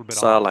 a little bit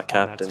Salah off on that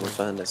captain in swing.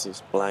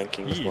 fantasy's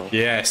blanking as well.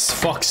 Yes,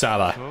 fuck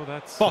Salah. Oh,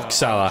 that's Fuck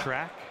Salah. off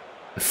track.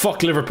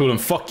 Fuck Liverpool and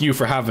fuck you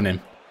for having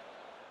him.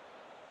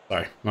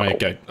 Sorry, I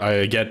get.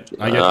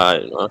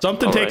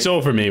 Something All takes right.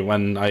 over me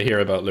when I hear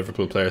about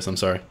Liverpool players. I'm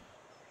sorry.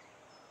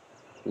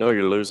 No,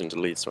 you're losing to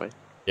Leeds, right?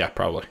 Yeah,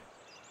 probably.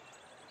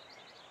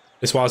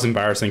 This was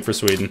embarrassing for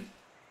Sweden.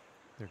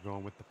 They're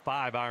going with the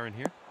 5-iron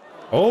here.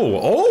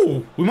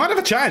 Oh, we might have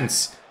a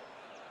chance.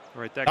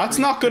 All right, that That's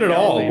green- not good at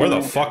all. Where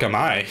the fuck am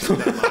I?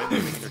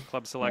 Your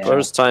club selection.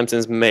 First time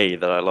since May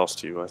that I lost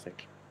to you, I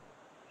think.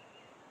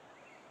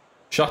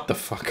 Shut the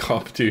fuck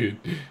up, dude.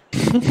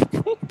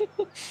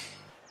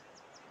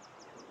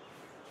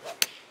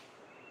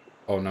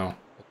 Oh no,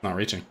 it's not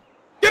reaching.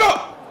 Get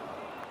up!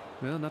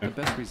 Well, not the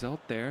best result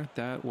there.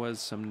 That was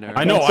some nerve.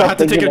 I know, Can't I stop had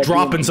to take thinking a about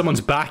drop you. in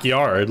someone's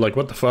backyard. Like,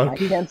 what the I fuck?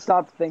 can't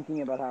stop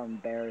thinking about how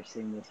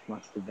embarrassing this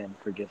must have been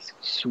for just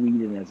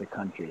Sweden as a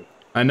country.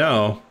 I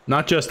know.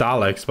 Not just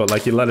Alex, but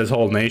like he let his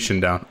whole nation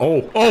down.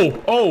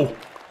 Oh!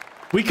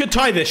 We could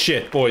tie this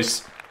shit,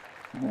 boys.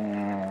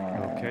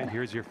 Okay,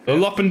 here's your A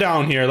little fifth. up and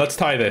down here. Let's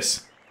tie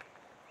this.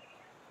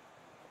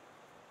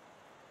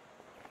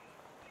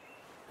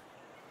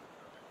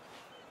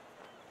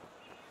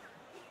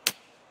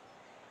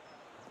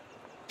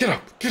 Get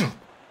up.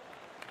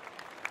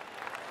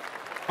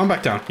 I'm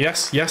back down.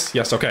 Yes,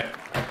 okay.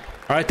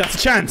 Alright, that's a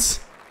chance.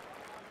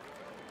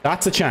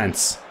 That's a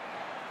chance.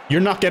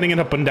 You're not getting it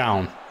up and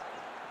down.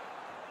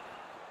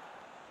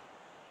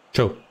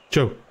 Cho.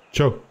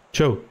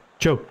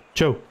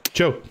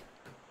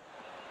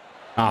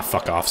 Ah,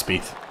 fuck off,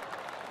 Spieth.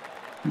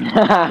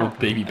 Little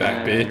baby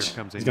back bitch. Here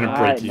comes a He's gonna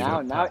nice break you.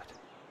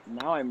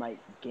 Now I might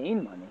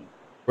gain money.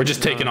 We're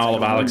just taking all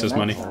of Alex's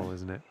money. Hole,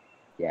 isn't it?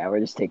 Yeah,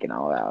 we're just taking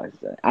all of ours.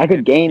 I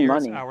could gain Here's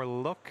money our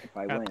look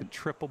I at win. the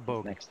triple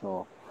bogey. next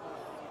hole.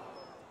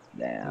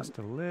 Damn. Just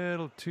a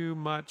little too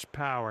much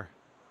power.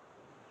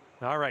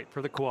 All right,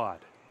 for the quad.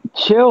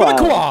 Chill The out.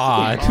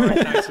 quad! All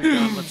right, nicely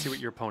done. Let's see what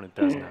your opponent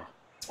does now.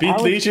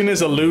 SpiethLegion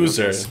is a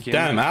loser. Skin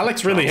Damn,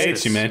 Alex really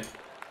hates you, man.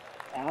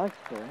 Alex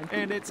Valenti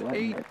And it's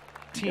letting it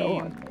go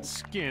on 18 me.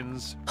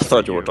 skins. I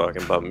thought you were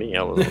talking about me.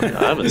 I was like,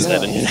 I haven't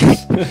said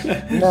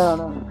anything.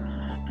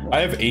 No.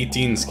 I have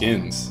 18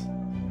 skins.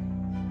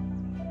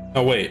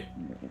 Oh, wait.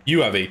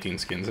 You have 18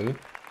 skins, isn't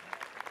it?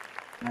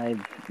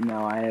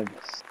 I have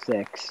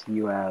 6.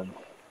 You have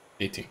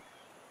 18.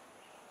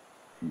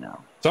 no.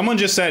 Someone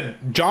just said,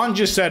 John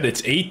just said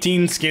it's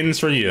 18 skins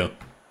for you.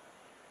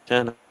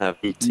 Can have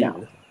 18.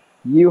 No.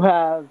 You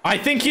have I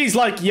think he's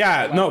like,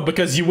 yeah, no,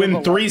 because you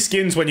win 3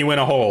 skins when you win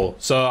a hole.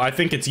 So I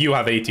think it's you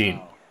have 18.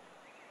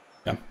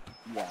 Yeah.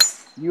 yeah.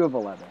 You have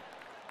 11.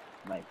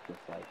 Like just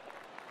like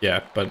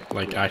Yeah, but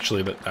like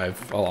actually that I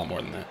have a lot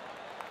more than that.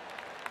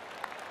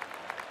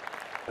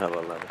 I have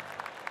 11.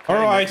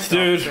 Alright, Next up,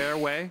 dude.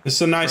 fairway. This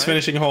is a nice Right.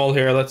 finishing hole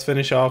here. Let's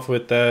finish off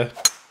with the...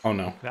 Oh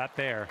no, That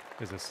there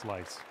is a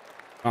slice.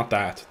 not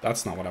that.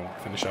 That's not what I want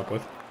to finish up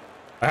with.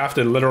 I have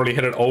to literally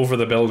hit it over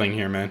the building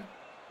here, man.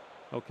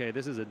 Okay,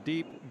 this is a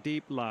deep,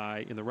 deep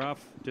lie in the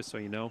rough. Just so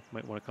you know,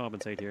 might want to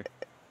compensate here.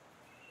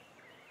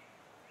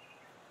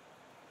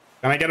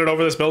 Can I get it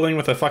over this building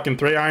with a fucking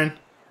 3-iron?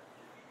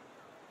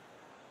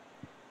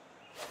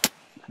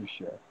 for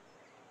sure.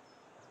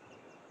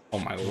 Oh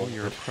my Oh, lord.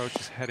 your approach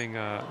is heading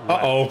left.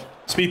 Uh-oh.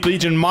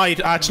 SpiethLegion might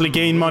actually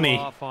gain money.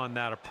 Off on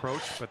that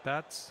approach, but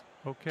that's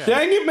okay.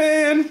 Dang it,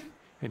 man!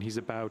 And he's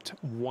about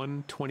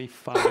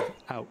 125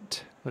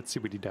 out. Let's see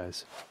what he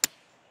does.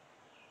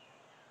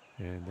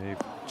 And they've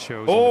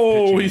chosen the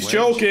Oh, pitching he's wedge.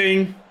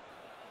 choking.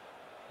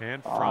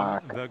 And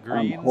from Fuck. the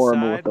green I'm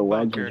horrible side with the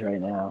wedges bunker.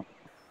 right now.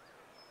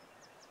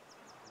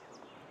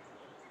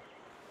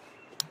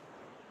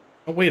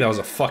 Oh wait, that was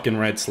a fucking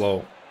red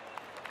slow.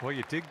 Well,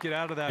 you did get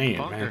out of that Dang it,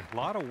 bunker. man. A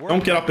lot of work.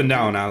 Don't get up and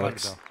down, Good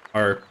Alex. though.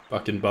 Or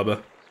fucking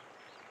Bubba.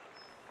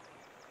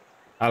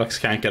 Alex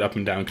can't get up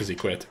and down because he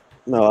quit.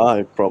 No,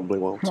 I probably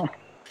won't.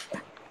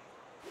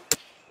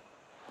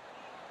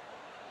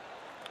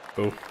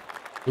 Oh.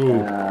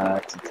 Ooh.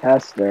 It's a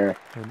tester.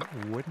 And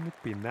wouldn't it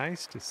be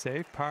nice to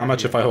save par? How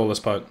much if I hold this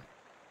putt?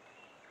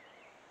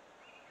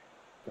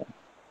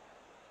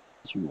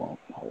 You won't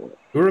hold it.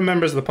 Who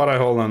remembers the putt I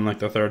hold on like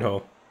the third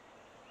hole?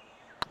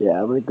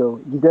 Yeah, I'm gonna go.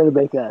 You gotta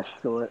make that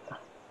short.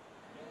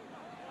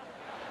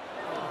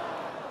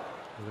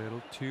 A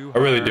little too I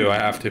really hard. do. I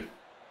have to.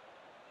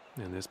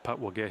 And this putt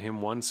will get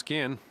him one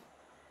skin.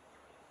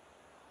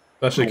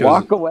 Especially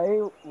Walk because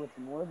away with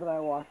more than I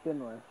walked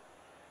in with.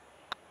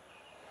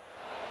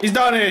 he's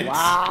done it.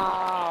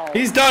 Wow.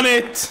 He's done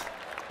it.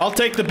 I'll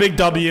take the big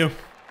W.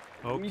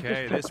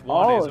 Okay, just this took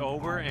one all is of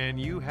over, and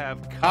you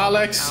have come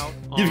Alex, out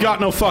you've on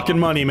got no top. fucking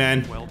money,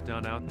 man. Well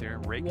done out there,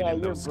 raking Yeah, in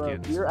you're those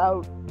broke. skids. You're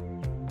out.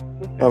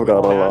 I've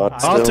got a lot.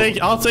 I'll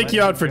still. take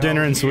you out for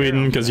dinner in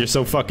Sweden because you're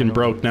so fucking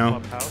broke now.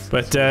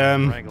 But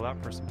wrangle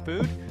up for some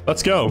food.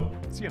 let's go.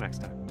 See you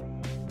next time.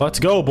 Let's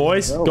go,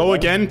 boys. Go, Go man.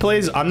 again,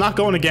 please. I'm not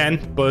going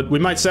again, but we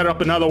might set up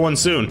another one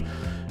soon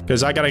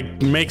because I gotta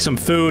make some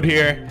food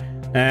here,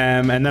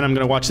 and then I'm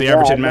gonna watch the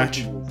Everton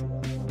match.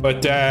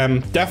 But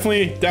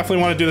definitely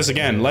want to do this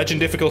again.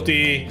 Legend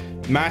difficulty,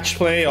 match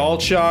play,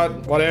 alt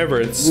shot, whatever.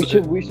 It's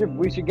We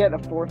should get a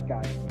fourth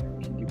guy.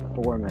 We should do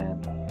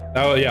 4-man.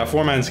 oh yeah,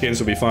 4-man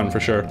skins would be fun for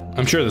sure.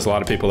 I'm sure there's a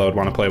lot of people that would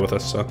want to play with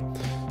us, so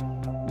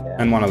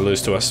and want to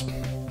lose to us.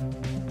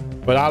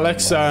 But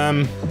Alex, do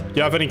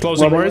you have any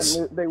closing words?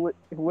 They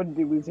wouldn't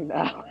be losing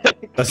now.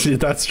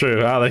 That's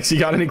true. Alex, you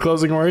got any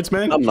closing words,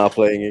 man? I'm not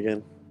playing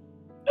again.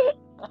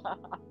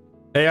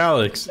 Hey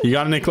Alex, you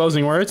got any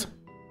closing words?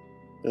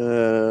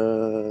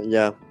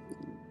 Yeah.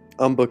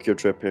 Unbook your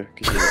trip here,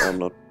 because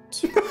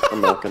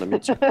I'm not gonna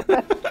meet you.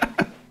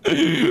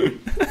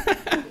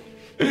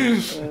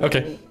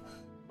 Okay.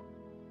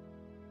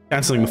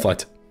 Canceling the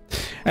flight.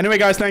 Anyway,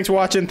 guys, thanks for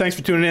watching. Thanks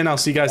for tuning in. I'll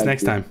see you guys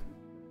next time.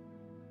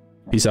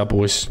 Peace out,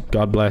 boys.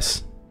 God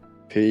bless.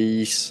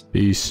 Peace.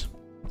 Peace.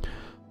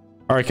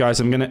 Alright, guys,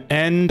 I'm gonna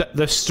end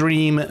the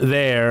stream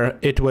there.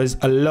 It was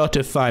a lot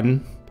of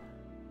fun.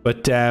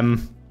 But,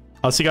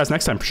 I'll see you guys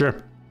next time for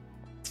sure.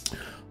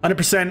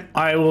 100%,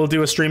 I will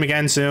do a stream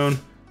again soon.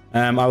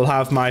 I will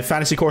have my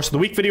Fantasy Course of the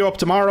Week video up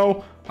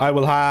tomorrow. I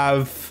will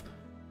have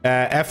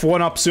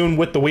F1 up soon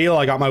with the wheel.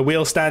 I got my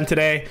wheel stand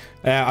today.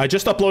 I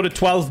just uploaded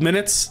 12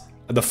 minutes,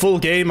 the full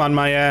game on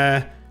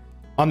my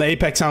on the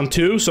TheApexHound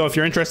 2. So if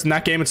you're interested in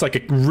that game, it's like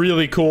a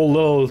really cool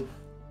little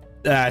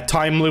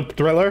time loop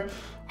thriller.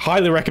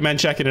 Highly recommend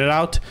checking it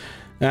out.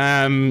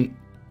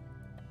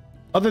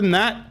 Other than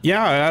that,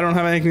 yeah, I don't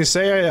have anything to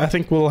say. I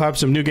think we'll have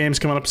some new games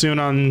coming up soon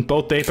on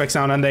both the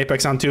TheApexHound and the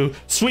TheApexHound 2.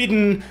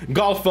 Sweden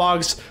golf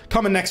vlogs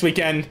coming next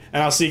weekend,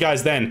 and I'll see you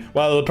guys then.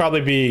 Well, it'll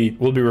probably be,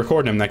 we'll be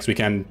recording them next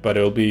weekend, but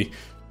it'll be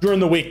during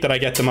the week that I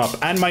get them up.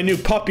 And my new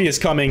puppy is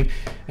coming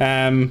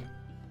in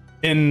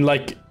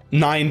like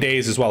 9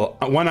 days as well.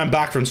 When I'm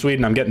back from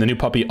Sweden, I'm getting the new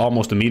puppy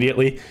almost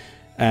immediately.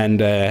 And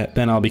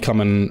then I'll be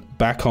coming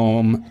back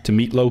home to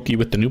meet Loki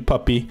with the new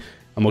puppy,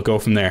 and we'll go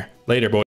from there. Later, boys.